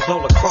gangsters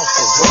all across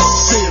the world.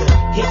 Still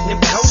hitting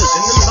them corners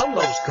and them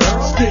lolos,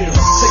 girl. Still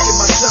taking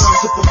my time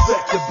to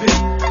perfect the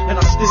beat. And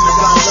I still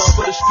got love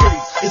for the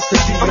streets. It's the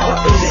DR. I'm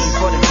representing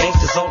for the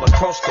gangsters all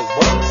across the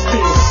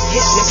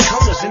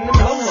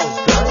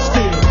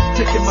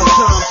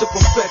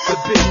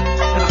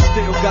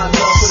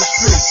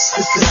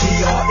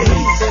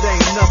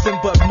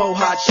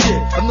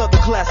shit. Another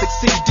classic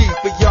CD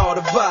for y'all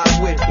to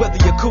vibe with. Whether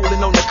you're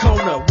coolin' on the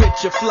corner with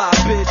your fly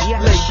bitch,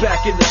 lay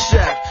back in the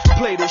shack,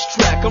 play this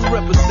track. I'm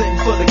representing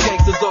for the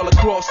gangsters all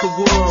across the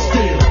world.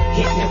 Still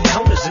hitting them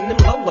counters and them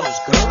lolos,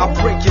 girl. I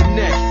break your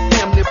neck,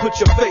 damn near put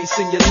your face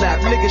in your lap.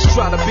 Niggas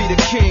try to be the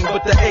king,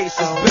 but the ace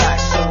is back.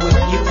 So if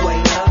you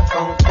ain't up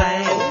on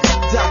things,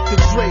 Dr.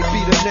 Dre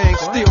be the name,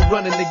 still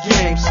running the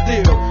game,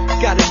 still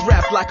got it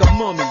wrapped like a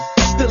mummy.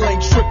 Still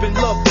ain't trippin',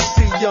 love to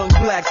see young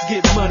blacks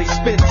get money.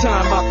 Spend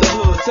time out the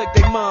hood, take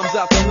their moms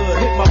out the hood,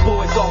 hit my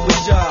boys off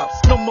with jobs.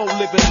 No more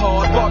living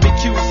hard,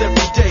 barbecues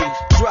every day,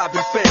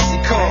 driving fancy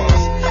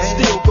cars.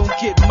 Still gon'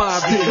 get my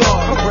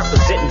regard. I'm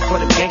representing for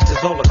the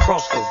gangsters all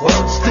across the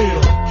world.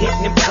 Still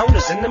hitting them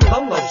counters and them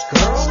lolos,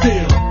 girl.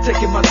 Still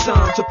taking my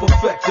time to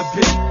perfect the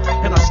beat,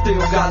 and I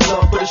still got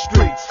love for the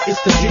streets. It's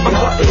the D.R.E. I'm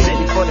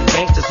representing for the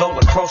gangsters all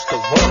across the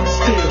world.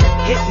 Still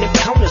hitting them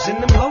counters and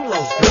them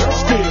lolos, girl.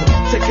 Still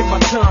taking my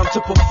time to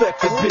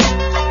perfect the beat,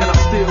 and I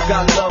still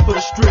got love for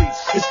the streets.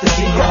 It's the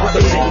D.R.E. I'm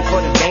representing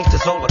for the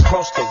gangsters all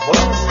across the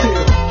world.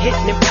 Still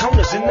hitting them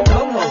counters and them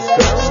lolos,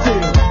 girl.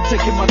 Still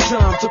taking my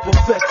time to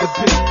perfect the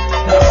beat,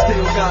 and I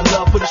still got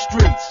love for the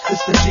streets.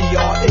 It's the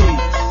D.R.E.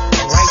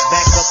 Right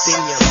back up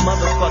in your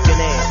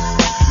motherfucking ass.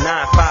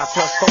 9-5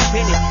 plus 4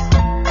 pennies.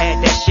 Add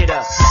that shit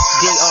up.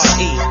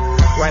 D.R.E.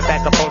 Right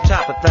back up on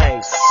top of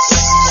things.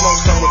 Smoke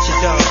some with your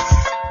dog.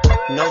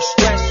 No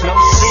stress, no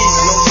seeds,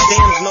 no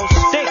stems, no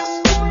sticks.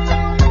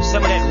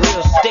 Some of that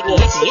real sticky,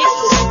 itchy.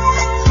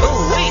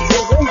 Ooh, wait.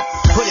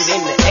 Put it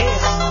in the air.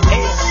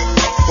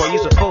 Boy,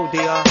 you's a fool,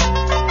 D.R.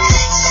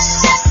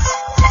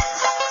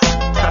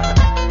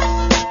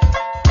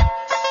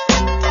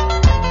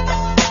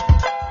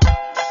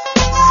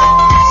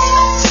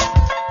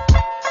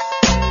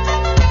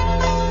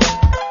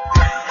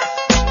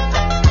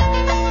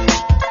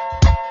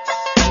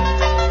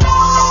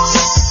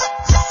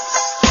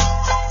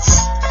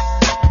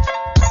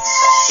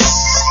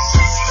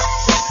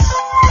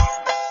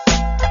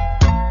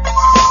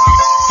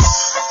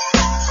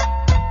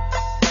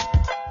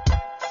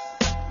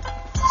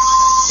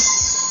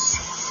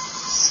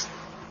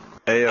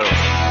 Hey yo,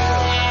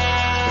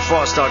 before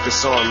I start this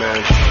song, man,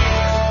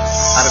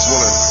 I just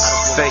want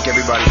to thank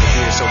everybody for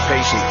being so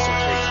patient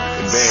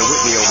and bearing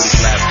with me over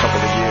these last couple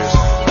of years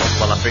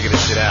while I figure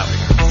this shit out.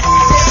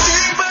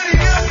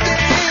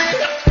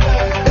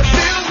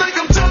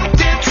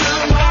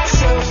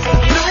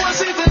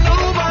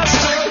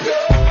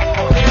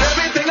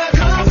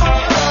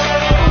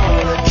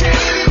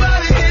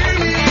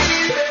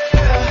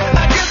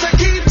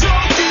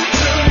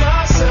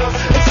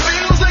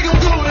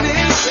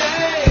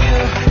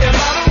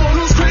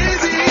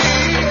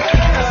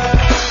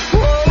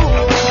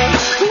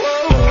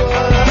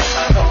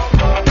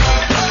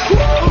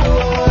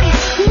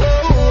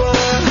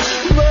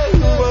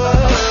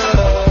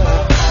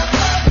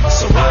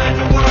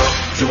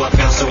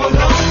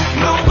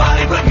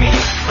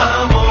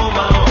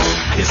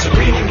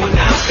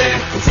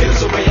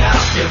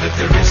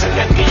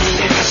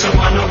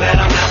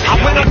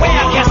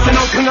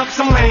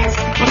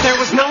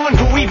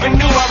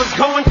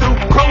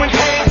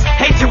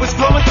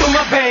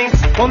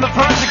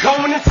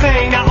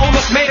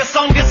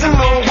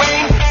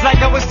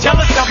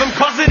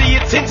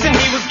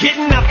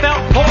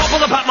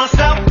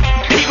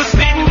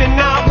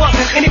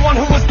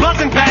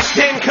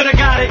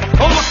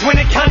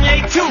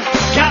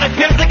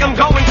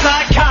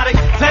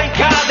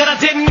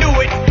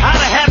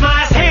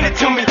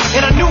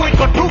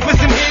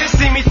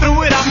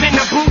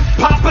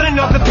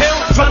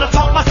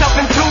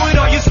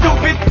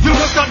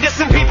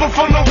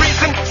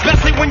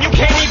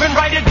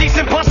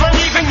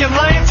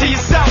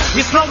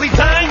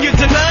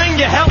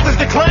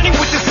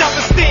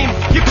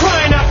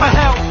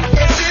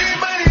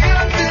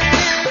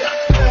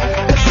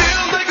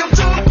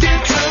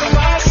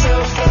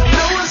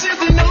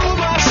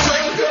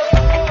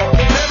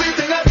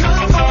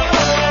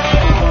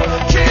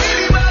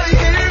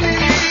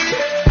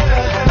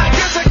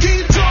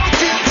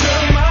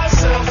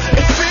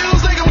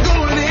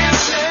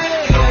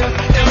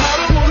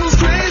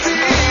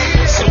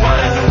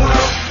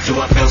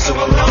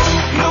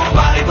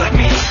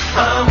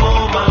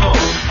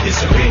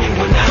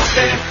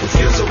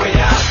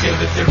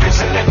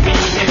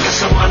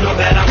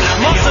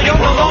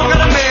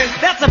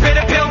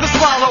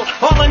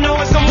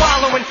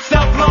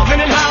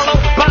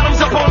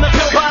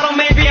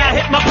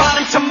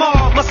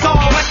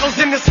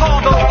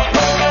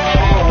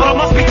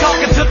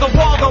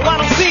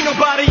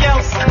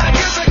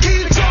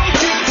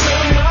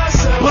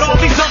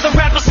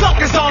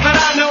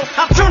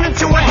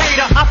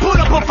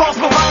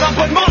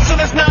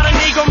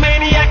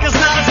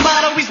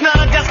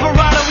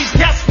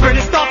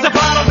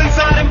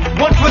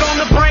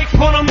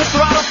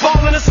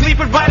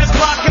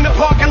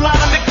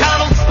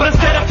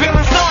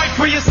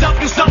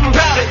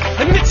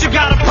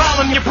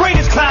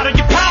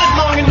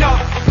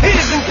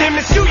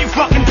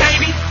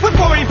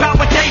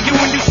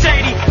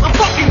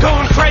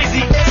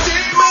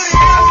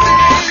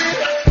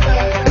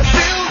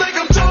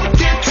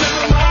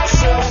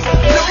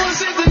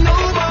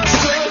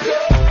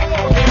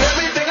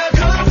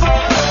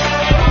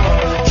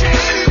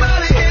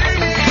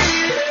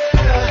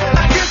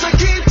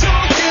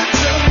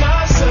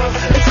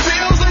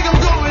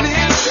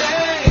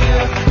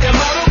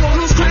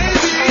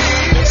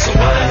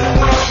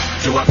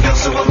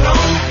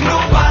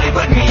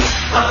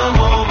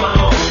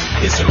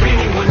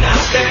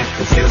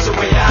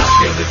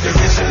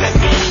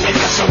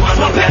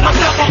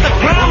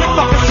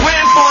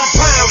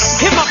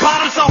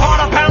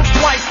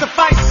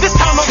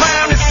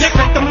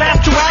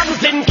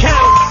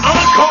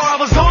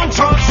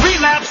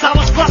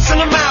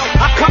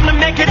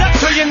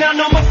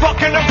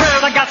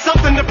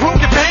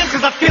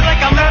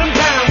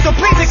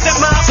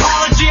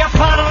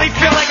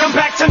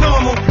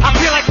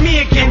 feel like me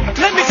again.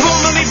 Let me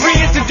formally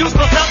reintroduce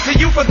myself to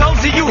you for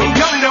those of you who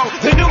don't know.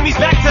 The new me's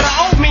back to the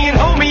old me and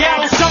homie, I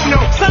don't show no.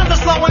 Signs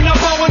are slowing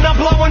up, blowing up,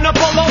 blowing up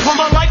all over.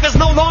 My life is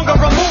no longer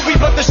a movie,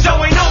 but the show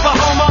ain't over,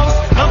 homos.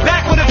 I'm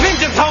back with a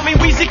vengeance, homie.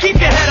 Weezy, keep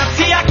your head up.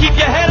 T.I., keep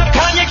your head up.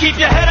 Kanye, keep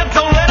your head up.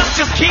 Don't let up,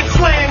 just keep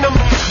slaying them.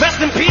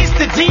 Rest in peace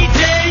to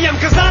DJ M,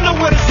 cause I know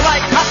what it's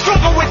like. I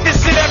struggle with this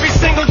shit every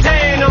single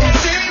day, and I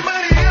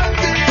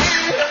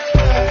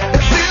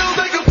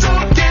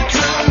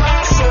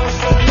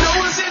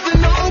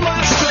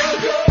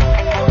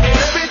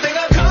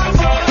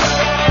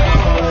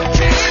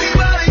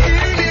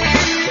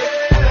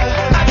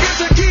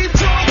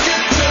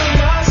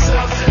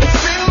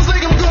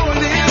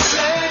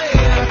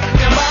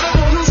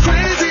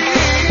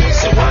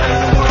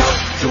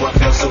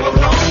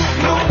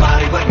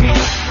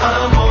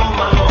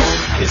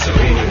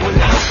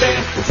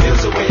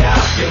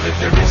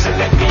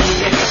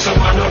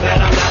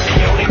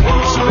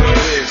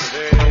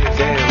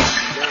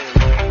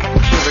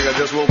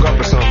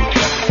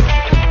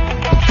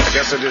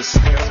just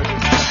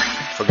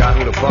forgot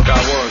who the fuck I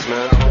was,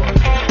 man.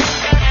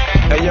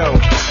 Hey yo,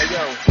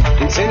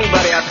 and to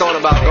anybody I thought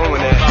about going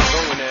at,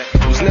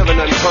 it was never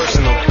nothing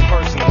personal.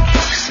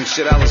 Some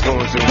shit I was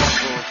going through.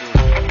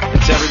 And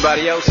to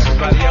everybody else,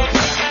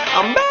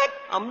 I'm back.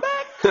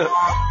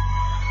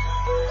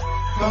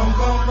 Boom,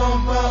 boom,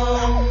 boom,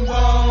 boom,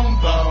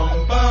 boom,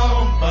 boom,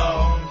 boom,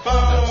 boom.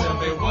 Now tell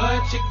me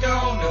what you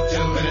gonna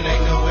do when it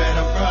ain't nowhere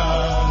to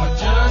run. When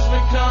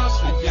judgment comes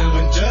for you,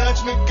 when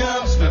judgment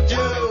comes for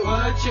you.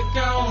 What you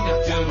gonna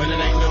do when it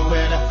ain't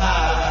nowhere to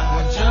hide?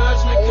 When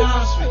judgment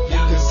comes for you,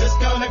 cause it's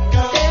gonna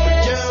come for you.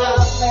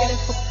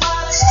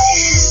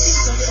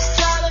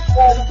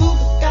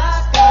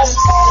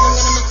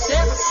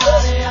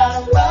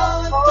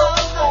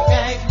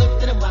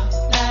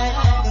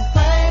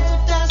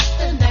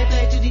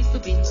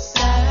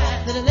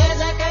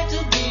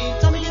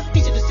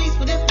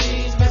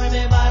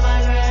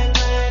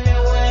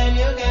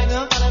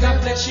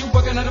 You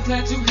working on a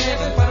plan to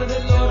heaven, part of the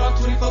Lord on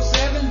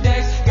 24/7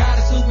 days. God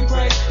is who we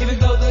praise, even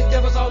though the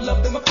devil's all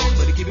up in my face,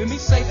 but he keeping me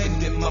safe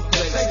and in my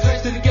place. Say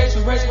grace to the gates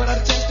we race without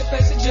a chance to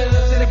face the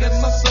judge. And I got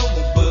my soul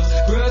with buzz,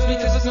 grudge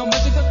because there's no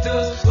mercy for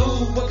thugs.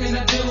 Ooh, what can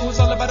I do? It's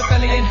all about the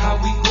family and how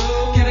we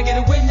grow. Can I get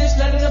a witness?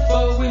 Let it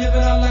unfold. We live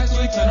in our lives,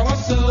 we turn our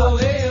soul. Hell,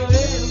 hell.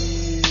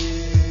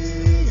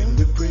 And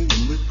we're praying,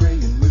 we're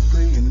praying, we're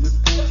praying, we're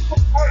praying.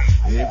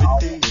 Every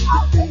day,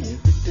 every day,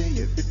 every day,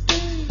 every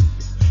day.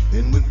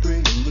 And we're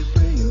praying, we're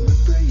praying,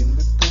 we're praying,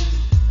 we're praying.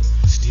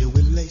 Still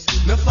with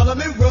laces. Now follow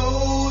me,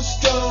 road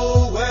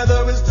show.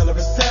 Whether it's tell or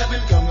it's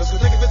happening. Come, let's go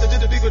take a visit to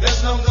the people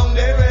that's long gone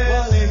there.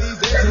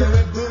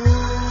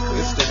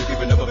 Instead of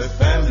keeping up with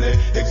family.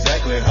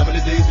 Exactly how many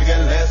days we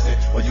got lasting?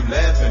 While you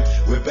laughing,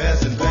 we're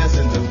passing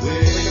the way.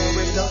 We gonna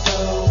raise our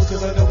souls,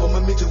 cause I know I'ma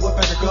meet you up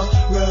at the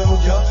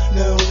crossroad. Y'all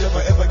know if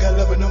I ever got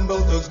love with them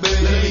both thugs,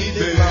 baby. Leave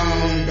it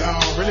long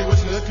gone, really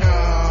wishing to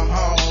come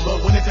home.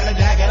 But when it's time to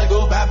die, gotta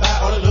go bye-bye.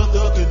 All the little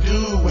thug could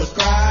do was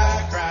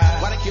cry.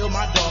 Why they kill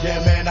my dog? Yeah,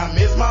 man, I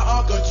miss my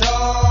Uncle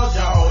Charles,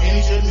 y'all. And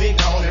he shouldn't be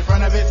gone in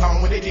front of his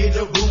home. When they did,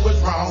 the boo was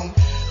wrong.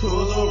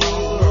 Who's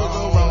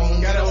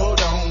wrong? Gotta hold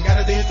on,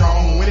 gotta stay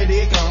strong. When it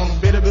did come,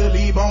 better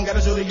believe on.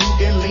 Gotta show that you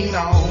can lean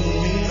on. And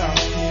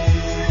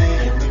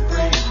we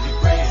praying, we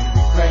praying,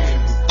 we praying,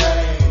 we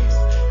praying.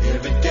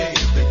 Every day,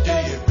 every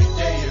day, every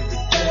day, every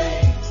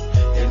day.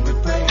 And we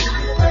praying,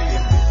 we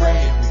praying, we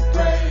praying, we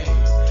praying.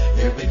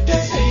 Every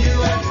day. See you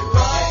at the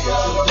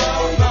crossroads.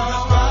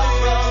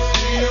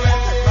 See you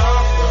at the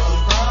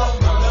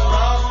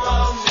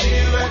crossroads. See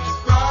you at the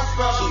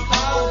crossroads. See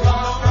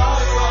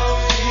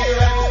you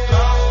at the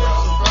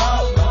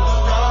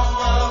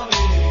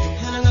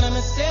And I'm gonna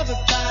miss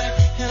everybody,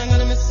 and I'm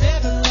gonna miss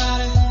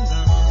everybody.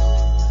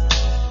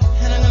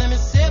 And I'm gonna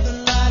miss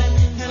everybody,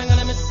 and I'm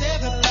gonna miss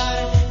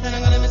everybody, and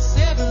I'm gonna miss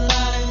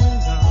everybody.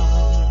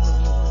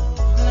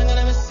 And I'm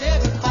gonna miss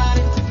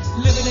everybody.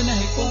 Living in a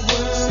hateful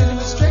world, sending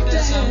me straight,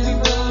 that's how we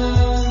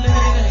roll. Living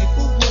in a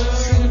hateful world,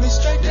 sending me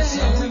straight, that's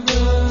how we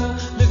roll.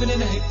 Living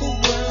in a hateful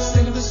world,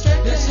 sending me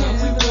straight, that's how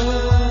we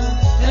roll.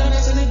 And I'm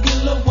asking to get a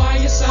little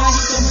wire side, you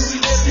tell me we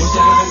live this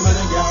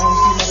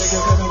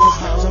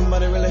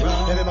Somebody really,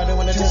 everybody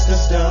wanna test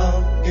us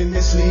down. Getting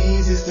this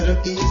leads instead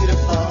of easy to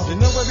fall. They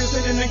know what we're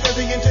sitting and cause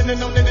they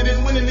intending on that it is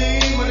winning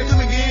it. Wanna come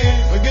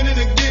again and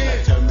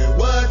again. Tell me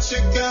what you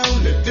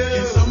gonna do.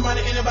 Can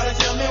somebody, anybody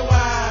tell me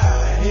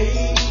why?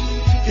 Hey,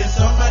 can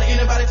somebody,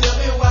 anybody tell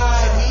me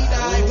why?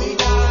 We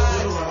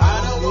die,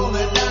 I don't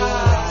wanna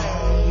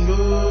die. Go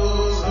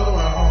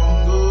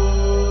wrong, go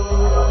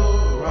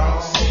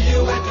wrong. See you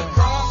at the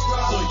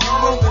crossroads, so you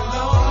won't be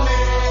lonely.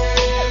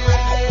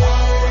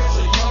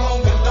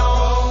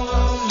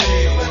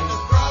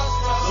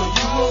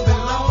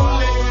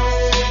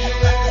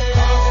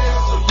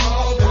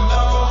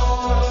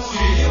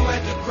 See you at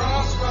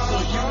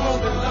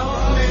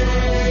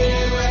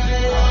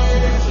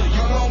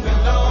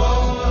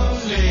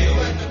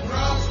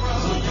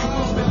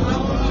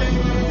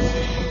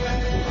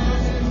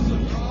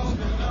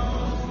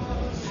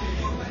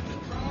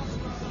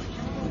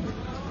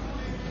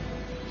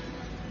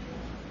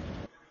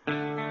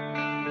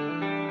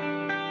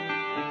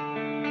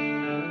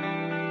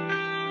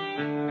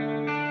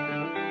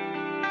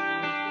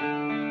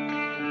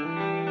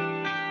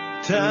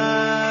Time,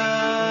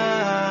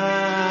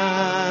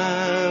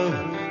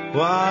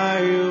 why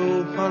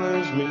you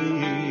punish me?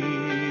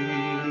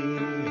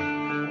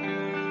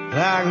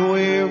 Like a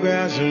wave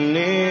crashing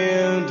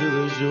into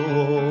the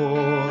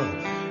shore,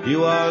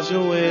 you wash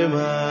away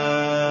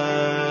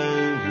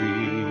my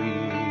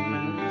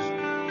griefs.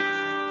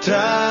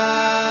 Time,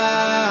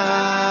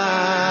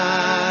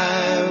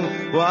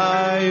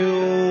 why you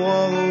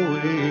walk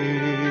away?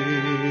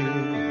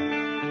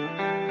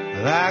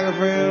 Like a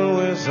friend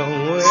went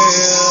somewhere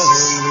alone,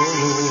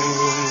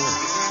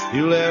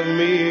 you left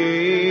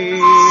me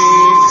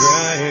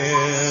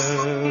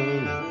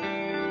crying.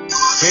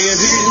 Can you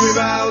teach me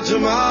about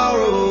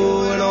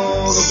tomorrow and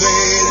all the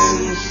pain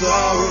and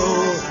sorrow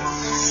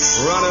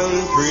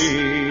running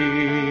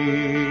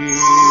free?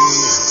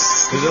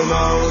 'Cause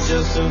tomorrow's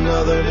just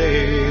another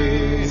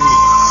day,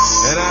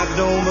 and I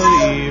don't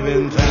believe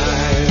in time.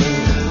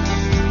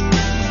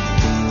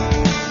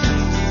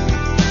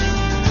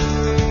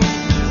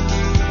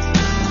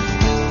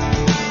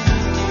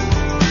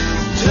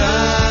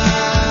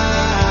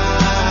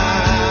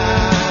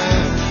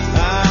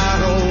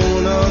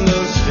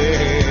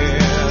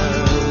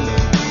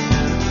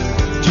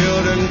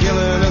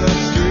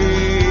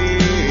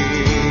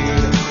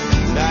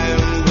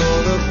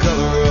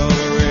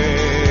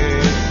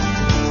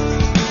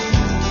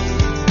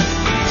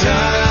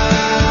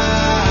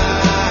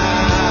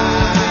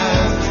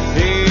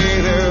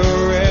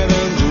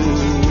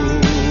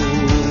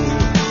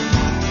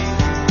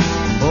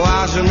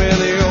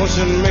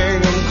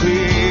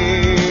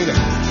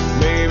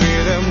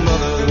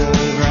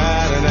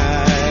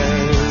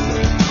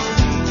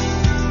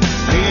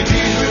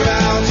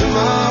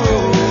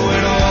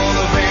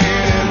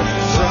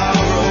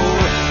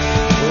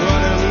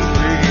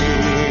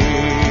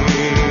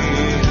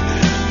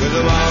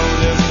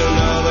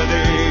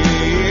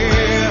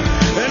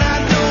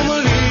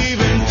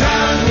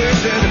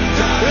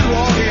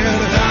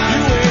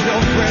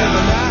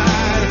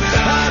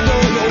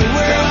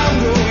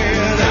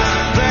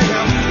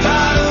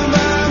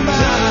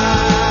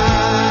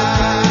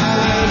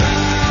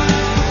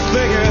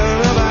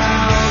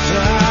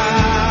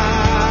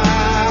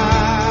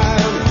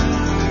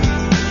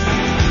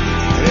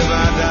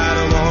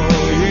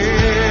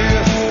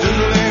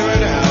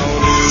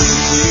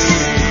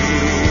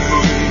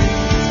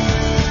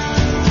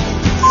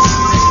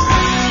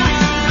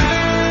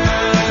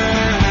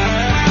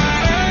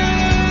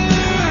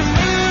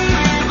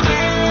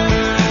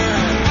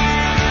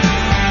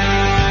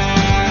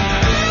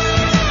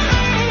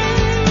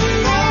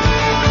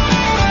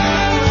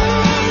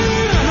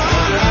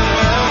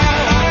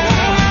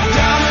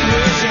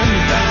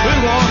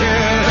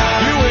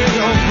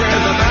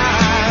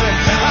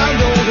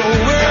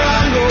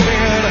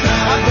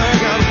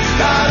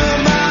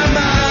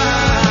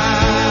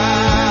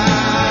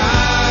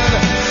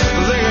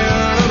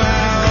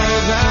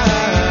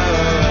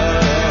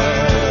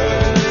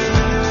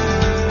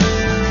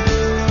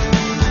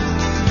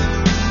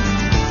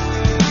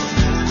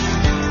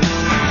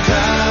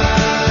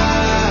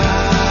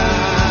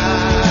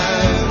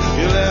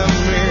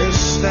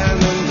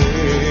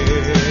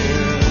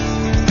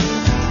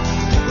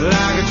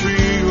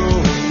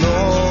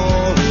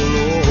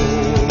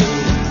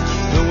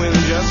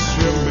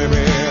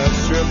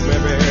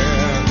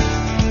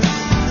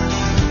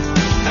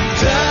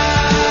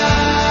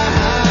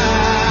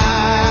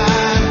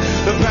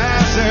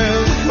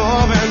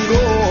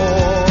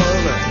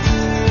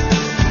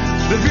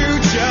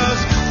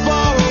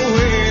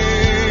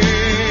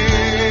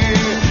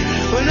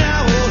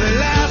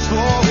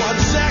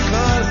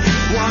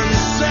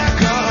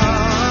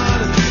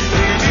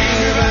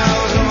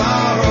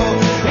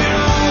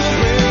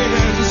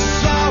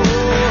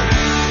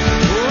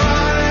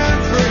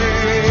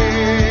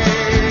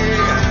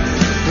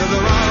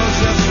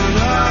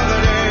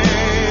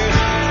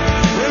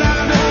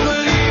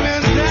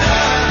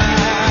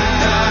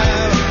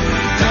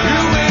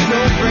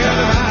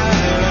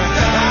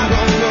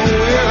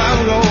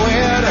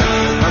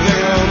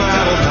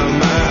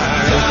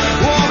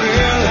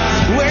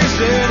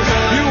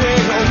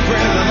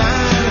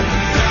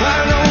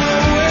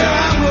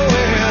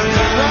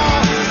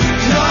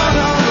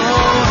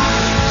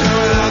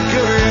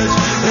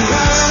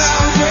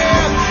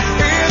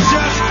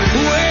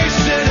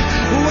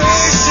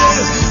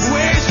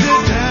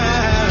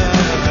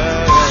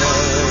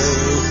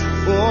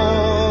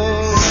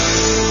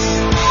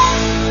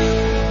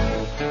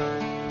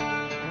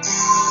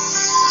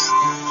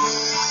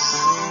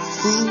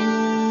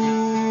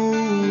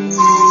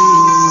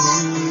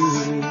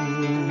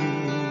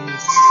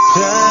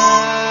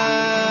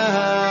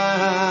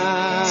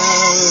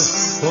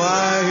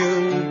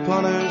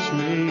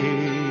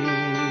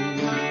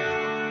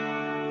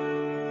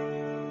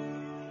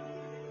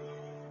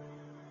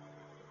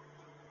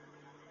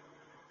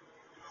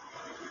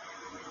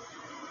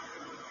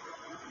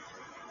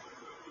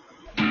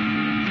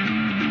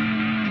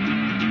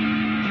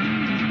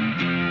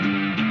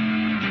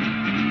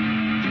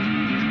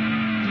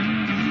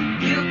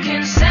 You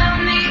can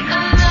sound the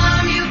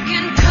alarm, you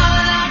can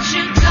call out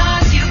your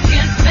guards, you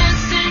can fence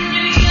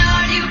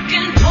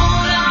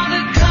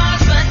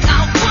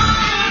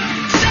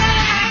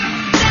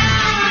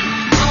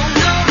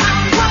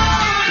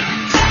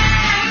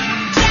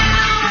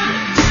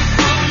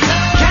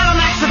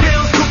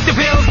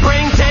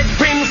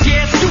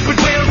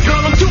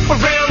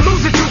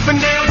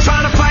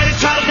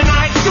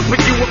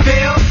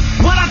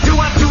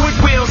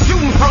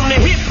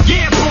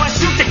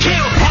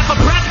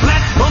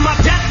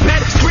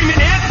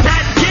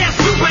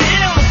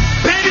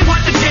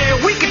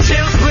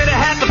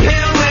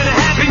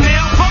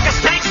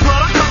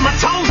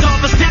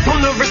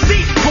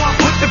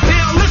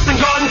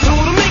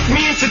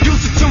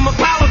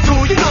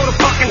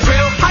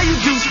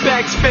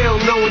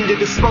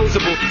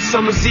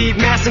Summer's Eve,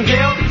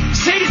 Massengale.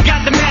 Shady's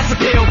got the mass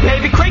appeal,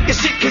 baby. Crank the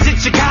shit, cause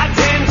it's your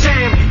goddamn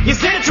jam. You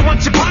said that you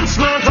want your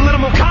punchlines a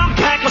little more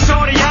compact. Well,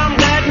 shorty, I'm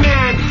that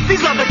man.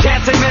 These other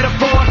cats ain't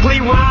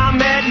metaphorically where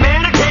I'm at,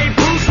 man. I gave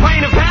Bruce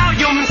Wayne a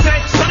volume and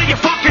said, settle your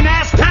fucking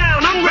ass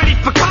down. I'm ready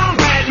for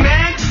combat,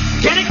 man.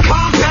 Get it,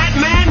 combat,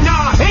 man?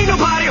 Nah, ain't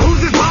nobody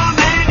who's as bomb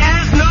and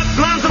ass nuts.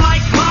 Lines are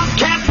like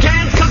Bobcats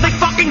cans, cause they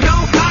fucking go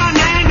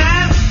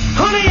bananas.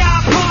 Honey, I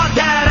applaud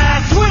that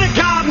ass. Swear to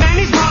God,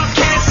 man, these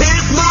broadcasts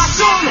dance. My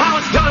show 'em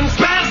how it's done.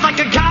 Spaz like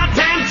a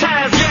goddamn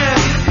Taz, yeah.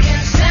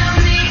 Tell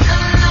me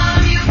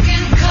alarm, you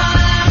can call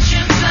out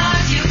your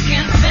blood, you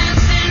can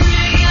fence in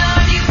your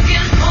yard, you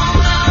can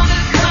hold all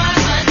the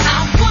cards, but I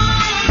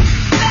won't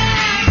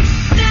back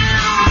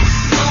down.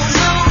 Oh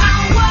no, I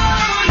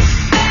won't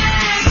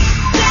back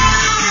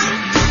down.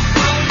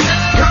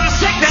 Girl,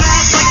 shake that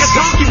ass like a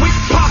donkey with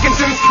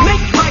Parkinson's.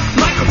 Make like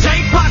Michael J.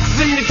 Fox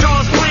in your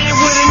drawers, playing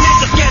with an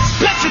etch a sketch.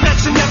 Bet you that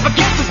you never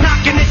guess who's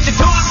knocking at your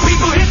door.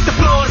 People hit the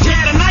floors,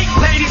 yeah, tonight,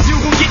 ladies, you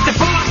gon' get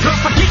divorced. Girl,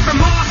 forget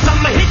remorse,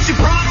 I'ma hit you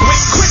broad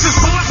with quizzes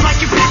force like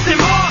you pissed him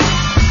off.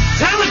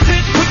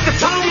 Talented with the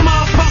tone,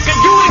 motherfucker.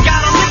 You ain't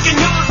got a lick in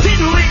yours.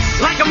 Hitting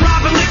licks like I'm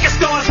robbing liquor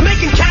stores,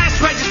 making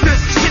cash registers.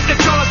 Shit the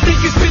drawers,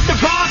 think you spit the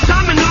bars.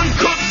 I'm an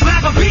uncooked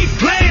slab of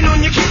beef laying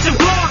on your kitchen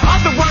floor.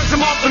 Other words,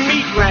 I'm off the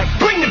meat rack.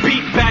 Bring the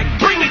beat back,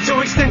 bring me to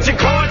extension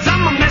cords.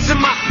 I'ma measure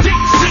my dick.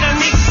 Shit, I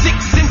need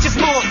 6 inches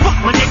more. Fuck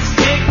my dick's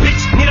big,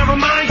 bitch. Need to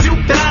remind you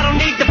that I don't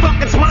need the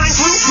fucking swine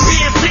flu. Be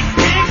a sick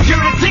pig,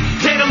 you're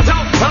addicted. I'm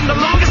dope. I'm the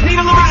longest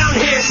needle around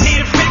here. Need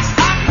it fixed.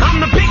 I'm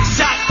the big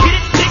shot. Get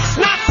it, dick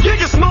snuts. You're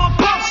just small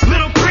pokes,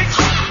 little prick.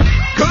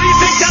 Girl, you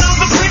think that I'm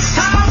the prick?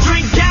 I'll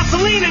drink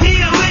gasoline and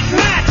eat a lit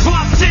match. So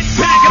I sit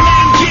back and let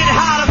him get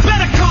hotter.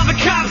 Better call the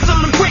cops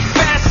on him quick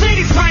fast.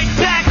 Shady's right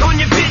back on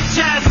your bitch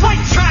ass.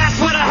 White trash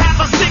with a half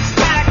a six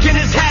pack in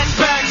his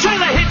hatchback.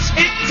 Trailer hitch,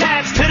 it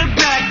attached to the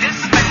back.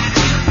 Dispatch.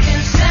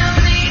 Tell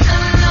me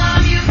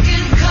alarm, you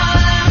can call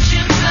out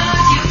your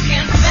blood, you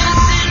can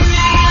fence in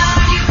your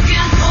yard, you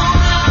can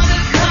hold all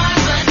the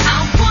cards, but I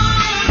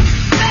won't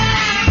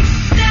back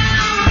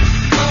down.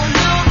 Oh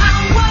no, I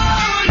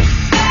won't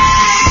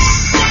back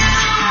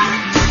down.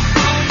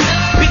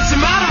 Bitch,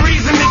 I'm out of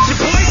reason that your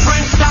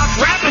boyfriend stopped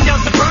rapping.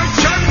 Yells the bird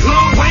chirp.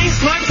 Lil Wayne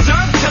slurp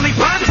surf till he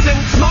burps and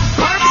smokes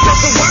perps. Till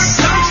the word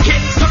search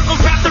kit circles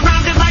wrapped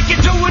around it like you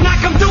do, and I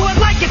come do it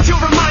like it to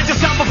remind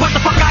yourself of what the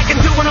fuck I can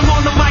do when I'm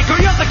on the mic. Or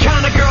you're the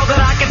kind of girl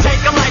that I can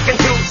take a liking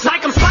to.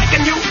 Like I'm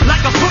spiking you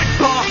like a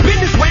football. Been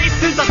this way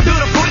since I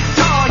stood a foot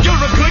tall. You're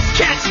a good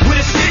catch with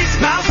a shitty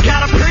spouse.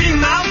 Got a pretty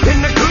mouth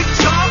and a good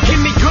jaw. Give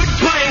me good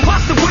brain.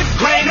 Watch the wood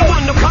grain. No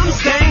one no come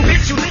staying.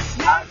 Bitch, you listen.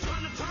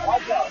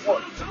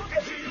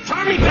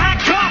 Turn me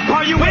back up,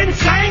 are you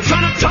insane?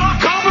 Trying to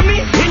talk over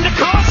me in the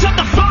car? Shut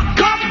the fuck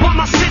up while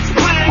my shit's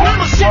playing.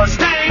 I'm a shit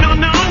stain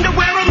on the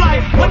underwear of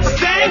life. What's the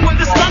saying when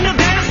the sun of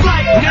there's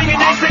light? Now you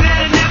they say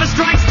that it never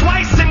strikes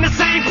twice in the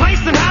same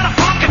place. And how the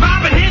fuck have I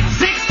been hit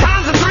 6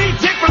 times in 3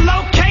 different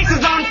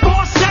locations on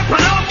 4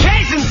 separate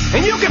occasions?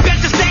 And you can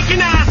bet your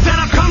stinking ass that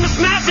I've come to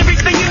smash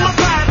everything in my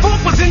path.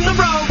 Wolf was in the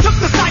road, took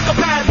the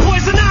psychopath.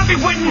 Poison ivy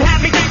wouldn't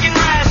have me thinking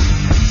rash.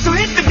 So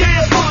hit the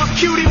dance floor,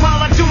 cutie, while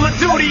I do my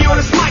duty on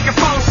this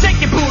microphone. Shake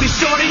your booty,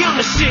 shorty, I'm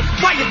the shit.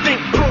 Why you think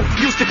Proof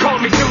used to call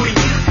me Duty?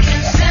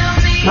 Tell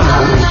me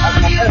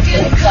alarm, you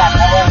can call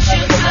out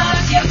your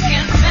blood, you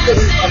can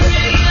fence in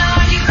your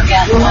yard, you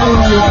can hold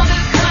all the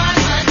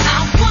cards, but I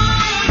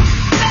won't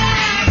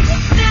back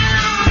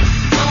down.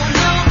 Oh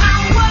no, I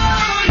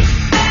won't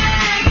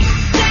back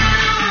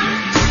down.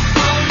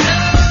 Oh no.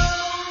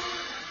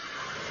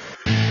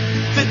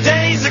 The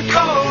days are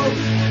cold,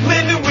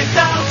 living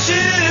without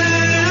you.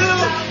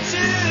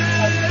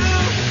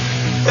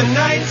 The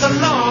nights are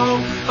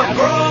long, I'm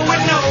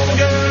growing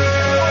older.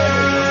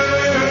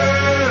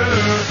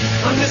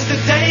 I miss the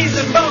days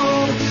of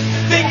old,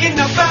 thinking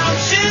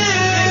about you.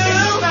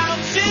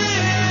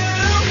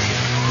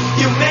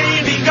 You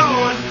may be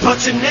gone,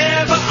 but you're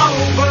never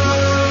over.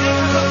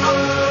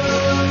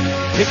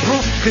 If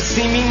Proof could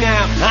see me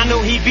now, I know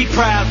he'd be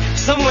proud.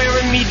 Somewhere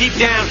in me deep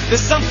down,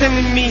 there's something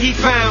in me he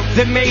found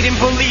that made him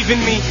believe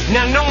in me.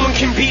 Now no one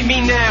can beat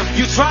me now.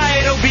 You try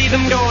it, it'll be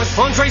them doors.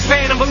 Andre's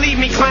Phantom, believe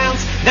me,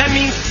 clowns. That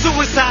means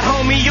suicide,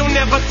 homie. You'll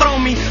never throw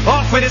me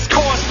off of this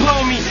course,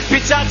 blow me.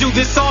 Bitch, I do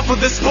this all for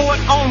the sport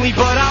only,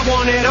 but I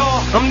want it all.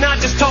 I'm not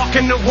just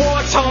talking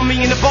awards, homie.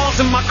 And the balls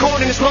in my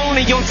court, and it's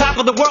lonely on top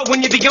of the world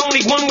when you're the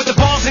only one with the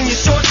balls in your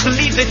shorts to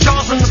leave their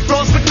jaws on the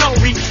floors with no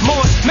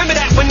remorse. Remember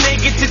that when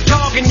they get to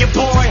dogging your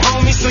boy,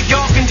 homie, so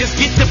y'all can just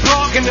get to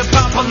blogging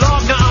about my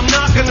log. Now I'm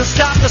not gonna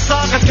stop, the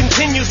saga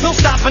continues, no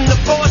stopping the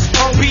force.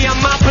 Obi, I'm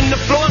mopping the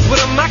floors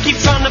with them. I keep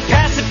trying to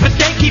pass it, but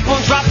they keep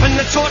on dropping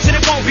the torch, and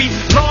it won't be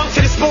long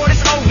to the sport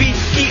is OVER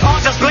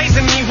just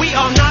blazing me. We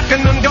are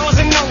knocking them doors,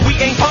 and no, we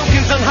ain't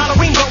pumpkins on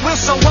Halloween, but we'll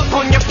show up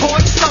on your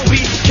porch. So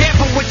be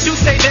careful what you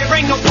say, there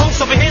ain't no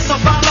punks over here, so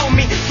follow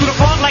me through the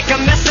vault like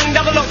I'm messing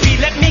double OP.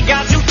 Let me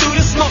guide you through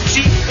the smoke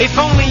sheet. If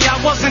only I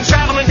wasn't trapped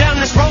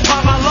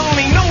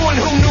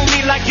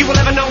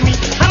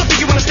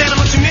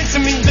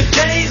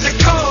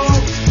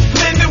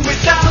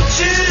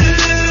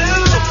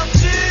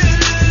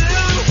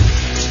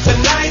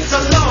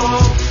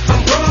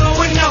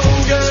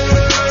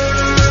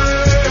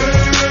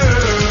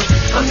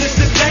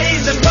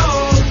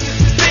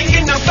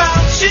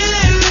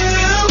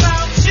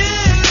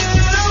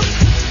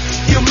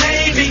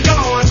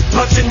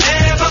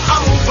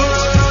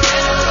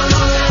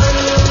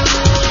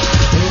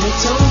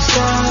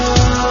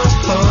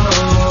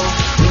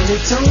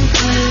it don't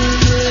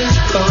quit,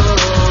 oh,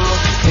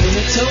 and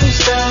it don't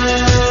stop,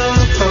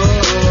 oh,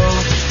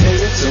 and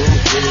it don't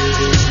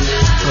quit,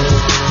 oh,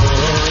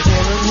 and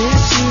I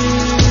miss you,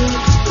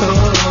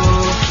 oh,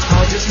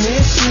 I just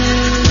miss you,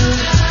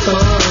 oh,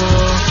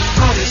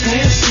 I just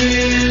miss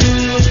you,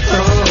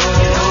 oh,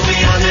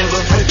 homie, I'll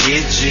never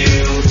forget you,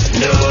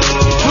 no.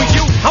 For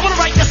you, I wanna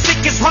write the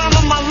sickest rhyme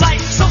of my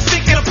life. So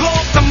sick it'll blow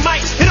up the mic.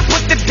 It'll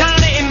put the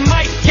Donna in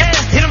Mike. Yeah,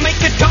 it'll make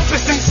the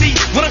dopest MC.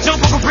 When I jump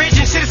off a bridge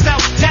and shit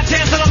itself. Tap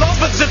dancing all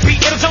over the beat.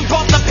 It'll jump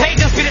off the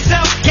page and spit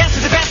itself. Yes,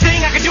 it's the best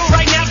thing I can do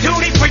right now.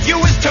 Duty for you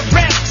is to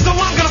rap. So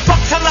I'm gonna fuck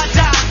till I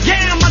die.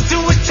 Yeah, I'ma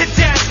do it to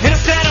death. And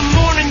instead of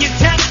mourning your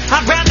death,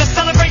 I'd rather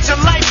celebrate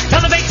your life.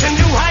 Elevate to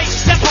new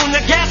heights. Step on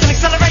the gas and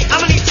accelerate.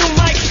 I'ma need 2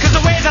 mics. Cause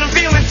the way that I'm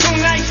feeling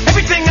tonight,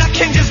 everything I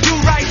can just do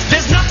right.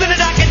 There's nothing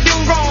that I can do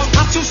wrong.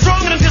 I'm too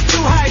strong and I'm just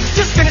too high.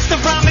 Just finish the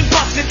rhyme and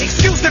bust it.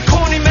 Excuse the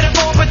corny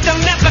metaphor, but they'll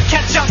never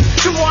catch up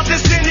to all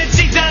this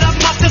energy that I've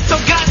mustered. So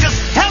God, just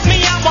help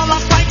me out while I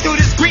fight through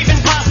this grieving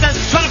process.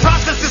 Trying to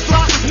process this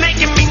loss is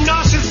making me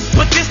nauseous,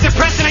 but this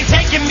depression ain't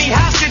taking me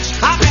hostage.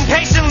 I've been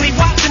patiently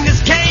watching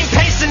this game,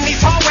 pacing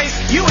these hallways.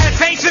 You had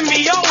faith in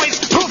me always.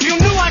 Proof you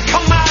knew I'd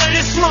come out of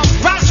this slump,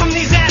 rise from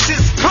these ashes,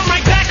 come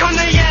right back on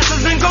their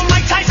asses, and go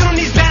Mike Tyson on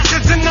these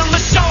bastards. And I'ma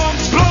show 'em,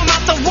 blow 'em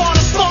out the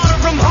water, slaughter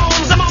 'em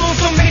homes. I'ma own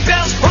so many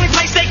bells, only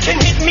place they can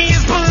hit me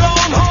is below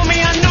 'em.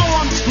 Homie, I know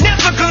I'm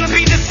never gonna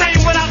be the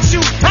same without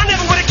you. I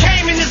never would've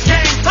came in this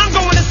game. I'm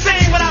going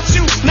insane without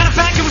you. Matter of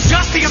fact, it was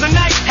just the other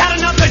night. Had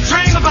another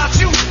dream about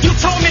you. You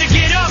told me to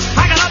get up.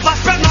 I got up, I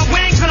spread my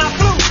wings and I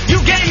flew.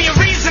 You gave me a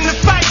reason to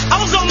fight. I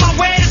was on my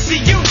way to see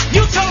you.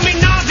 You told me,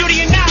 nah, Judy,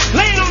 you're not.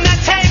 Laying on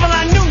that table,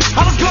 I knew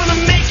I was gonna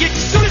make it.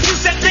 Soon as you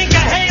said think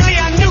of Haley,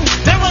 I knew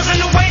there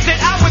wasn't a way that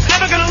I was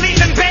ever gonna leave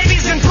them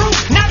babies in proof.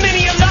 Not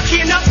many are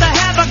lucky enough to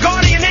have a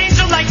guardian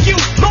angel like you.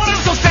 Lord,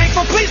 I'm so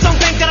thankful. Please don't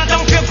think that I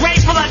don't feel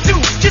grateful. I do.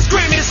 Just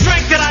grant me the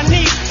strength that I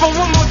need for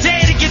one more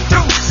day to get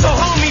through. So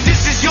homie,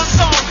 this is your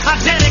song. I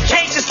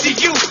dedicate this to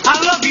you. I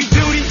love you,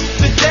 Duty.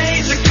 The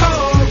days are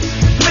cold,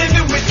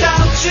 living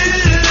without you.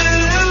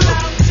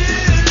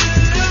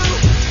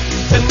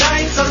 The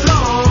nights are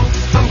long,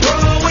 I'm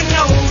growing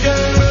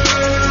older.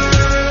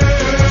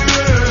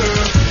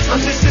 I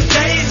miss the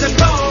days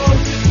alone,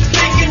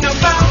 thinking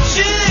about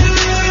you.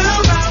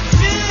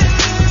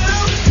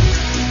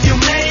 You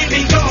may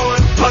be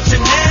gone, but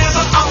you're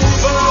never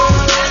over.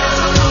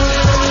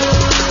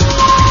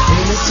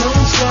 And it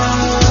don't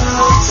stop,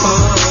 oh,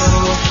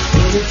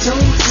 and it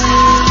don't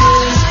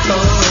quit,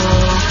 oh,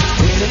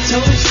 and it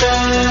don't stop,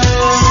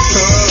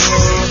 oh,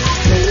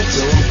 and it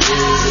don't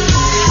quit,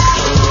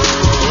 oh,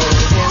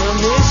 and I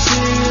miss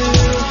you,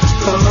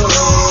 oh,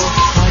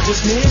 I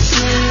just miss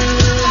you,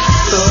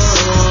 oh,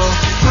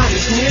 I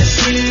just miss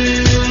you,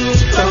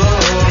 oh,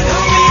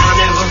 Homie, I'll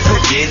never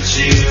forget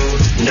you,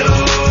 no.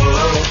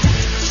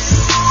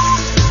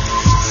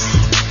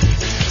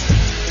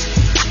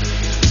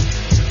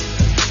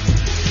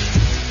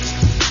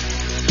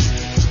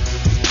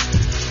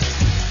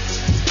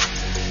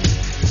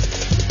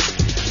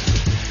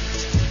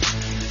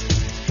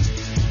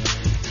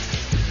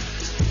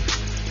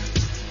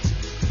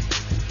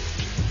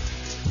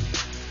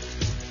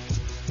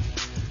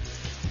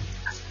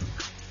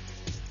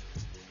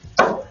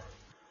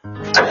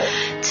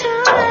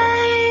 Too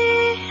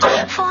late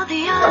for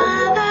the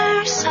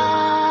other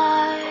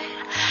side.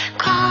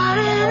 Caught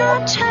in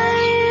a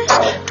chase,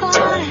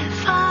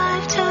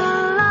 25 to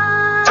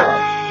life.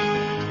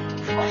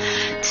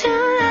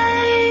 Too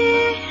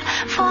late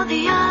for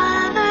the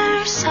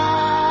other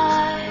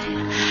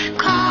side.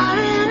 Caught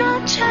in a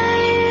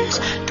chase,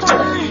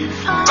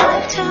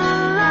 25 to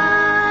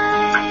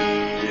life.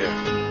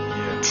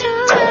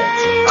 Too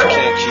late. I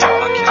can't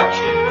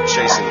keep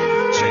chasing you.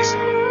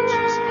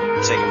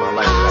 Taking my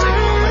life.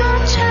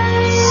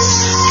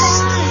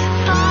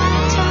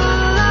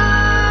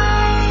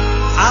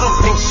 I don't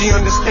think she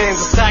understands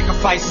the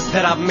sacrifices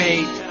that I've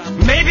made.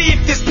 Maybe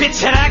if this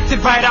bitch had acted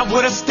right, I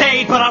would've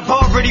stayed. But I've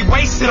already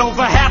wasted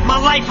over half my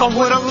life. I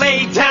would've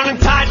laid down and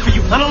died for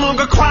you. I no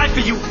longer cry for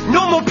you.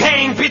 No more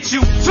pain, bitch.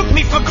 You took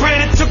me for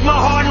granted, took my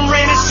heart and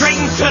ran it straight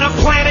into the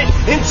planet,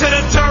 into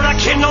the dirt. I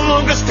can no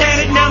longer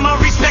stand it. Now my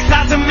respect,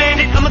 I demand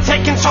it. I'ma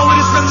take control of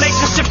this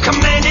relationship,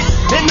 command it.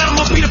 And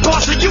I'ma be the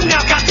boss of you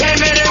now,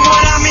 goddammit. And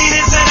what I mean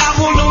is that I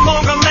will no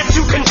longer let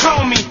you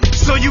control me.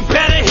 So you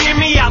better hear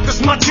me out,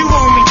 this much you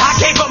owe me. I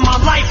gave up my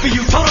life for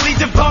you, totally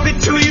devoted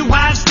to you.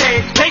 I've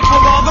stayed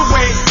thankful all the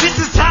way. This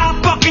is how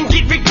I fucking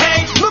get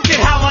repaid. Look at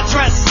how I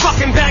dress,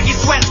 fucking baggy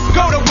sweats.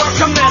 Go to work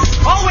a mess,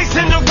 always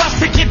in a rush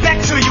to get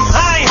back to you.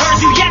 I ain't heard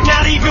you yet,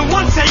 not even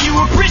once say you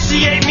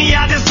appreciate me.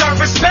 I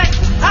deserve respect.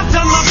 I've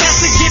done my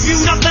best to give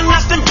you nothing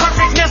less than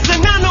perfectness.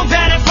 And I know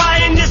that if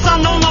I end this, I'll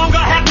no longer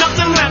have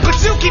nothing left.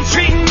 But you keep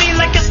treating me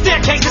like a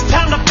staircase, it's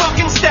time to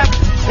fucking step.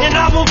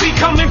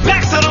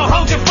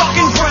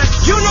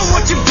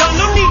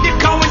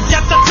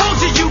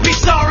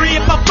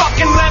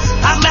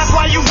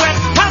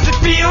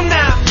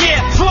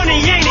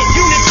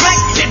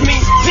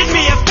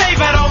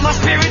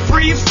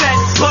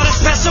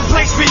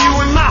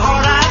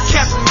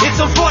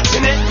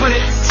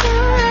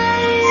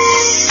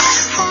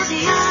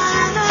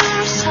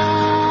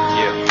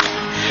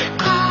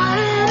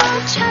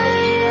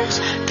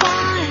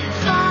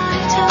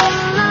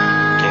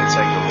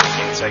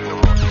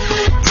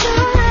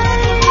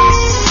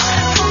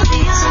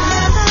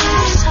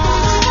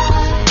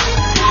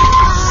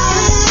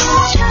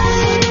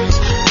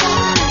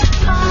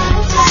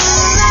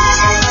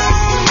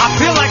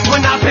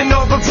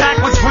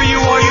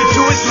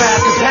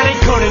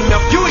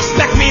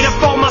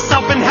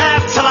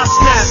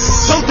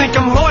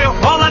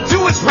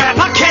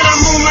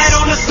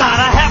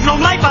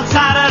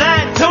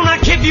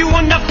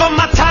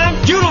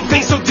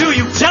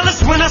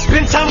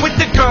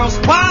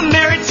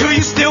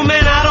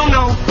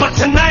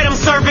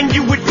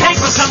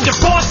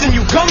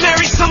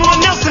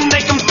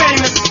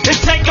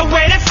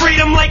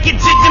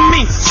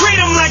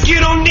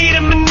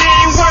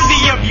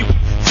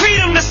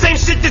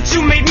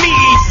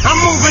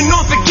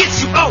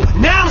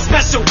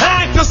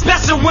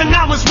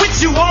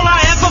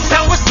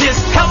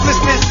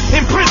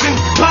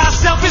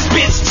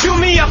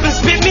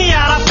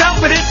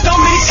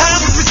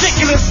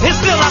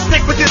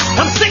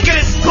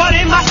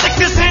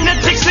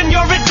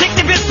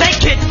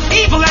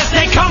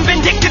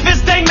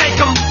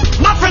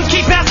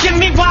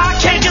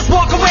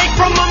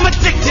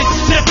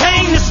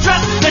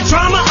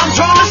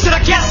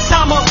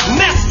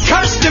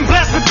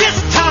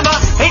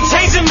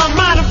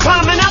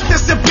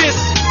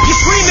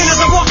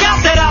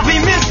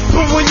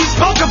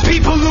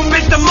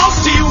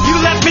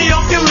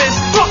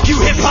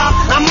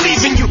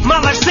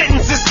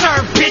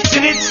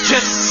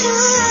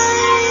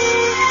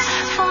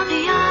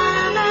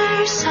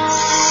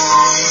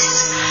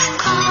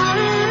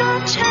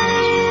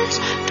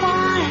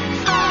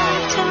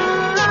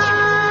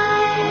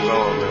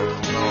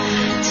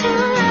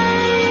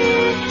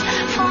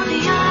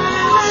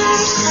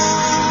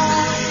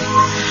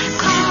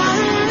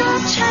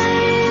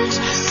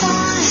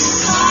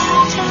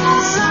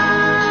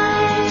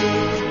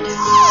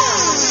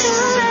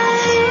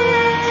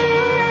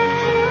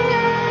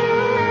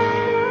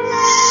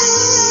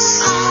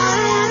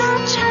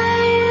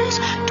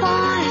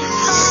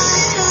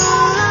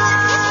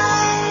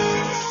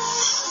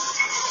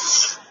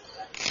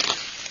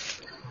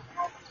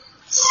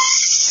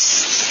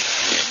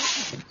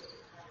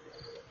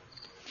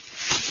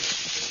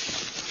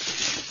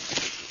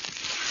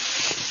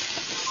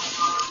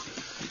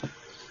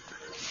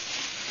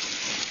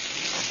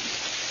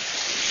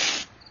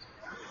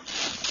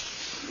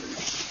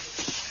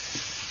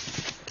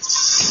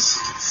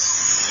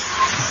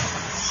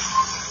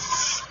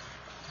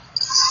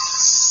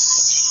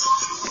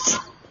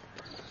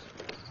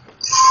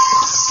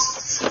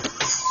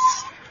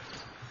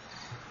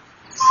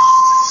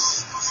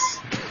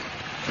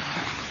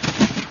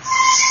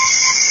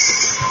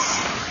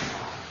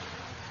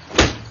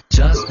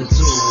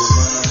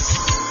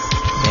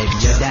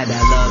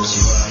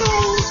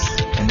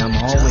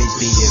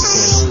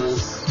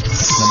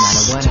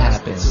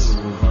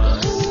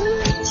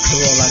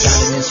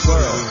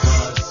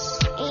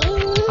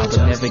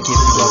 never give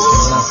you up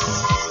for nothing.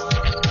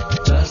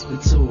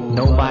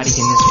 Nobody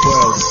in this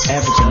world is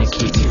ever gonna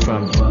keep me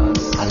from you.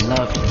 I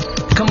love you.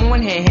 Come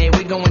on, hey,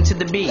 we're going to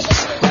the beach.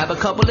 Grab a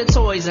couple of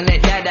toys and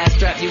let Dada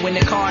strap you in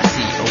the car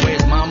seat. Or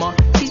where's Mama?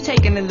 She's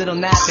taking a little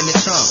nap in the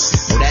trunk.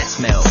 Oh, that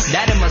smell.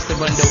 Dada must have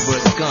run over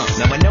a skunk.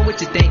 Now I know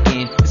what you're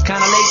thinking. It's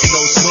kinda late to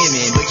go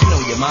swimming, but you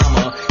know your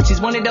mama.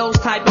 She's one of those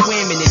type of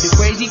women that do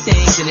crazy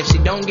things, and if she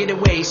don't get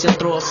away, she'll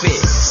throw a fit.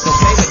 Don't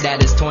play with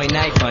Dada's toy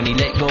knife, honey.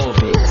 Let go of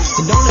it.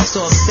 And don't look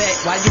so upset.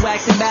 Why you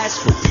acting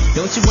bashful?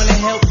 Don't you wanna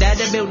help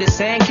Dada build a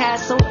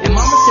sandcastle? And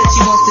Mama said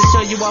she wants to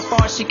show you how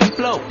far she can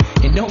float.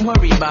 And don't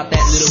worry about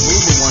that little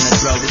boo-boo on her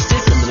throat. It's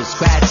just a little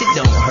scratch, it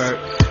don't hurt.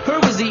 Her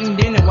was eating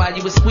dinner while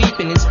you was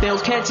sweeping and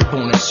spilled ketchup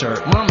on her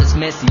shirt. Mama's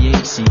messy,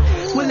 ain't she?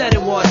 We'll let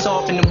it wash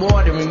off in the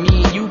water, and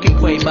me and you can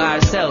quay by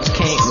ourselves,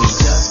 can't we?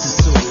 Just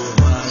the two of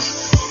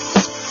us.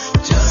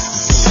 Just the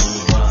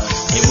two of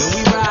us. And when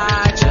we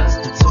ride, just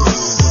the two of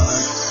us.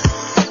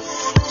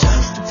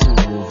 Just the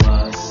two of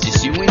us.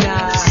 Just you and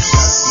I.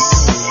 Just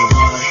the two of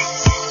us.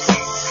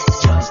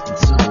 Just the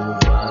two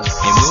of us.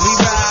 And when we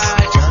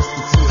ride, just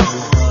the two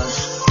of us.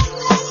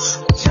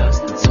 Just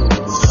the two of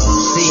us.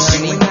 See,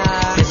 honey,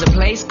 there's a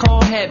place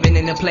called heaven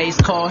and a place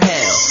called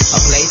hell. A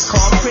place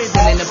called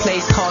prison and a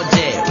place called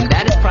jail. And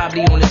that is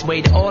probably on its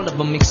way to all of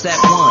them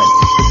except one.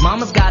 Cause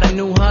Mama's got a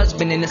new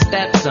husband and a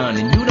stepson,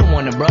 and you don't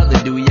want a brother,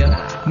 do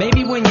ya?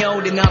 Maybe when you're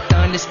old enough to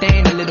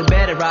understand a little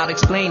better, I'll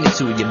explain it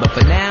to you. But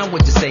for now,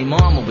 what you say,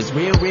 Mama was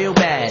real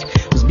bad.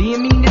 Was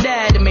being mean to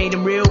Dad that made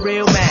him real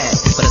mad.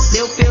 But I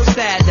still feel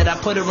sad that I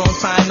put her on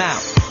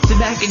timeout. Sit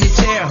back in your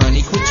chair,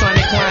 honey, quit trying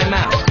to climb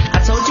out.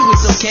 I told you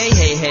it's okay,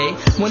 hey.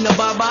 When the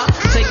baba,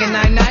 take a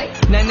night,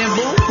 nan and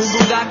boo, goo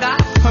gaga,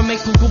 her make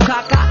poo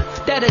caca.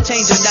 That'll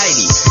change her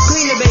nighty.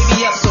 Clean the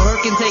baby up so her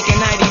can take a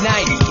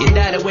nighty. And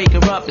that'll wake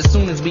her up as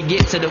soon as we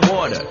get to the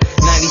water.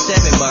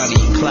 97 Bonnie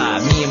and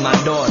Clyde, me and my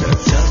daughter.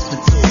 Just the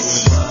two of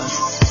us.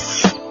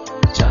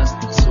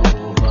 Just the two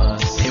of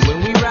us. And when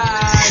we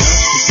ride,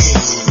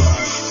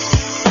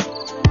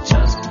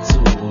 just the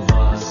two of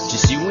us.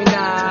 Just you and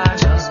I.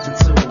 Just the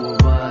two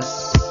of us.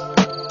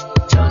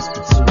 Just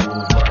the two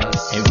of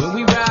us. And when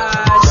we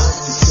ride, just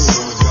the two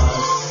of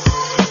us.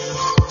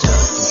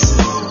 Just the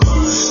two of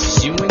us.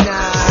 Just you and I.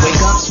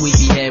 Wake up,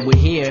 sweetie head, we're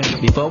here.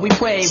 Before we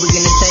pray, we're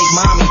gonna take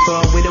Mommy for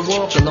a with a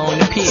walk along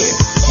the pier.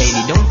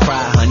 Haley, don't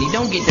cry, honey,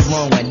 don't get the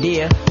wrong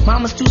idea.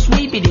 Mama's too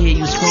sleepy to hear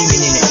you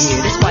screaming in her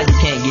ear. That's why you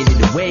can't get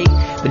it awake.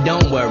 But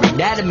don't worry,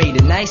 Dada made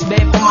a nice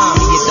bed for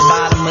Mommy at the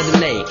bottom of the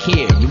lake.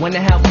 Here, you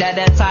wanna help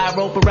Dada tie a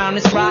rope around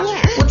this rock?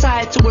 We'll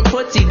tie it to her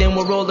footsie, then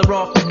we'll roll her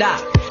off the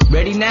dock.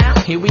 Ready now?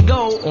 Here we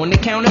go, on the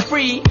count of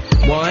 3.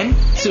 1,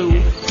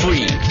 2,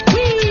 3.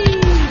 Whee!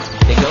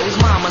 There goes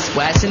Mama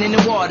splashing in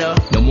the water.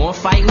 No more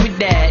fighting with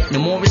Dad, no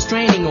more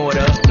restraining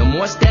order. No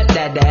more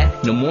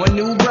stepdad, no more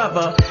new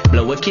brother.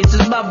 Blow her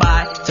kisses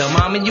bye-bye, tell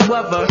Mama you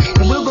love her.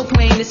 And we'll go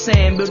play in the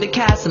sand, build a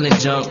castle and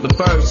junk. But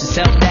first, just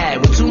help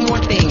Dad with 2 more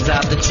things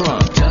out the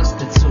trunk. Just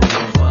the two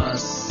of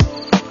us.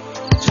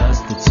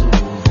 Just the two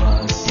of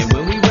us. And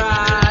when we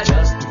ride,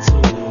 just the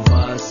two of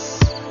us.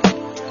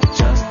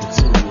 Just the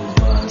two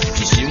of us.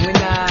 Just you and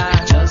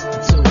I. Just the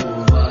two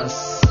of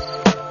us.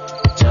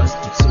 Just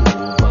the two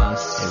of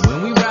us. And when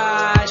we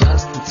ride,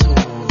 just the two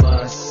of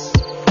us.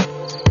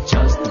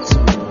 Just the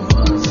two of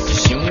us.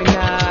 Just you and I.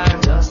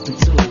 Just the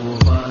two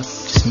of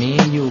us. Just me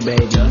and you,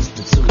 baby. Just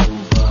the two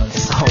of us.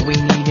 It's all we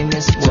need in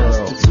this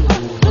world. Just the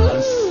two of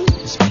us.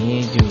 Just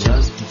me and you.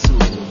 Just the two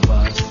of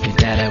us. Your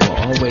Dada will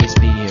always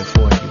be here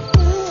for you.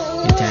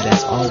 Your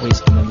Dada's always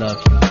gonna love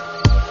you.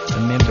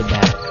 Remember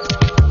that.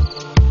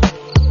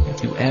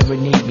 If you ever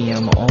need me,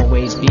 I'ma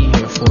always be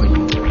here for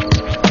you.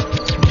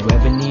 If you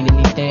ever need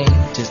anything,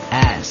 just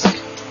ask.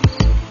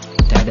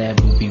 Dada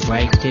will be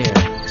right there.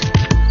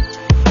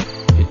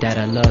 Your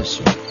Dada loves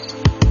you.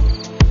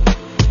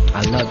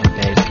 I love you,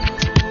 baby.